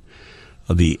won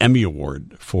the Emmy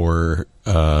Award for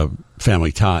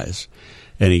Family Ties.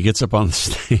 And he gets up on the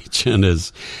stage and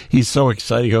he's so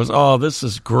excited. He goes, "Oh, this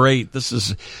is great.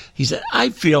 He said, I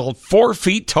feel 4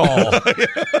 feet tall."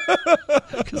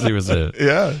 Because he was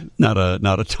not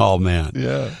a tall man.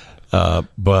 Yeah.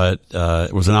 But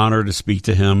it was an honor to speak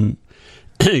to him.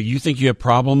 You think you have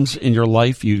problems in your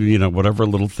life, whatever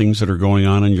little things that are going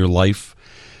on in your life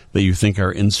that you think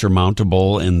are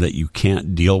insurmountable and that you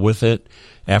can't deal with it.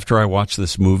 After I watched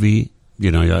this movie,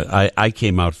 I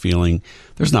came out feeling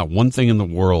there's not one thing in the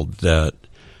world that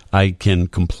I can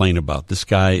complain about. This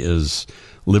guy is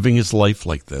living his life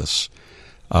like this.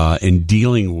 and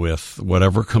dealing with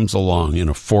whatever comes along in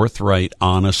a forthright,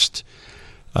 honest,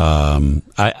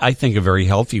 I think a very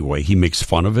healthy way. He makes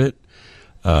fun of it.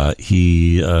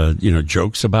 He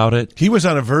jokes about it. He was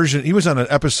on an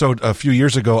episode a few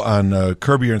years ago on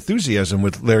Curb Your Enthusiasm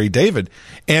with Larry David,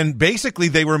 and basically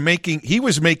he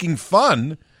was making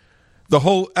fun. The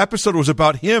whole episode was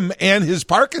about him and his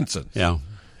Parkinson's. Yeah.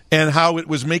 And how it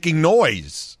was making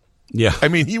noise. Yeah. I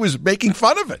mean, he was making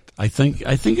fun of it. I think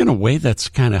in a way that's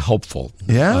kind of helpful.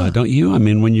 Yeah. Don't you? I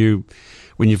mean, when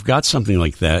you've got something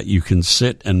like that, you can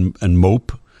sit and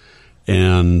mope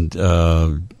and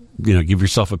give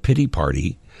yourself a pity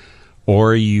party,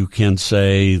 or you can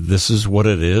say, this is what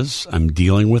it is. I'm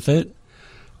dealing with it,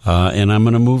 and I'm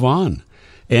going to move on.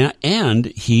 And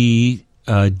he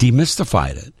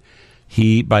demystified it.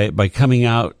 He by coming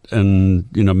out and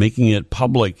making it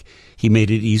public, he made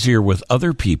it easier for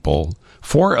other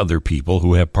people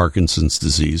who have Parkinson's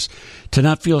disease to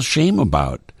not feel shame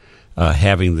about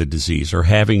having the disease or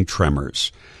having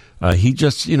tremors. He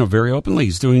just, very openly,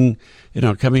 he's doing,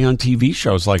 coming on TV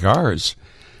shows like ours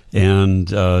and,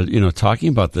 talking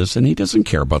about this, and he doesn't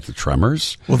care about the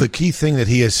tremors. Well, the key thing that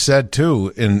he has said,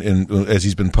 too, as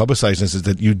he's been publicizing this, is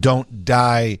that you don't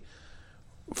die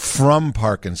from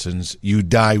Parkinson's, you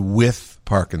die with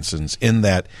Parkinson's, in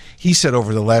that he said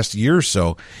over the last year or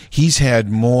so, he's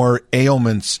had more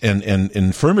ailments and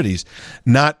infirmities,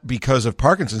 not because of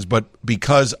Parkinson's, but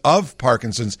because of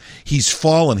Parkinson's. He's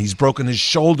fallen. He's broken his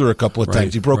shoulder a couple of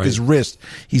times. He broke his wrist.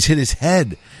 He's hit his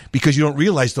head, because you don't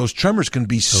realize those tremors can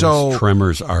be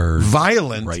tremors are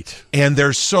violent, right, and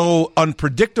they're so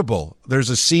unpredictable. There's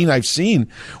a scene I've seen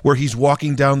where he's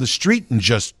walking down the street and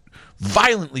just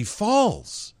violently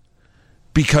falls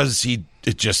because it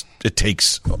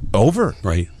takes over.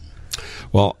 Right.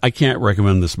 Well, I can't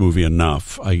recommend this movie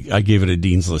enough. I gave it a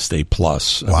Dean's List A+.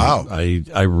 Wow.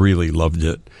 I really loved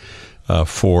it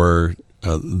for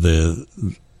the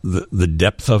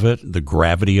depth of it, the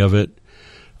gravity of it,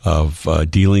 of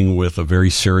dealing with a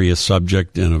very serious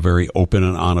subject in a very open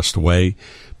and honest way.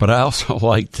 But I also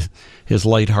liked his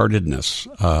lightheartedness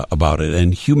about it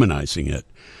and humanizing it.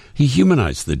 He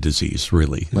humanized the disease,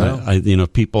 really. Wow.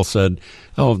 People said,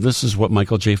 "Oh, this is what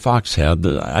Michael J. Fox had.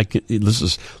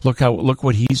 Look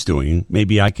what he's doing.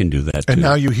 Maybe I can do that too." And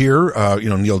now you hear,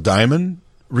 Neil Diamond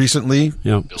recently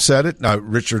said it. Now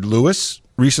Richard Lewis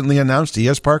recently announced he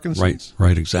has Parkinson's.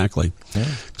 Right, exactly. Yeah.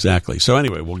 Exactly. So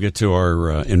anyway, we'll get to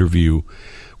our interview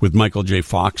with Michael J.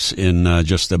 Fox in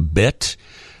just a bit.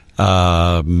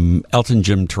 Elton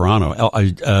Jim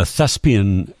Turano,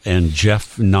 thespian and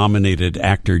Jeff nominated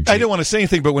actor. I didn't want to say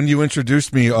anything, but when you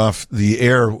introduced me off the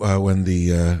air, when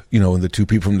the two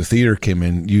people from the theater came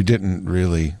in, you didn't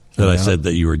really. That I said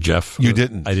that you were Jeff? You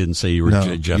didn't. I didn't say you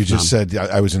were Jeff. You just said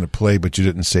I was in a play, but you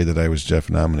didn't say that I was Jeff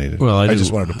nominated. Well, I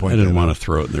just wanted to point. I didn't want to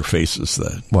throw it in their faces.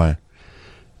 That why?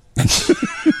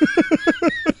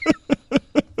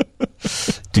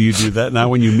 Do you do that now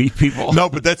when you meet people? No,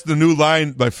 but that's the new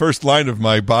line, my first line of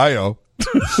my bio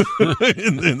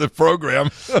in the program.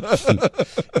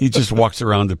 He just walks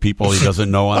around to people he doesn't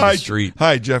know on the street.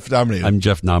 Hi, Jeff nominated. I'm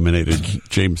Jeff nominated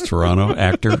James Turano,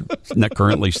 actor,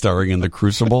 currently starring in The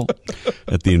Crucible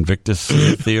at the Invictus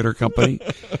Theater Company.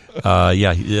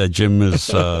 Jim is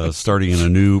starting in a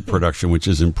new production, which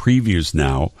is in previews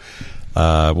now.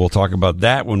 We'll talk about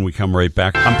that when we come right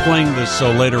back. I'm playing this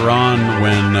so later on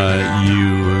when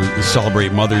you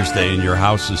celebrate Mother's Day in your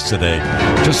houses today,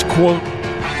 just quote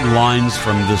lines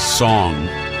from this song,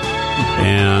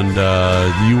 and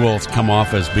you will come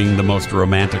off as being the most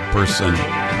romantic person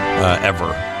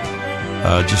ever.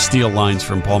 Just steal lines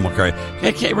from Paul McCartney.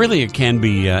 It can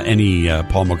be any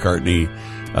Paul McCartney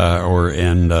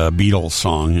and Beatles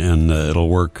song, and it'll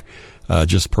work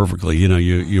just perfectly.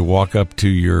 You walk up to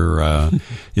your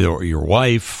your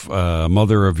wife,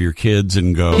 mother of your kids,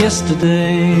 and go,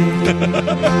 "Yesterday,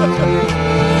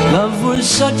 love was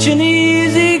such an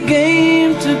easy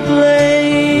game to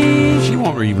play." She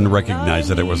won't even recognize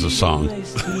that it was a song.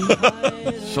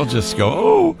 She'll just go,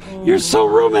 "Oh, you're so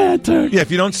romantic." Yeah,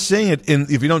 if you don't sing it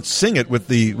with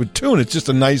tune, it's just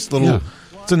a nice little.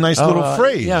 It's a nice little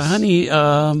phrase. Yeah, honey.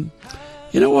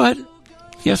 You know what?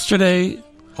 Yesterday,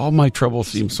 all my troubles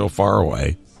seem so far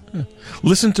away.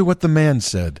 Listen to what the man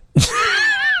said.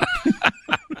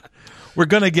 We're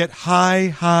going to get high,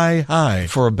 high, high.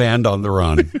 For a band on the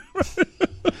run.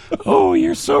 Oh,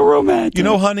 you're so romantic. You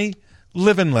know, honey,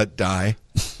 live and let die.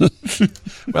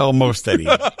 Well, most any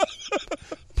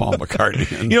Paul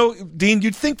McCartney. Dean,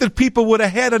 you'd think that people would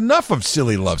have had enough of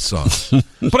silly love songs.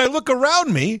 But I look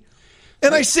around me,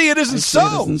 and I see it isn't so.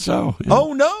 It isn't so. Yeah.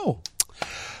 Oh, no.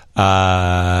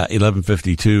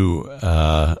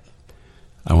 11:52.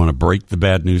 break the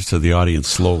bad news to the audience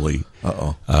slowly.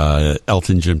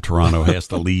 Elton Jim Toronto has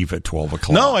to leave at 12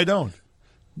 o'clock. No, I don't.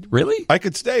 Really? I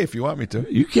could stay if you want me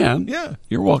to. You can. Yeah.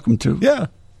 You're welcome to. Yeah.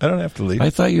 I don't have to leave.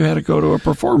 I thought you had to go to a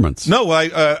performance. No,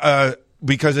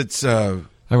 because it's... I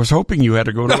was hoping you had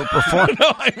to go to a performance.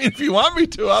 No, I mean, if you want me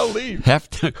to, I'll leave.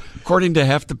 According to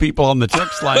half the people on the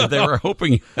text line, they were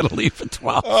hoping you had to leave at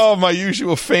 12. Oh, my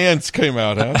usual fans came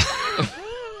out, huh?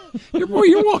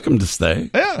 You're welcome to stay.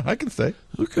 Yeah, I can stay.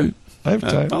 Okay. I have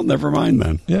time. Well, never mind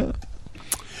then. Yeah.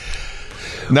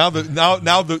 Now the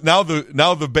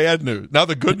bad news. Now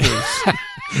the good news.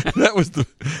 That was the.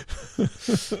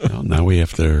 Well, now we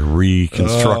have to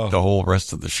reconstruct the whole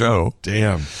rest of the show.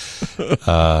 Damn.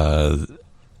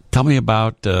 Tell me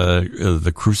about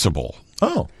The Crucible.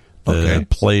 Oh, the okay.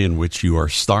 play in which you are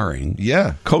starring.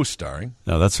 Yeah, co-starring.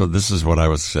 Now this is what I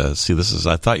was.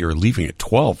 I thought you were leaving at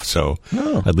 12, so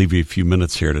I'd leave you a few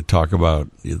minutes here to talk about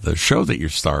the show that you're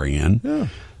starring in. Yeah.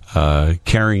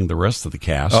 Carrying the rest of the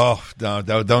cast. Oh, no,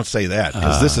 don't say that,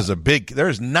 because this is a big.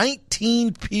 There's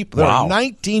 19 people. There are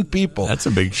 19 people. That's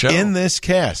a big show in this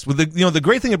cast. With the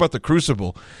great thing about The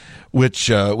Crucible, which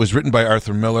was written by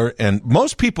Arthur Miller, and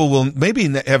most people will maybe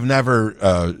have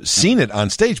never seen it on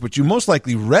stage, but you most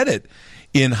likely read it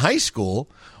in high school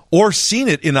or seen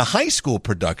it in a high school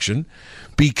production,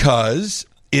 because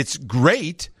it's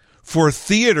great for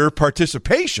theater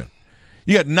participation.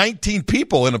 You got 19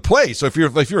 people in a play. So if you're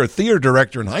a theater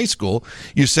director in high school,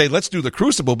 you say, let's do The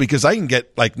Crucible, because I can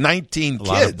get like 19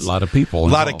 kids. A lot of people. A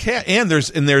lot of cats. And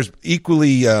there's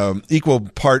equal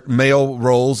part male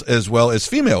roles as well as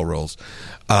female roles.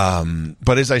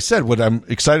 But as I said, what I'm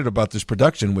excited about this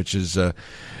production, which is now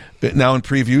in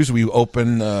previews, we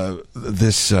open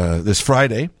this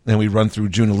Friday, and we run through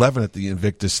June 11th at the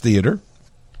Invictus Theater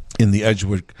in the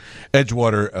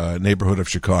Edgewater neighborhood of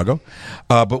Chicago.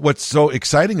 But what's so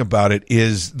exciting about it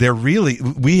is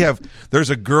there's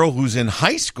a girl who's in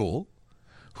high school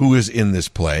who is in this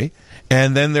play,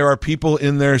 and then there are people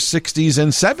in their 60s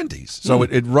and 70s. So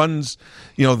it runs,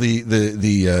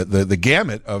 the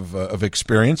gamut of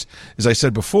experience. As I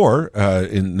said before,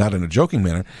 not in a joking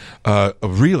manner,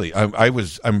 really,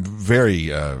 I'm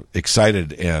very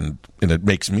excited, and it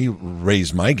makes me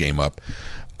raise my game up.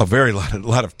 A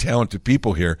lot of talented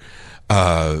people here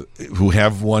who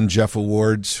have won Jeff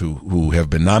Awards, who have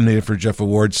been nominated for Jeff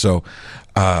Awards. So,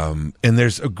 and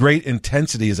there's a great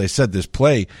intensity. As I said, this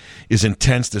play is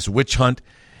intense. This witch hunt,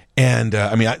 and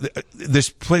this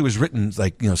play was written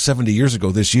 70 years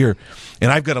ago this year, and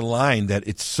I've got a line that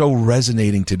it's so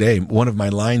resonating today. One of my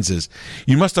lines is,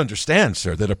 "You must understand,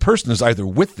 sir, that a person is either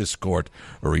with this court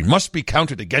or he must be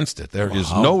counted against it. There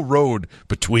is no road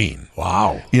between."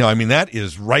 Wow. That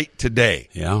is right today.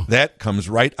 Yeah. That comes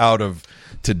right out of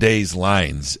today's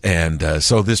lines. And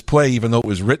so this play, even though it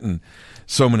was written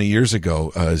so many years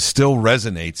ago, still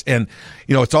resonates. And,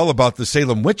 it's all about the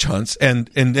Salem witch hunts. And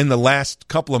in the last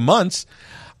couple of months,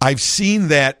 I've seen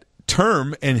that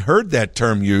term and heard that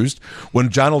term used. When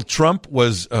Donald Trump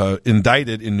was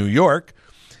indicted in New York,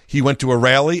 he went to a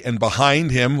rally, and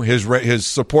behind him, his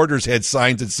supporters had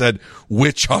signs that said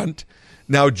 "witch hunt."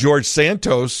 Now, George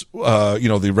Santos,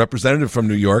 the representative from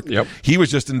New York, he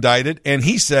was just indicted, and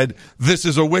he said, "This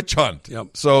is a witch hunt." Yep.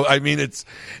 So, it's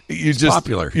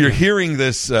popular. You're hearing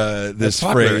this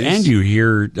phrase, and you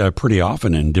hear pretty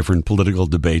often in different political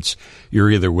debates, you're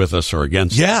either with us or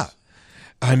against us. Yeah.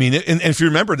 And if you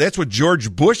remember, that's what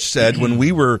George Bush said when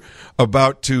we were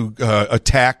about to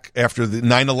attack after the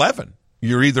 9/11.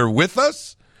 You're either with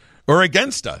us or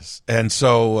against us. And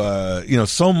so,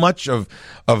 so much of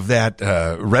that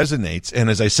resonates. And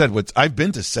as I said, I've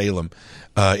been to Salem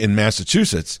in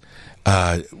Massachusetts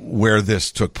where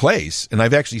this took place. And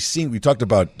I've actually seen, we talked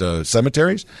about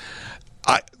cemeteries.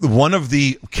 One of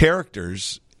the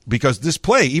characters, because this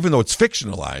play, even though it's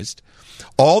fictionalized,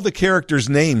 all the characters'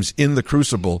 names in The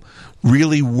Crucible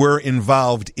really were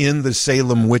involved in the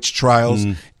Salem witch trials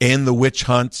and the witch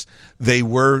hunts. They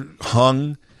were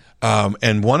hung.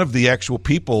 And one of the actual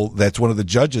people that's one of the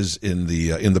judges in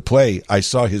the play, I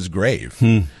saw his grave,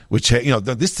 which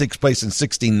this takes place in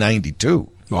 1692.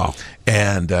 Wow,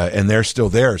 and they're still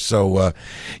there. So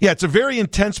it's a very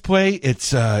intense play.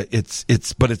 But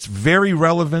it's very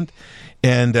relevant.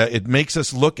 And it makes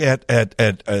us look at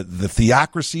the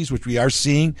theocracies, which we are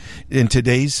seeing in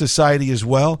today's society as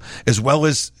well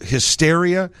as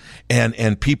hysteria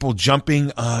and people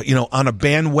jumping, on a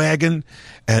bandwagon,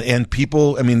 and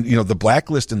people. The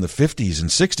blacklist in the 50s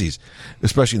and 60s,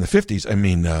 especially in the 50s.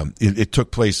 It took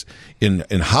place in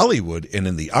Hollywood and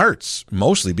in the arts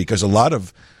mostly, because a lot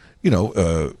of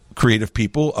creative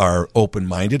people are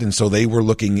open-minded, and so they were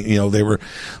looking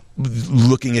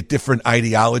at different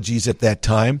ideologies at that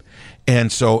time.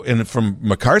 And so, from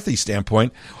McCarthy's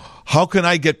standpoint, how can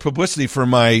I get publicity for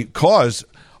my cause?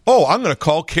 Oh, I'm going to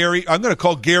call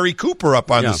Gary Cooper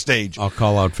up on the stage. I'll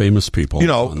call out famous people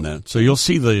on that. So you'll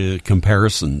see the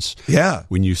comparisons. Yeah.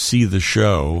 When you see the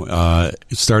show,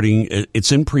 starting,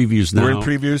 it's in previews now. We're in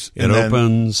previews. It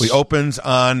opens. We opens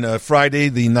on Friday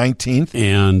the 19th.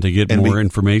 And to get more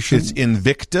information. It's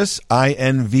Invictus,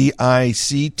 INVICTUS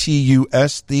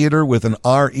Theater with an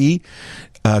RE.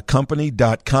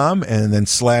 Company.com, and then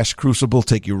 /Crucible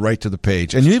take you right to the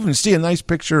page. And you even see a nice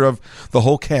picture of the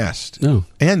whole cast. Oh.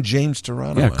 And James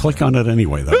Toronto. Yeah, click on it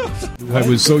anyway, though. I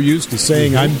was so used to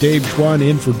saying I'm Dave Schwann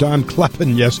in for Don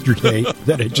Kleppen yesterday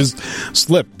that it just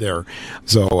slipped there.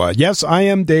 So, yes, I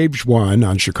am Dave Schwann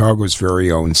on Chicago's very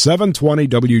own 720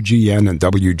 WGN and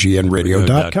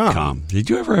WGNradio.com. Did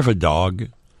you ever have a dog?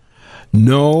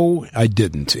 No, I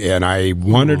didn't, and I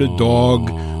wanted a dog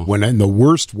in the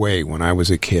worst way when I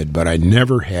was a kid, but I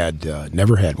never had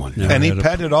one. Any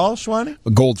pet at all, Schwanny?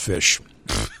 A goldfish.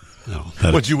 No,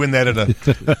 would you win that at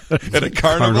a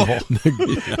carnival?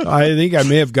 I think I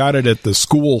may have got it at the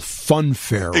school fun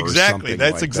fair. Exactly,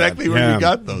 that's exactly where you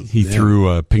got those. He threw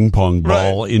a ping pong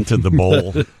ball into the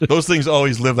bowl. Those things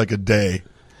always live like a day.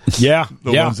 Yeah,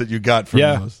 the ones that you got from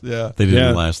those. Yeah, they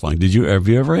didn't last long. Have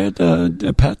you ever had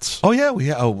pets? Oh yeah, we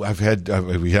have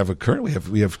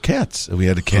cats. We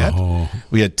had a cat. Oh.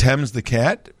 We had Thames the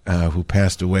cat, who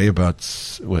passed away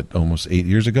about almost 8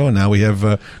 years ago, and now we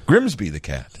have Grimsby the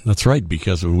cat. That's right,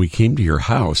 because when we came to your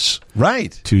house,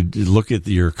 to look at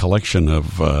your collection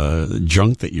of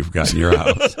junk that you've got in your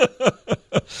house.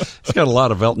 It's got a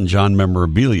lot of Elton John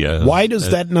memorabilia. Why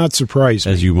does that not surprise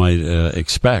me? As you might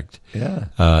expect. Yeah.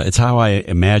 It's how I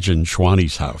imagine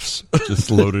Schwanny's house,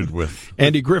 just loaded with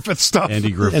Andy Griffith stuff.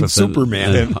 Andy Griffith and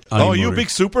Superman. And you a big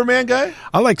Superman guy?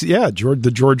 I like,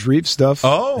 the George Reeves stuff.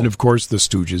 Oh. And, of course, the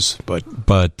Stooges.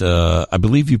 But I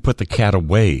believe you put the cat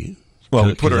away. Well,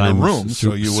 we put her in a room,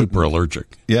 so you super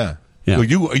allergic. Yeah. Well,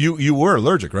 you were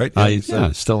allergic, right? I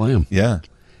still am. Yeah.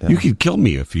 You could kill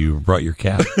me if you brought your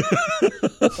cat.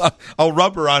 I'll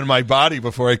rub her on my body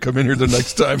before I come in here the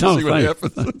next time to see what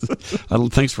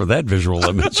happens. Thanks for that visual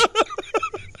image.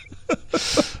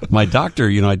 My doctor,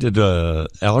 I did a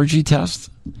allergy test.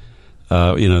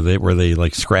 Where they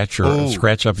like scratch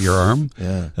up your arm,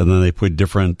 and then they put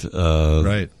different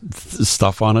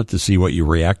stuff on it to see what you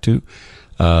react to.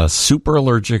 Super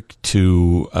allergic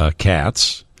to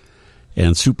cats,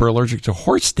 and super allergic to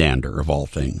horse dander of all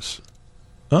things.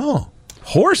 Oh,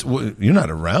 horse! You're not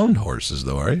around horses,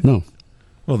 though, are you? No.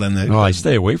 Well, then I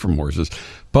stay away from horses.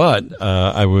 But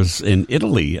I was in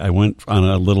Italy. I went on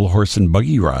a little horse and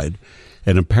buggy ride,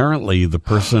 and apparently the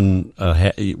person,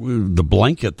 the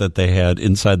blanket that they had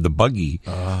inside the buggy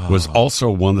was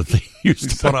also one that they used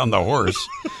to put on the horse.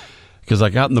 Because I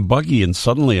got in the buggy and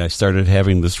suddenly I started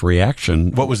having this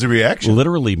reaction. What was the reaction?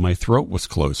 Literally, my throat was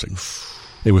closing.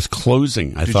 It was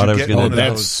closing. I thought I was going to.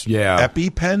 That's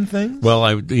EpiPen things. Well,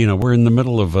 we're in the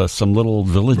middle of some little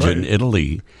village in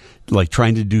Italy, like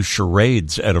trying to do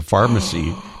charades at a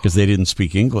pharmacy because they didn't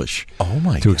speak English. Oh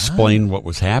my God! To explain what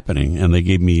was happening, and they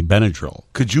gave me Benadryl.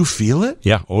 Could you feel it?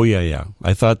 Yeah. Oh yeah.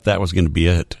 I thought that was going to be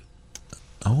it.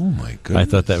 Oh my goodness! I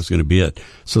thought that was going to be it.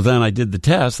 So then I did the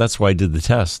test. That's why I did the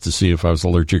test to see if I was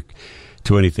allergic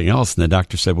to anything else. And the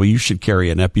doctor said, "Well, you should carry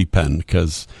an EpiPen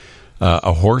because."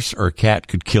 A horse or a cat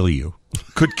could kill you.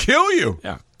 Could kill you?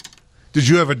 Yeah. Did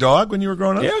you have a dog when you were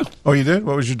growing up? Yeah. Oh, you did?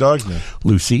 What was your dog's name?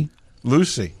 Lucy.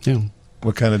 Lucy? Yeah.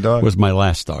 What kind of dog? Was my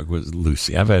last dog, was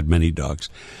Lucy. I've had many dogs.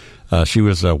 She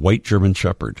was a white German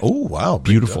Shepherd. Oh, wow.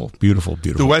 Beautiful.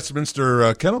 The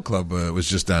Westminster Kennel Club was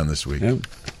just down this week. Yeah.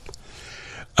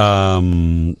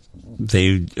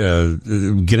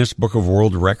 Guinness Book of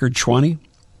World Records, Schwanny?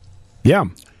 Yeah.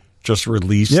 Just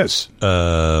released. Yes.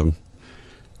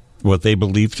 What they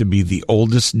believe to be the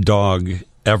oldest dog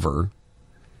ever,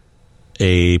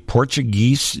 a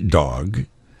Portuguese dog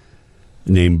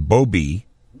named Bobby,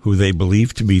 who they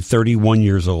believe to be 31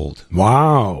 years old.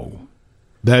 Wow.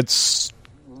 That's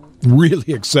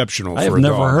really exceptional for a dog. I have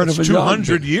never heard of a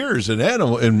 200 years in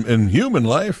animal in human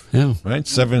life. Yeah. Right?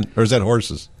 7, or is that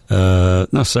horses? No,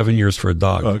 7 years for a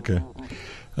dog. Okay.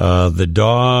 The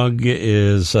dog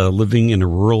is living in a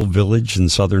rural village in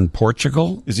southern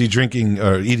Portugal. Is he drinking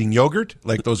or eating yogurt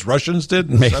like those Russians did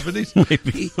in the 70s?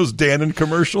 Maybe. Those Dannon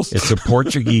commercials? It's a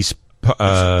Portuguese,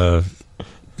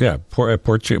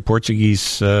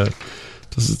 Portuguese, does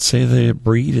it say the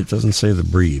breed? It doesn't say the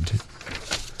breed.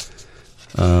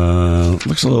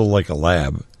 Looks a little like a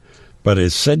lab, but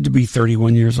it's said to be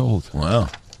 31 years old. Wow.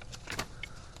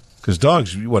 Because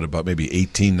dogs, what, about maybe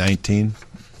 18, 19?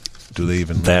 Do they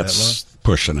even live That's that long?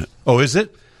 pushing it. Oh, is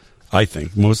it? I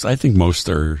think most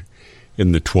are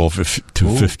in the 12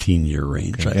 to 15 year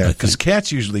range. Okay. Yeah, because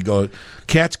cats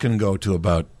can go to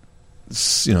about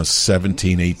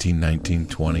 17, 18, 19,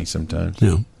 20 sometimes.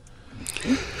 Yeah.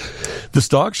 This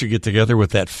dog should get together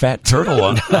with that fat turtle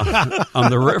on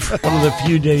the river. One of the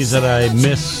few days that I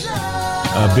miss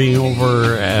being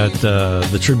over at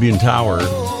the Tribune Tower,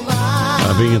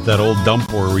 being at that old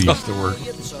dump where we used to work.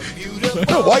 I don't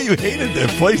know why you hated that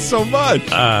place so much.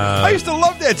 I used to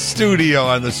love that studio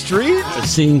on the street.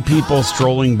 Seeing people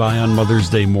strolling by on Mother's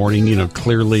Day morning,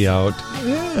 clearly out,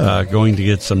 going to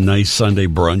get some nice Sunday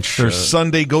brunch. Their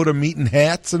Sunday go-to-meeting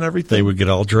hats and everything. They would get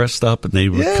all dressed up and they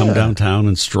would come downtown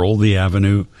and stroll the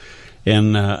avenue.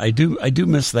 And I do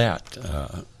miss that.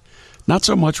 Not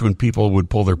so much when people would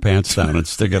pull their pants down and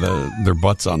stick their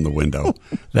butts on the window.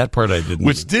 That part I didn't.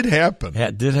 Which did happen.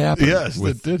 Did happen. Yes,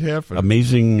 it did happen.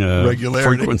 Amazing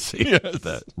regularity. Frequency.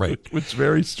 Yes. Right. It's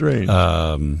very strange.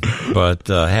 But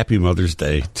happy Mother's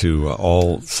Day to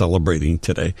all celebrating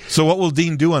today. So what will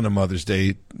Dean do on a Mother's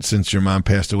Day since your mom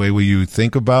passed away? Will you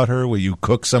think about her? Will you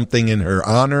cook something in her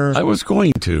honor? I was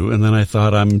going to, and then I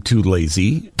thought I'm too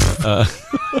lazy.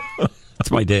 It's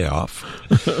my day off.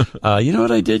 You know what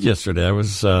I did yesterday? I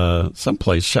was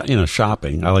someplace,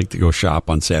 shopping. I like to go shop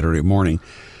on Saturday morning.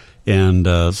 And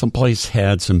someplace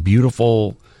had some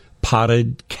beautiful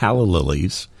potted calla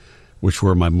lilies, which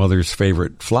were my mother's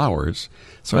favorite flowers.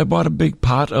 So I bought a big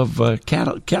pot of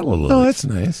calla lilies. Oh, that's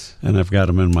nice. And I've got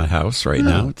them in my house right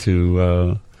now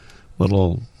to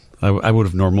little... I would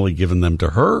have normally given them to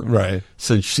her. Right.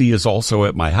 Since she is also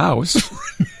at my house.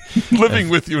 Living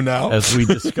with you now. As we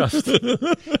discussed,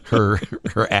 her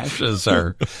ashes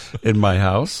are in my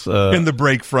house. In the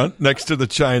break front, next to the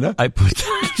china.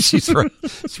 She's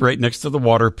right next to the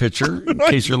water pitcher, in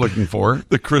case you're looking for her.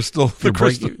 The crystal.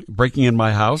 Breaking in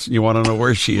my house, and you want to know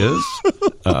where she is?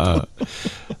 I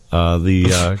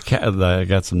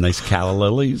got some nice calla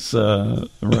lilies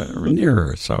near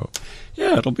her, so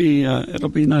yeah, it'll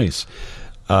be nice.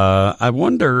 I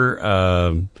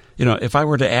wonder, if I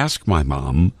were to ask my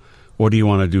mom, what do you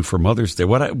want to do for Mother's Day?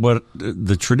 What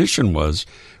the tradition was,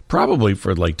 probably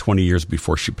for like 20 years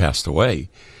before she passed away,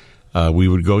 we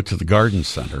would go to the garden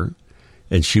center,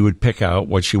 and she would pick out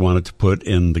what she wanted to put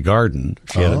in the garden.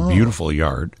 She had a beautiful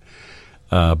yard,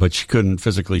 but she couldn't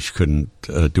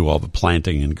do all the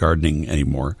planting and gardening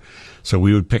anymore. So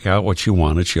we would pick out what she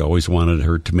wanted. She always wanted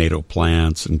her tomato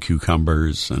plants and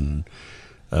cucumbers and,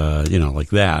 like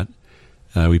that.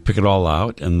 We pick it all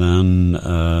out, and then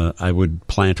I would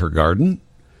plant her garden,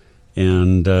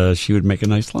 and she would make a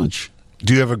nice lunch.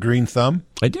 Do you have a green thumb?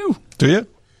 I do. Do you?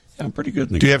 Yeah, I'm pretty good.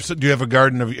 Do you have a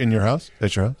garden in your house?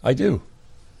 At your house? I do.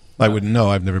 I wouldn't know.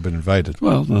 I've never been invited.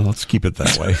 Well, no, let's keep it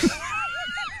that way.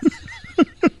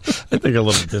 I think a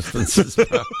little distance is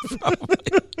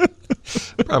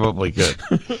probably good.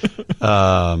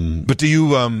 But do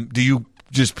you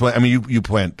just plant? I mean, you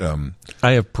plant.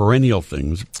 I have perennial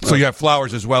things. So you have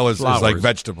flowers as well as like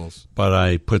vegetables. But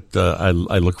I put. I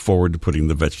look forward to putting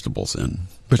the vegetables in.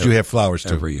 But you have flowers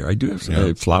too every year. I do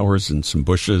have flowers and some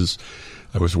bushes.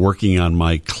 I was working on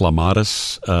my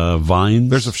clematis vines.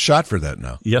 There's a shot for that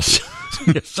now. Yes.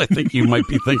 Yes, I think you might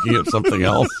be thinking of something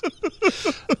else.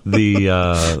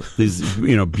 These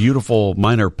beautiful,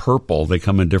 mine are purple. They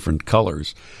come in different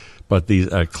colors. But these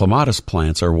clematis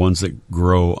plants are ones that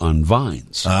grow on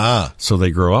vines. So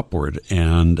they grow upward.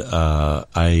 And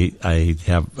I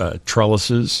have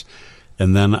trellises.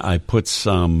 And then I put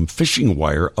some fishing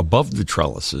wire above the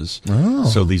trellises.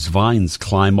 So these vines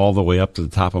climb all the way up to the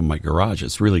top of my garage.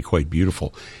 It's really quite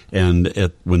beautiful. And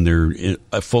when they're in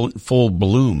a full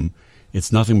bloom,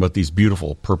 it's nothing but these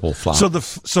beautiful purple flowers.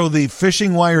 So the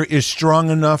fishing wire is strong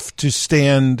enough to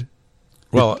stand.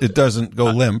 Well, it doesn't go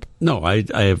limp. No, I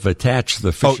have attached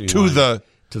the fishing wire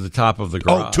to the top of the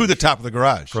garage. Oh, to the top of the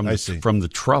garage. I see. From the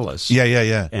trellis.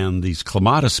 Yeah. And these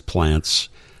clematis plants.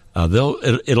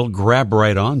 It'll grab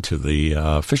right onto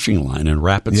the fishing line and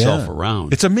wrap itself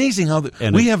around. It's amazing how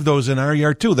we have those in our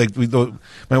yard too.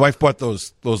 My wife bought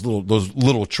those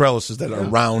little trellises that are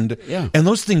round, and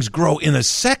those things grow in a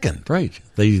second. Right,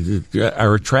 they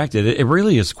are attracted. It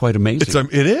really is quite amazing.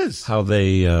 It is how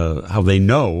they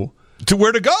know to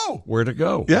where to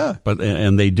go. Yeah,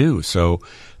 and they do. So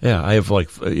I have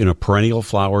perennial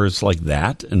flowers like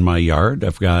that in my yard.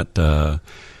 I've got.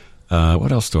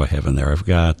 What else do I have in there? I've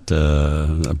got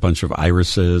a bunch of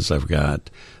irises. I've got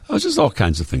just all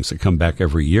kinds of things that come back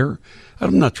every year.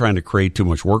 I'm not trying to create too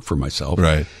much work for myself.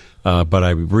 Right. But I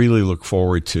really look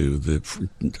forward to the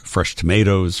fresh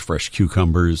tomatoes, fresh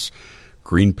cucumbers,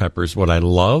 green peppers. What I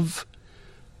love,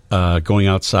 going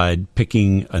outside,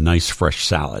 picking a nice fresh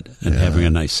salad and having a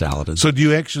nice salad. So do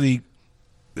you actually,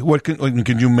 what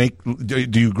can you make,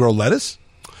 do you grow lettuce?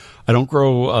 I don't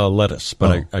grow lettuce,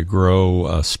 but I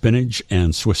grow spinach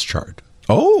and Swiss chard.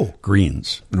 Oh.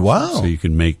 Greens. Wow. So you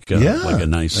can make like a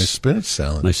nice spinach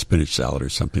salad. Nice spinach salad or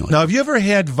something like that. Now, that. have you ever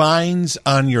had vines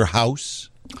on your house?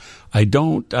 I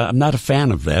don't. I'm not a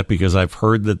fan of that because I've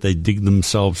heard that they dig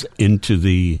themselves into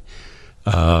the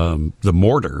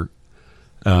mortar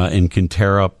and can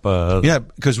tear up. Yeah,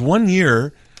 because one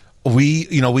year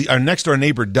our next door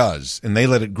neighbor does, and they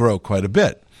let it grow quite a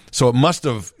bit. So it must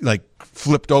have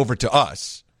flipped over to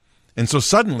us. And so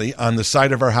suddenly on the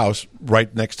side of our house,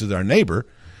 right next to our neighbor,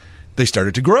 they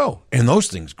started to grow. And those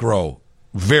things grow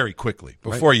very quickly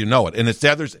before you know it. And it's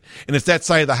that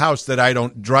side of the house that I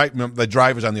don't drive. The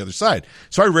drive is on the other side.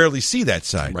 So I rarely see that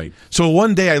side. Right. So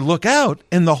one day I look out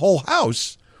and the whole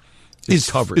house is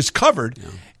covered. Yeah.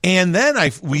 And then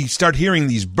we start hearing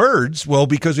these birds. Well,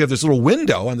 because we have this little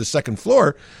window on the second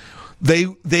floor,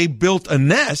 they built a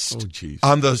nest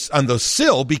on the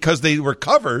sill because they were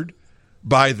covered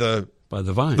by the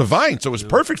vine. The vine, so it was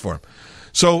perfect for them.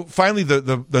 So finally,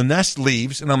 the nest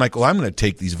leaves, and I'm like, well, I'm going to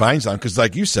take these vines on because,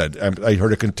 like you said, I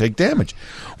heard it can take damage.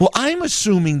 Well, I'm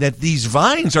assuming that these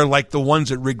vines are like the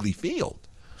ones at Wrigley Field.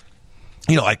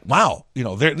 Wow,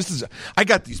 I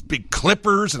got these big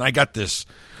clippers, and I got this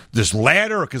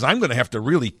ladder because I'm going to have to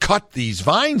really cut these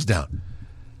vines down.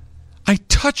 I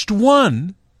touched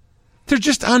one; they're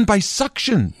just on by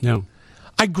suction. No,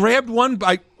 I grabbed one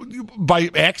by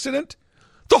accident.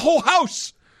 The whole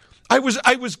house. I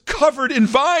was covered in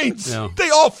vines. Yeah. They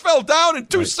all fell down in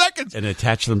 2 seconds and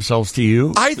attached themselves to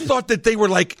you. I thought that they were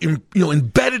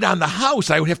embedded on the house.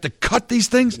 I would have to cut these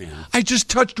things. Yeah. I just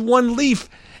touched one leaf,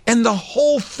 and the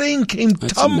whole thing came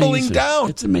tumbling down.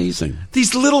 It's amazing.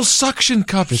 These little suction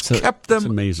cups kept them. It's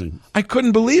amazing. I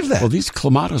couldn't believe that. Well, these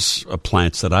clematis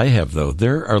plants that I have, though,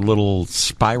 there are little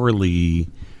spirally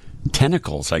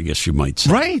tentacles, I guess you might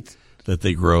say, right, that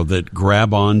they grow that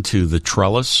grab onto the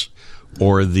trellis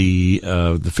or the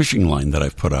fishing line that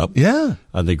I've put up. Yeah,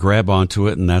 they grab onto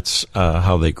it, and that's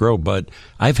how they grow. But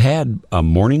I've had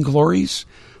morning glories.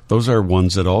 Those are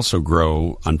ones that also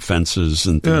grow on fences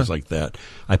and things like that.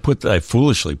 I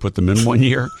foolishly put them in one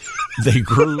year. They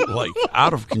grew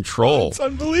out of control. It's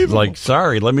unbelievable.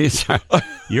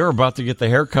 You're about to get the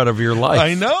haircut of your life.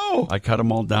 I know. I cut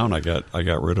them all down. I got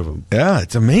rid of them. Yeah,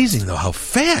 it's amazing though how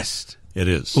fast it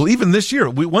is. Well, even this year,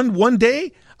 one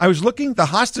day I was looking, the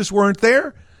hostas weren't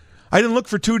there. I didn't look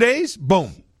for 2 days.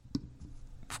 Boom.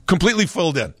 Completely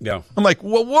filled in. Yeah. I'm like,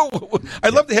 whoa.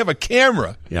 I'd love to have a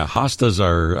camera. Yeah, hostas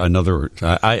are another.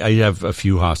 I have a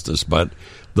few hostas, but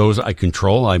those I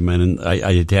control. I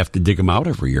have to dig them out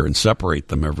every year and separate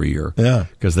them every year. Yeah.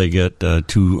 Because they get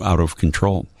too out of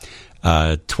control.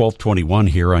 12:21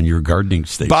 here on your gardening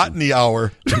station. Botany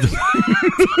hour.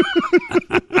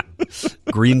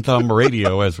 Green Thumb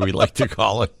Radio, as we like to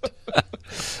call it.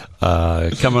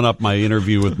 Coming up, my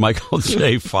interview with Michael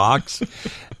J. Fox,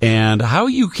 and how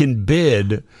you can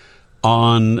bid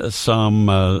on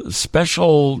some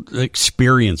special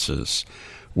experiences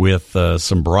with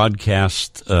some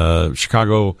broadcast,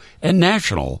 Chicago and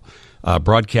national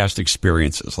broadcast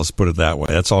experiences. Let's put it that way.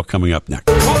 That's all coming up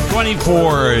next.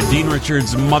 24, Dean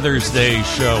Richards' Mother's Day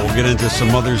show. We'll get into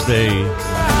some Mother's Day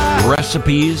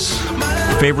recipes,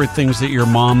 favorite things that your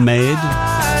mom made.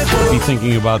 Be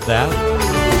thinking about that.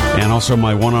 And also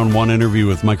my one-on-one interview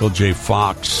with Michael J.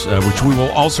 Fox, which we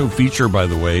will also feature, by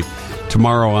the way,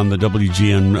 tomorrow on the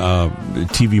WGN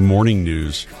TV Morning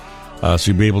News. So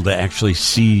you'll be able to actually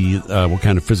see what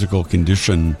kind of physical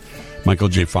condition Michael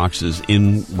J. Fox is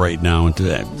in right now and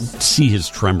to see his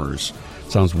tremors.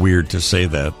 Sounds weird to say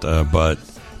that, but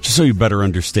just so you better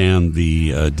understand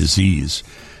the disease.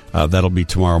 That'll be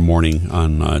tomorrow morning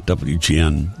on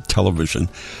WGN television.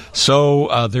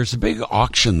 So there's a big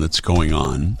auction that's going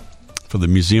on for the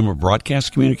Museum of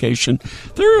Broadcast Communication.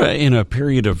 They're in a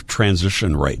period of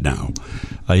transition right now.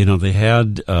 They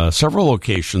had several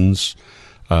locations.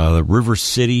 River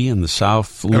City in the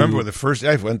south. I remember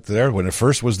I went there when it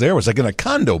first was there. It was like in a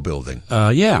condo building.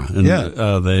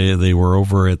 They were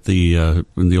over at in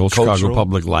the old Chicago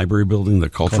Public Library building, the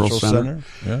Cultural Center.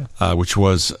 Which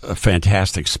was a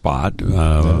fantastic spot.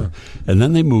 And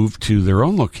then they moved to their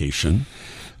own location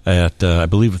at, I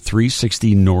believe,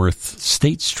 360 North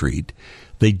State Street.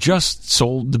 They just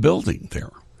sold the building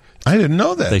there. I didn't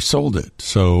know that. They sold it.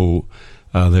 So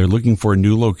they're looking for a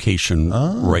new location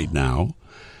right now.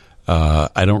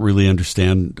 I don't really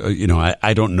understand.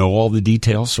 I don't know all the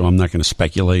details, so I'm not going to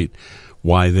speculate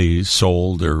why they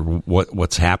sold or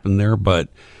what's happened there. But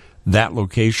that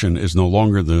location is no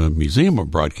longer the Museum of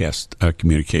Broadcast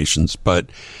Communications, but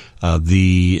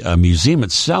the museum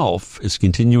itself is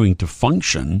continuing to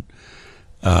function,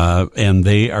 and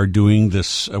they are doing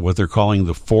this, what they're calling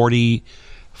the 40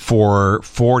 for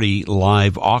 40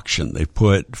 live auction. They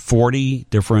put 40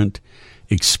 different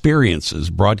experiences,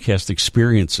 broadcast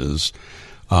experiences,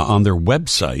 on their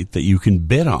website that you can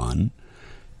bid on.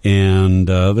 And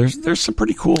there's some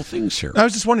pretty cool things here. I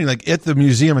was just wondering, like, at the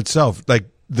museum itself, like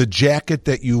the jacket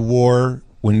that you wore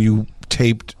when you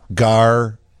taped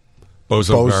Gar,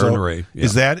 Bozo, Gar, and Ray. Yeah.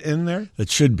 Is that in there? It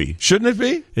should be. Shouldn't it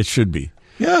be? It should be.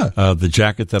 Yeah. The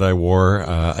jacket that I wore,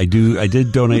 I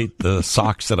did donate the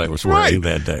socks that I was wearing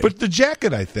that day. But the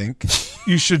jacket, I think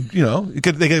you should, they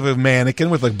could have a mannequin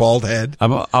with a bald head.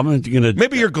 I'm gonna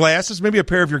maybe your glasses, maybe a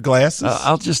pair of your glasses.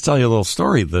 I'll just tell you a little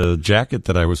story. The jacket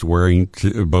that I was wearing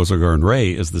to Bozo, Gar, and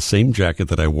Ray is the same jacket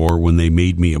that I wore when they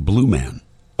made me a Blue Man.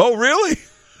 Oh, really?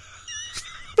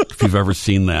 If you've ever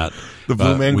seen that. The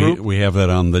Blue Man Group? We have that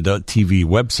on the TV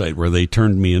website where they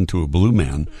turned me into a Blue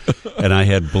Man, and I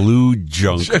had blue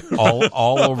junk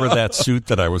all over that suit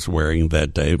that I was wearing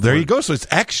that day. There you go. So it's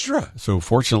extra. So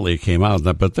fortunately it came out,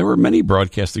 but there were many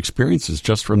broadcast experiences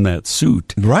just from that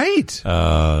suit. Right.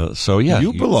 So yeah.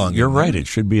 You belong. You're right. It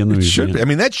should be in the museum. Should be. I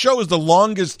mean, that show is the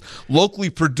longest locally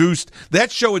produced.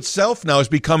 That show itself now is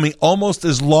becoming almost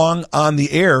as long on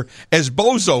the air as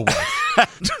Bozo was.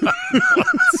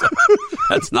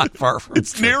 That's not far from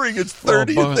it's true. Nearing its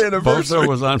 30th anniversary. Bozo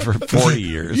was on for 40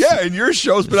 years. Yeah, and your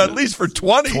show's been at least for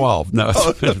 20. 12. No,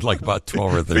 it's been like about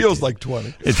 12 or 13. Feels like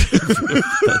 20.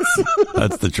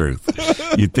 That's the truth.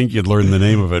 You'd think you'd learn the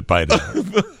name of it by now.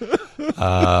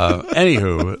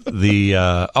 Anywho, the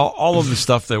all of the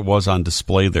stuff that was on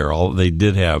display there, they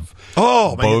did have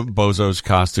Bozo's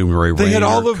costume, Ray they Rayner, had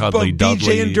all of Cuddly BJ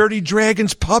Dudley, and Dirty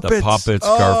Dragon's puppets. The puppets,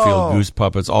 Garfield Goose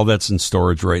puppets, all that's in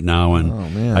storage right now,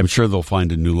 and I'm sure they'll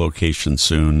find a new location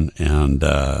soon, and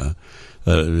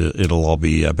it'll all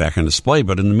be back on display.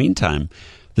 But in the meantime,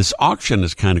 this auction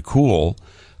is kind of cool.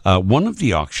 One of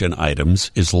the auction items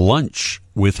is lunch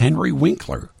with Henry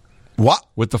Winkler. What?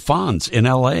 With the Fonz in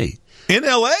L.A. In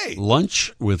L.A.?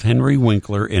 Lunch with Henry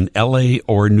Winkler in L.A.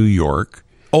 or New York.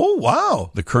 Oh, wow.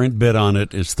 The current bid on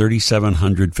it is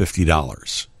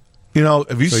 $3,750.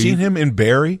 Have you seen him in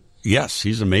Barry? Yes,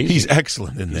 he's amazing. He's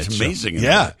excellent in that He's show. amazing in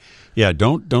that. Yeah. Yeah,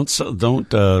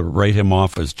 don't write him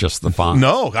off as just the Fonz.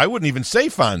 No, I wouldn't even say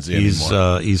Fonzie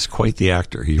anymore. He's quite the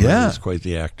actor. He really is quite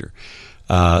the actor.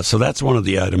 So that's one of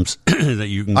the items that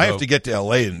you can I have to get to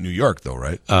L.A. and New York, though,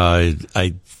 right?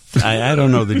 I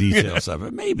don't know the details of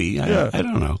it. Maybe. I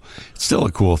don't know. It's still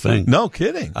a cool thing. No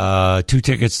kidding. 2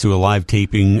 tickets to a live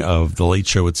taping of The Late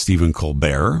Show with Stephen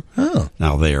Colbert. Oh.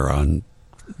 Now they are on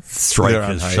strike.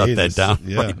 Has shut that down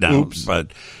right now. Oops.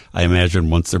 But I imagine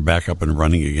once they're back up and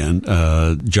running again.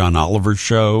 John Oliver's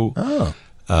show.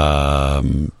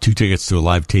 Oh. 2 tickets to a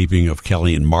live taping of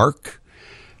Kelly and Mark.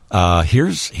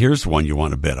 Here's one you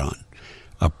want to bet on.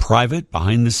 A private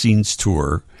behind-the-scenes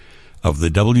tour of the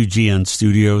WGN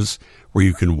studios where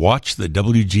you can watch the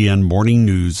WGN Morning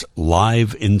News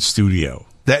live in studio.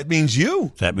 That means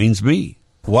you. That means me.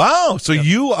 Wow. So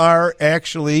you are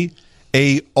actually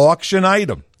a auction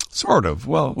item. Sort of.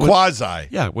 Well, quasi.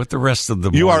 Yeah, with the rest of the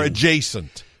You morning. are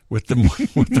adjacent. With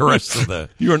the rest of the...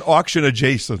 You're an auction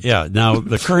adjacent. Yeah. Now,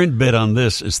 the current bid on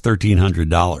this is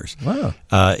 $1,300. Wow.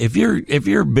 If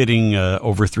you're bidding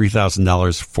over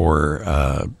 $3,000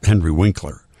 for Henry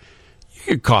Winkler, you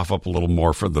could cough up a little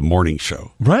more for the morning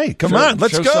show. Right. Come on.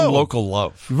 Let's show go. Some local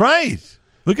love. Right.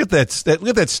 Look at that. Look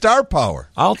at that star power.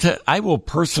 I will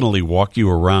personally walk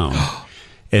you around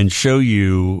and show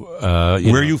you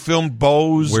where you filmed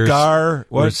Bo's Gar.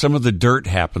 Where some of the dirt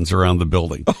happens around the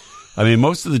building. I mean,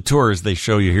 most of the tours, they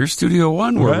show you, here's Studio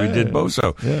 1 where we did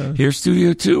Bozo. Yeah. Here's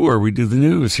Studio 2 where we do the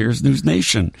news. Here's News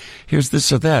Nation. Here's this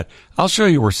or that. I'll show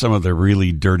you where some of the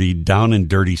really dirty, down and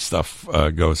dirty stuff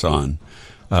goes on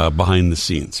behind the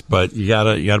scenes. But you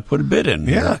gotta put a bid in.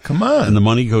 Yeah, come on. And the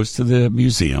money goes to the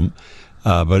museum.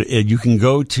 But you can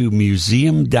go to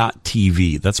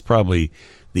museum.tv. That's probably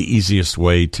the easiest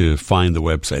way to find the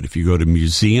website. If you go to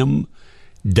museum.tv,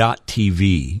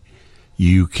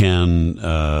 you can,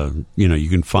 you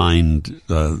can find,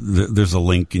 there's a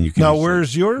link and you can. Now,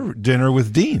 where's your dinner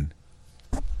with Dean?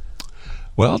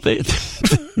 Well,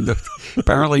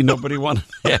 apparently nobody wanted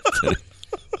to have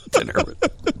dinner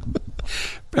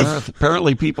with.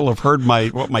 Apparently people have heard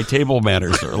what my table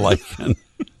manners are like.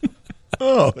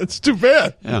 Oh, that's too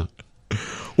bad. Yeah.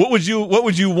 What would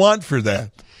you want for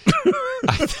that?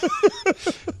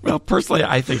 Well, personally,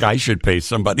 I think I should pay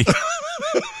somebody.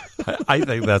 I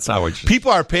think that's how it should.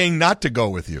 People are paying not to go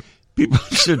with you.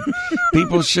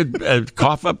 People should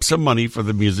cough up some money for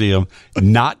the museum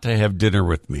not to have dinner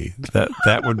with me.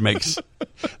 That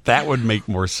would make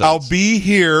more sense. I'll be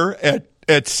here at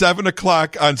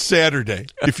 7:00 on Saturday.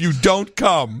 If you don't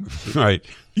come, right,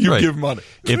 you give money.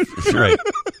 Right.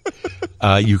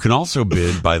 You can also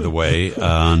bid, by the way,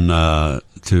 on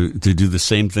to do the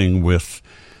same thing with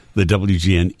the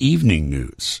WGN Evening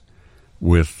News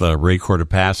with Ray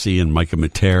Cortopassi and Micah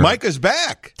Mater. Micah's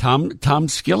back. Tom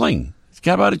Skilling. He's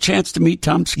got about a chance to meet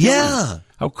Tom Skilling. Yeah.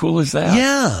 How cool is that?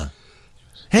 Yeah.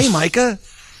 Hey, Micah.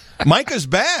 Micah's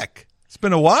back. It's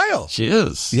been a while. She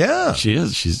is. Yeah. She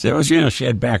is. She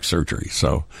had back surgery,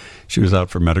 so she was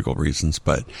out for medical reasons.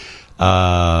 But,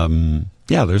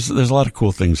 there's a lot of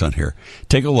cool things on here.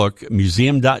 Take a look.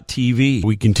 Museum.tv.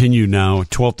 We continue now,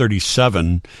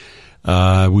 1237.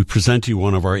 We present you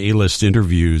one of our A-list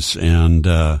interviews, and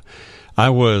I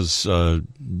was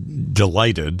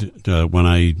delighted when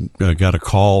I got a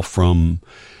call from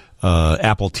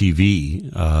Apple TV.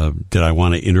 Did I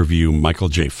want to interview Michael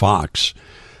J. Fox?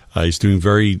 He's doing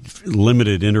very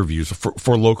limited interviews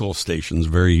for local stations,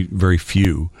 very, very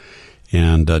few.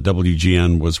 And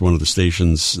WGN was one of the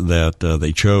stations that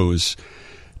they chose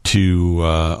to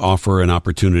offer an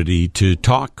opportunity to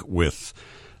talk with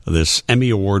this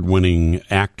Emmy Award-winning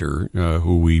actor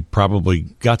who we probably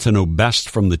got to know best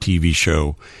from the TV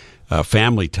show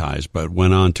Family Ties, but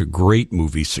went on to great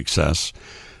movie success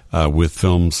with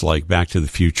films like Back to the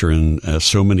Future and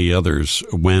so many others,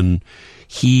 when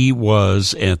he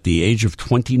was at the age of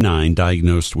 29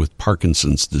 diagnosed with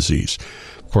Parkinson's disease.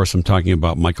 Of course, I'm talking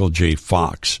about Michael J.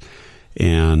 Fox.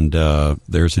 And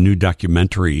there's a new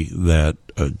documentary that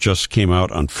just came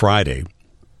out on Friday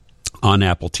on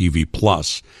Apple TV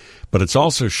Plus, but it's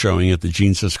also showing at the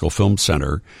Gene Siskel Film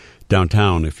Center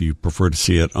downtown, if you prefer to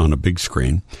see it on a big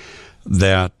screen.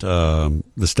 That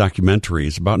this documentary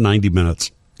is about 90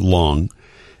 minutes long,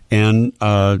 and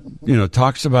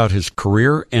talks about his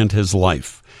career and his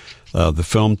life. The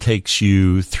film takes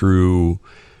you through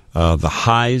the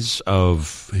highs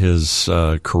of his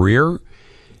career,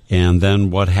 and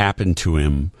then what happened to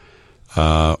him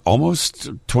almost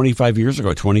 27 years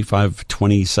ago,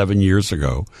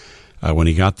 when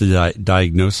he got the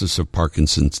diagnosis of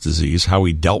Parkinson's disease, how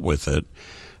he dealt with it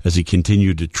as he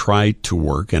continued to try to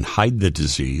work and hide the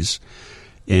disease.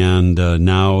 And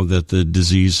now that the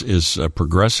disease is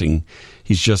progressing,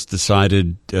 he's just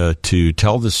decided to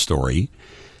tell this story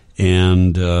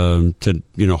and to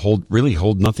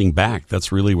hold nothing back.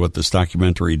 That's really what this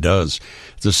documentary does.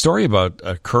 It's a story about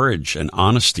courage and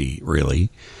honesty,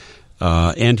 really.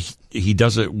 And he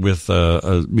does it with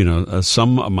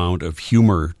some amount of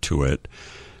humor to it.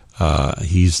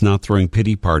 He's not throwing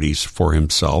pity parties for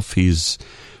himself. He's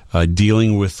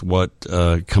dealing with what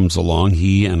comes along.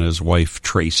 He and his wife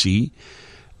Tracy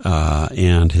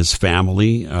and his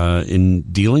family in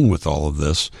dealing with all of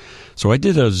this. So I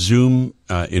did a Zoom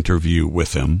interview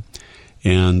with him,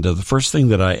 and the first thing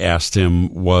that I asked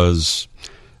him was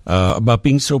about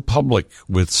being so public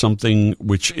with something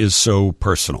which is so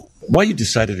personal. Why you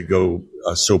decided to go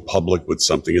so public with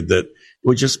something that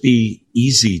would just be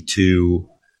easy to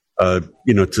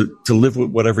live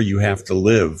with whatever you have to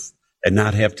live and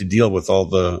not have to deal with all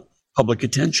the public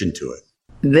attention to it.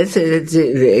 That's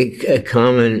a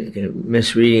common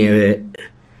misreading of it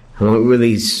among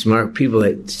really smart people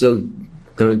that still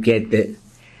don't get that.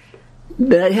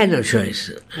 But I had no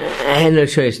choice. I had no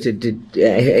choice to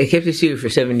I kept the secret for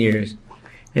 7 years,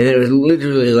 and it was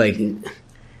literally like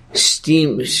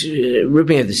steam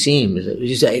ripping at the seams. It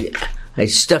was just I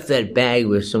stuffed that bag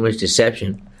with so much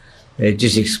deception that it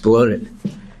just exploded.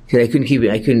 Because I couldn't keep it.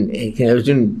 I was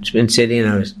doing spin city,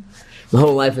 and my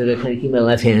whole life I was trying to keep my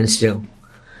left hand still.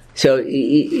 So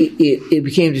it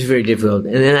became just very difficult.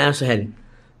 And then I also had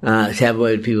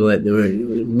tabloid people that were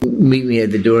meet me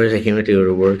at the door as I came out to go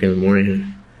to work in the morning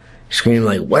and scream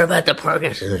like, "What about the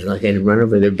Parkinson's?" Like I'd run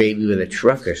over their baby with a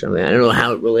truck or something. I don't know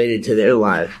how it related to their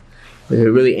lives. They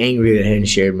were really angry that I hadn't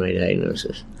shared my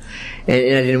diagnosis. And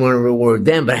I didn't want to reward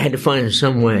them, but I had to find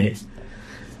some way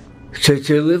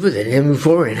to live with it and move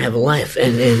forward and have a life.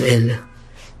 And then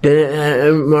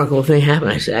a remarkable thing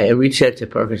happened. I reached out to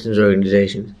Parkinson's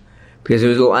organizations because there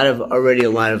was already a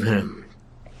lot of kind of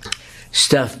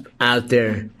stuff out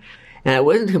there. And I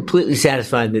wasn't completely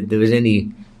satisfied that there was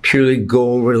any purely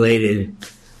goal-related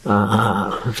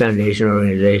foundation or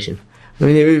organization. I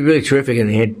mean, they were really terrific, and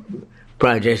they had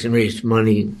projects and raised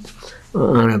money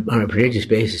on a prodigious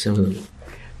basis, some of them.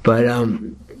 But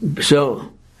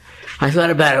so I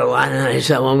thought about it a lot, and I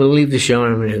thought, well, I'm going to leave the show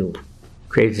and I'm going to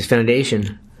create this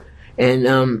foundation. And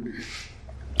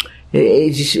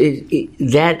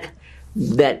that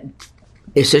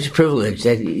it's such a privilege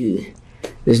that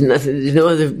there's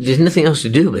nothing else to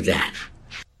do but that.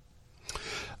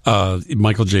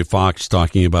 Michael J. Fox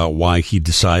talking about why he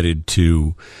decided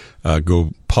to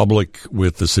go public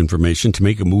with this information, to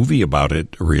make a movie about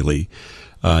it, really.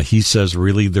 He says,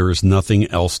 really, there is nothing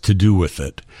else to do with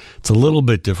it. It's a little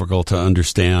bit difficult to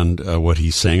understand what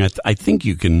he's saying. I think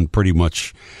you can pretty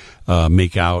much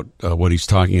make out what he's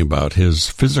talking about. His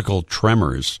physical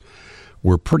tremors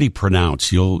were pretty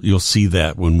pronounced. You'll see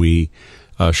that when we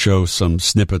show some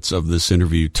snippets of this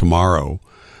interview tomorrow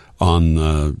on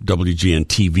WGN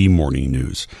TV Morning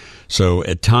News. So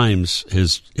at times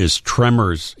his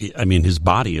tremors, I mean, his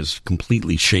body is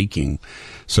completely shaking.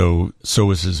 So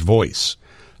is his voice,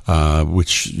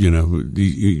 which,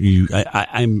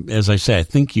 I'm as I say, I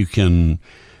think you can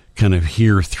kind of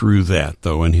hear through that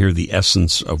though, and hear the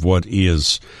essence of what he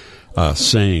is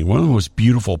saying. One of the most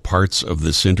beautiful parts of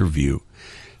this interview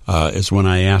is when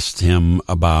I asked him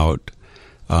about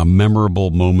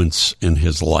memorable moments in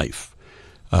his life.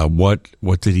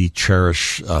 What did he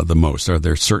cherish the most? Are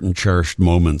there certain cherished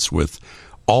moments with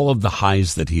all of the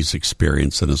highs that he's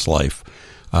experienced in his life?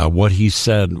 What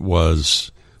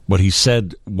was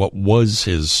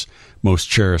his most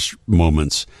cherished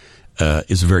moments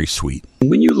is very sweet.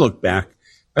 When you look back,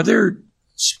 are there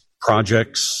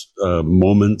projects,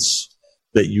 moments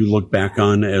that you look back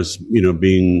on as,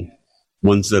 being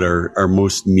ones that are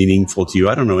most meaningful to you?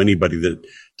 I don't know anybody that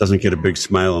doesn't get a big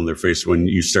smile on their face when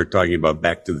you start talking about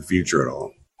Back to the Future at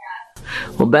all.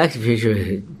 Well, Back to the Future is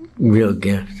a real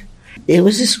gift. It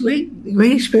was this great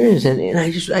experience, and I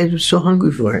was so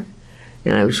hungry for it,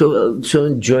 and I was so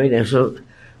enjoyed. I was so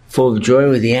full of joy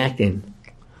with the acting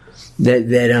that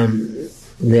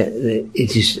it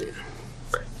just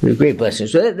was a great blessing.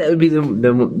 So that would be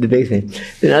the big thing.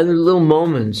 Then other little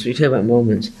moments. We talk about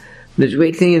moments. There's a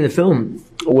great thing in the film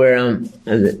where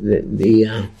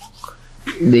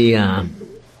the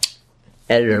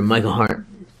editor, Michael Hart,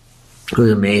 who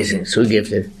was amazing, so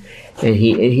gifted, and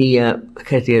he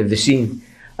cut together the scene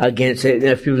against it.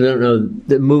 If people don't know,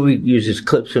 the movie uses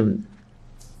clips from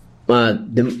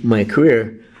my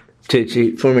career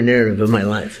to form a narrative of my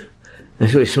life.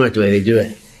 That's really smart the way they do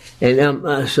it.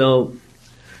 And so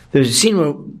there's a scene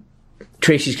where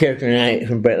Tracy's character and I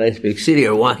from Bright Lights Big City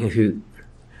are walking through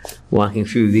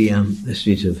the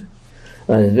streets of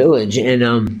the village,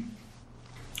 and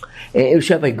it was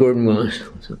shot by Gordon Willis.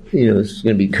 So, it's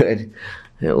going to be good.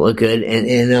 It'll look good.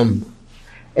 And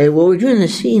while we're doing the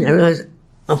scene, I realized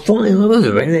I'm falling in love with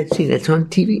it, right? That scene, that's on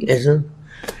TV. It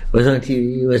was on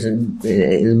TV. It wasn't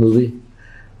in the movie.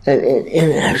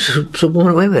 And I was so blown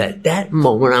away with that. That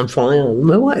moment, I'm falling in love with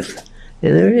my wife.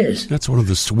 And there it is. That's one of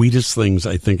the sweetest things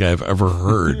I think I've ever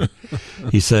heard.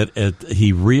 He said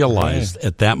he realized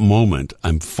at that moment,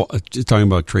 talking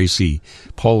about Tracy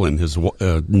Pollan, his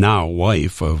now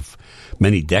wife of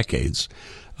many decades,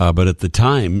 but at the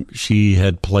time she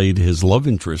had played his love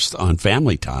interest on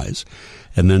Family Ties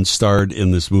and then starred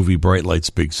in this movie Bright Lights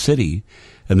Big City,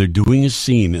 and they're doing a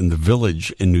scene in the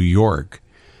village in New York,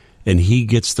 and he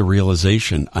gets the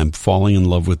realization, I'm falling in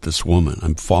love with this woman.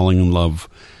 I'm falling in love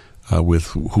with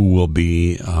who will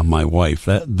be my wife.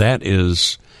 That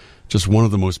is just one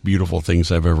of the most beautiful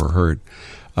things I've ever heard.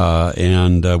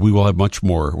 And we will have much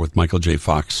more with Michael J.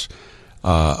 Fox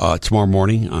tomorrow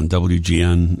morning on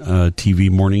WGN TV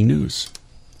Morning News.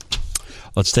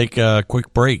 Let's take a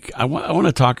quick break. I want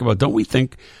to talk about, don't we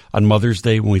think on Mother's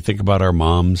Day, when we think about our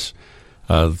moms,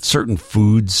 certain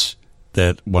foods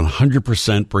that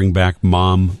 100% bring back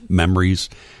mom memories?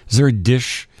 Is there a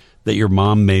dish that your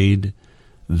mom made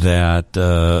that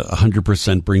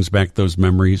 100% brings back those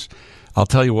memories? I'll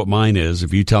tell you what mine is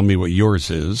if you tell me what yours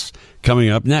is. Coming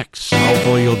up next,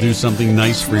 hopefully you'll do something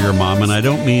nice for your mom. And I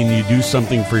don't mean you do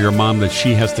something for your mom that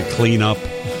she has to clean up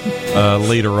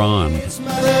later on.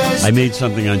 I made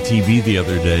something on TV the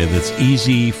other day that's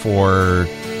easy for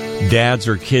dads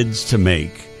or kids to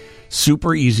make.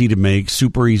 Super easy to make,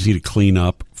 super easy to clean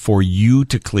up, for you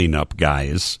to clean up,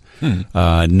 guys.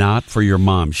 Not for your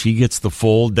mom. She gets the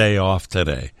full day off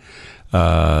today.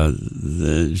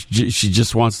 She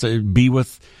just wants to be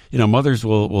with, mothers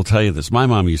will tell you this. My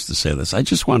mom used to say this. I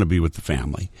just want to be with the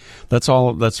family.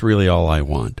 That's really all I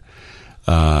want.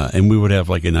 And we would have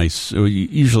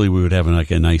usually we would have a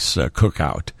nice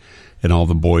cookout, and all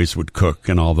the boys would cook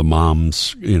and all the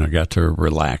moms, got to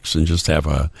relax and just have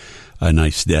a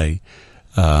nice day.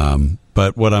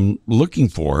 But what I'm looking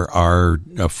for are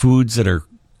foods that are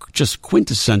just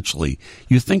quintessentially,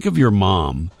 you think of your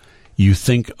mom, you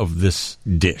think of this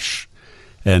dish.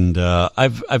 And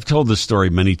I've told this story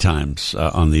many times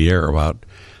on the air about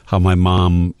how my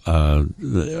mom,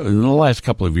 in the last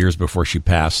couple of years before she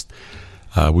passed,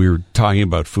 we were talking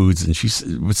about foods, and she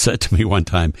said to me one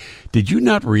time, "Did you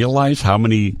not realize how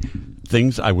many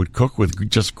things I would cook with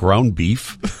just ground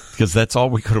beef? Because that's all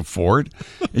we could afford."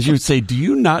 And she would say, "Do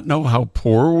you not know how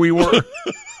poor we were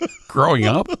growing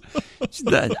up?"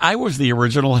 I was the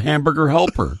original hamburger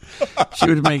helper. She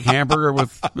would make hamburger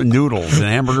with noodles and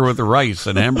hamburger with rice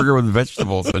and hamburger with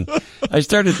vegetables. And I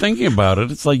started thinking about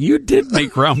it. It's like, you did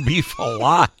make ground beef a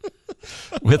lot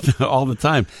with all the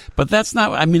time. But that's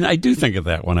not, I mean, I do think of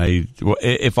that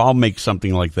if I'll make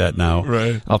something like that now,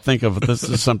 right. I'll think of this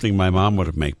is something my mom would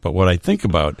have made. But what I think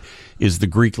about is the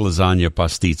Greek lasagna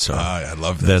pastizzo. I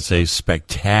love that. That's a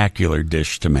spectacular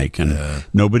dish to make, and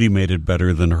nobody made it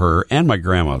better than her and my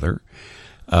grandmother.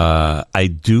 I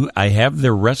have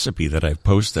their recipe that I've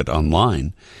posted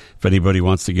online. If anybody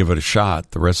wants to give it a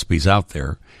shot, the recipe's out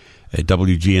there at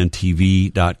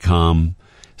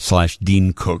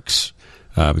WGNTV.com/Dean Cooks,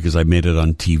 because I made it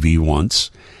on TV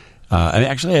once.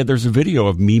 There's a video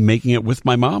of me making it with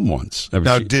my mom once.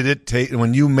 Now, did it take,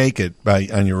 when you make it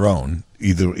on your own,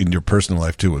 either in your personal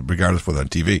life too, regardless of whether on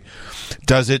TV,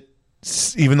 does it,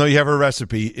 even though you have a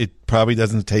recipe, it probably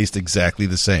doesn't taste exactly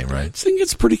the same, right? I think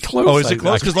it's pretty close. Oh, is it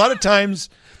close? Because a lot of times,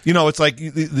 it's like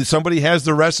somebody has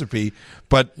the recipe,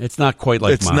 but it's not quite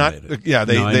like it's not. Yeah,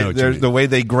 they're the way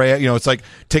they grab. It's like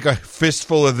take a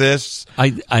fistful of this.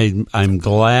 I'm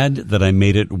glad that I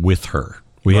made it with her.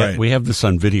 We have this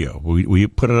on video. We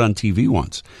put it on TV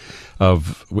once,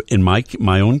 in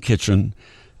my own kitchen.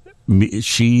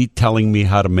 She telling me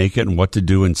how to make it and what to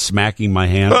do and smacking my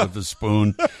hand with a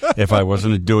spoon if I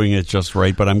wasn't doing it just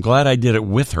right. But I'm glad I did it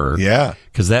with her. Yeah.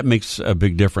 Because that makes a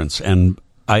big difference. And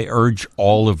I urge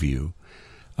all of you,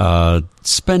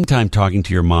 spend time talking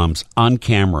to your moms on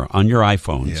camera, on your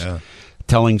iPhones,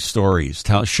 telling stories,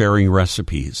 sharing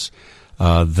recipes.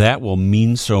 That will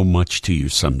mean so much to you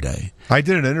someday. I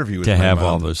did an interview with to my have mom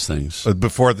all those things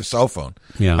before the cell phone.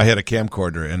 Yeah. I had a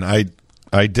camcorder, and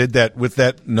I did that with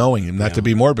that knowing, not to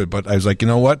be morbid, but I was like, you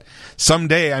know what?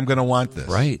 Someday I'm going to want this.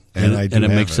 Right. And it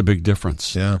makes a big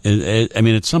difference. Yeah.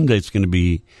 Someday it's going to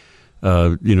be,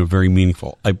 very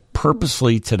meaningful. I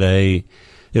purposely today,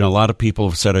 a lot of people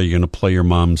have said, are you going to play your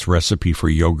mom's recipe for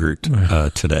yogurt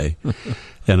today?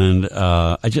 And then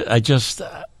I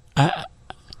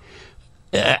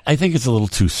think it's a little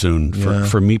too soon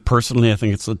for me personally. I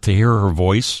think it's to hear her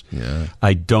voice. Yeah.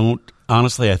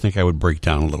 Honestly, I think I would break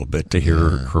down a little bit to hear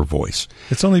her voice.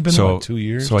 It's only been about 2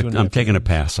 years. So I'm taking a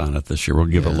pass on it this year. We'll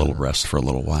give it a little rest for a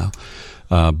little while.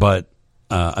 But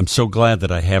I'm so glad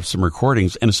that I have some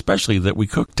recordings, and especially that we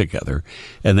cooked together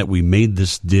and that we made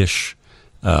this dish,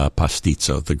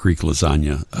 pastizzo, the Greek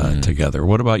lasagna, together.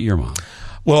 What about your mom?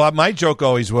 Well, my joke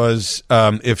always was,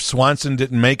 if Swanson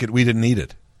didn't make it, we didn't eat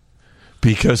it.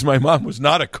 Because my mom was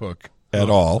not a cook at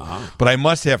all. But I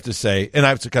must have to say, and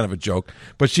it's kind of a joke,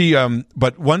 but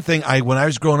but one thing, when I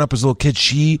was growing up as a little kid,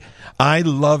 I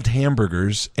loved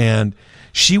hamburgers, and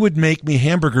she would make me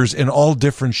hamburgers in all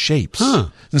different shapes.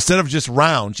 Instead of just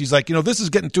round, she's like, this is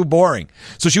getting too boring.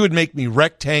 So she would make me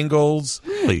rectangles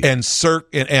and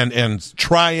and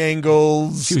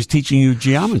triangles. She was teaching you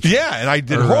geometry. Yeah, and I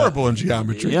did horrible in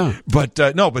geometry. Yeah. But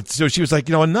so she was like,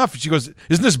 enough. She goes,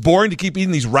 isn't this boring to keep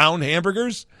eating these round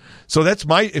hamburgers? So that's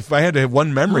if I had to have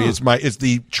one memory, it's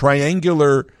the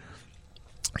triangular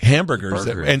hamburgers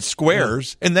and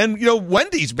squares, and then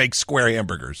Wendy's makes square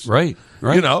hamburgers, right?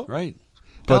 Right.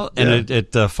 But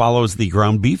it follows the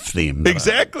ground beef theme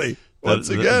exactly. Once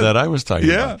again, that I was talking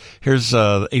about. Here's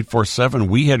 847.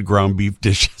 We had ground beef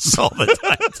dishes all the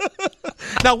time.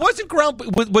 Now, wasn't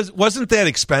that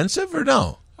expensive or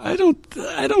no? I don't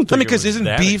think. Because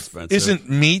isn't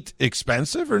meat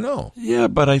expensive or no? Yeah,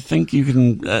 but I think you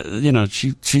can.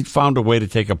 She found a way to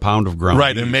take a pound of ground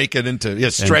beef and make it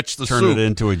into stretch the turn soup. it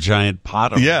into a giant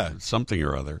pot of something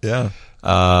or other. Yeah.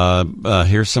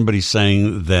 Here's somebody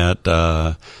saying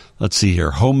that. Let's see here.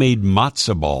 Homemade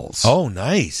matzo balls. Oh,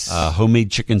 nice.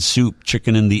 Homemade chicken soup,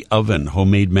 chicken in the oven,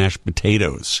 homemade mashed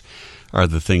potatoes are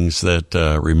the things that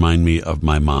remind me of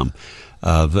my mom.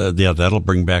 That'll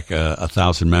bring back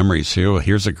 1,000 memories.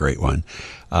 Here's a great one.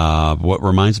 What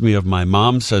reminds me of my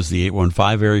mom, says the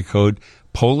 815 area code,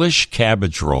 Polish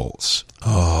cabbage rolls.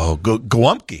 Oh,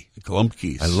 gołąbki.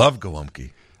 Gołąbkis. I love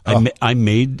gołąbki. I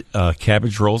made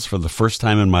cabbage rolls for the first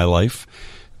time in my life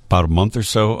about a month or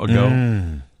so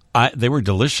ago. They were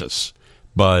delicious,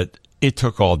 but it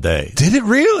took all day. Did it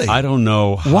really? I don't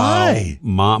know how. Why?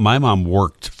 My mom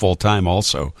worked full time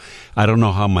also. I don't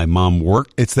know how my mom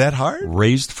worked. It's that hard?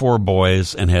 Raised 4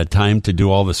 boys and had time to do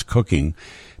all this cooking,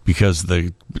 because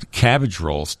the cabbage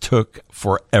rolls took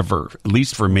forever, at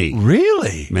least for me.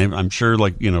 Really? Maybe, I'm sure,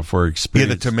 for experience.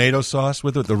 Yeah, the tomato sauce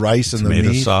with it, the rice and the meat.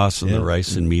 Tomato sauce and the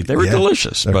rice and meat. They were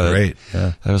delicious. They're but great.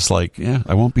 Yeah. I was like,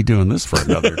 I won't be doing this for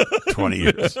another 20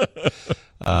 years.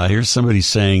 Here's somebody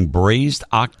saying braised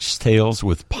oxtails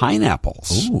with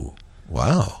pineapples. Ooh,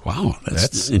 wow. Wow,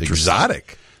 that's interesting.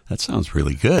 Exotic. That sounds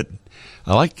really good.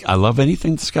 I love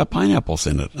anything that's got pineapples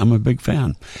in it. I'm a big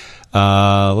fan.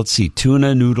 Let's see,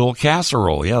 tuna noodle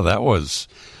casserole. Yeah, that was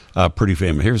pretty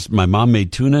famous. My mom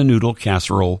made tuna noodle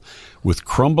casserole with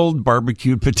crumbled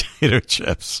barbecued potato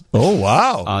chips. Oh,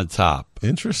 wow. On top.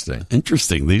 Interesting.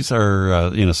 These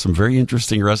are some very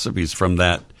interesting recipes from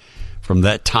that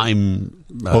time.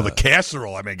 The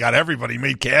casserole. I mean, God, everybody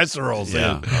made casseroles.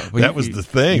 Yeah. That was the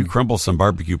thing. You crumble some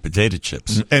barbecue potato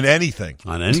chips. And anything.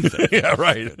 On anything. Yeah,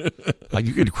 right.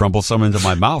 You could crumble some into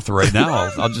my mouth right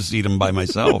now. I'll just eat them by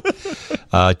myself.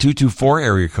 224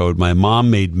 area code. My mom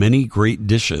made many great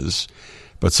dishes,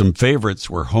 but some favorites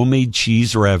were homemade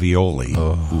cheese ravioli.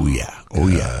 Oh yeah. Oh,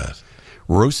 yeah.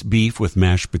 Roast beef with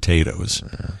mashed potatoes.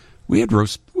 Yeah. We had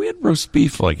roast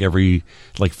beef like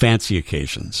fancy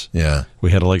occasions. Yeah.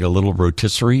 We had a little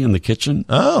rotisserie in the kitchen.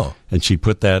 Oh. And she'd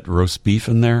put that roast beef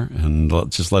in there and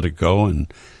just let it go,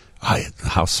 and the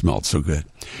house smelled so good.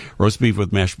 Roast beef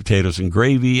with mashed potatoes and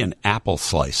gravy and apple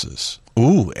slices.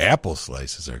 Ooh, apple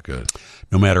slices are good.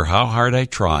 No matter how hard I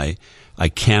try, I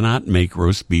cannot make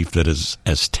roast beef that is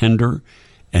as tender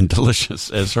and delicious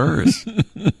as hers.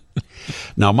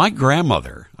 Now, my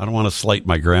grandmother, I don't want to slight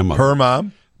my grandmother. Her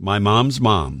mom? My mom's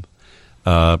mom,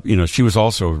 she was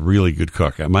also a really good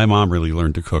cook. My mom really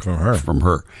learned to cook from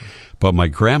her. But my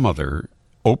grandmother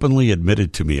openly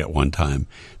admitted to me at one time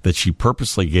that she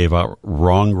purposely gave out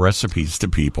wrong recipes to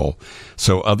people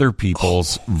so other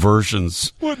people's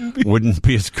versions wouldn't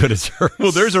be as good as hers.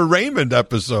 Well, there's a Raymond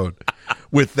episode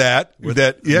with that.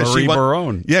 Marie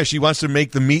Barone. Yeah, she wants to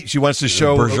make the meat. She wants to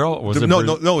show. No, it was the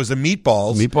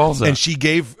meatballs. Meatballs, and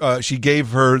she gave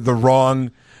her the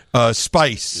wrong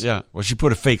spice. Yeah. Well, she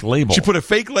put a fake label. She put a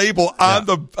fake label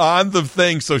on the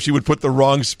thing, so she would put the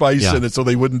wrong spice in it, so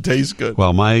they wouldn't taste good.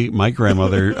 Well, my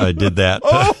grandmother did that.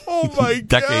 Oh my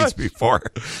decades before.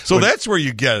 So that's where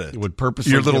you get it. Would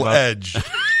purposely your little edge,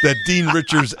 that Dean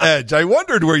Richards edge. I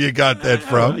wondered where you got that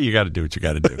from. You got to do what you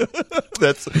got to do.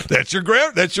 That's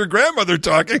your grandmother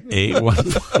talking.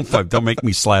 815. Don't make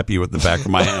me slap you with the back of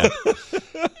my head.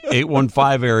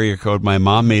 815 area code. My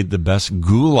mom made the best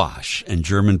goulash and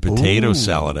German potato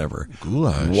salad ever.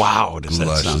 Goulash. Wow, does that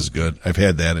sound is good. I've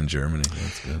had that in Germany.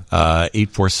 That's good.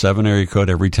 847 area code.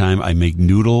 Every time I make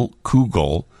noodle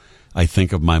kugel, I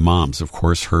think of my mom's. Of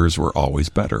course, hers were always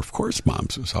better. Of course,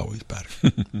 mom's was always better.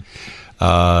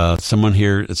 Someone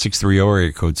here at 630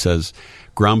 area code says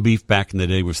ground beef back in the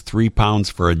day was 3 pounds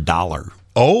for $1.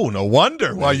 Oh, no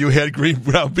wonder why you had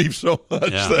ground beef so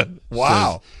much then.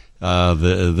 Wow.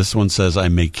 This one says I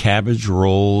make cabbage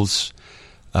rolls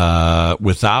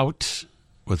without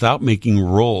making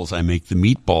rolls. I make the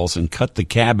meatballs and cut the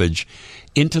cabbage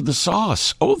into the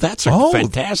sauce. Oh, that's a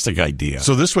fantastic idea.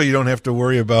 So this way you don't have to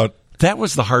worry about. That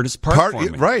was the hardest part for me.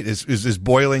 Right, is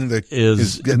boiling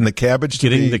is getting the cabbage.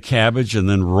 The cabbage and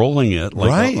then rolling it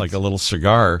like a little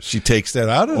cigar. She takes that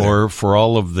out of there. Or for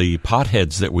all of the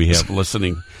potheads that we have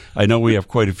listening. I know we have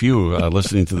quite a few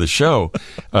listening to the show,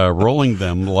 rolling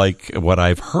them like what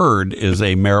I've heard is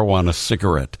a marijuana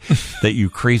cigarette that you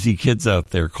crazy kids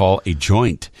out there call a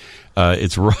joint.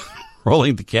 It's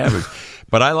rolling the cabbage.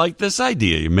 But I like this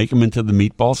idea. You make them into the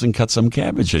meatballs and cut some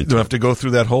cabbage into it. You don't have to go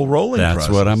through that whole rolling process. That's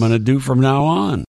what I'm going to do from now on.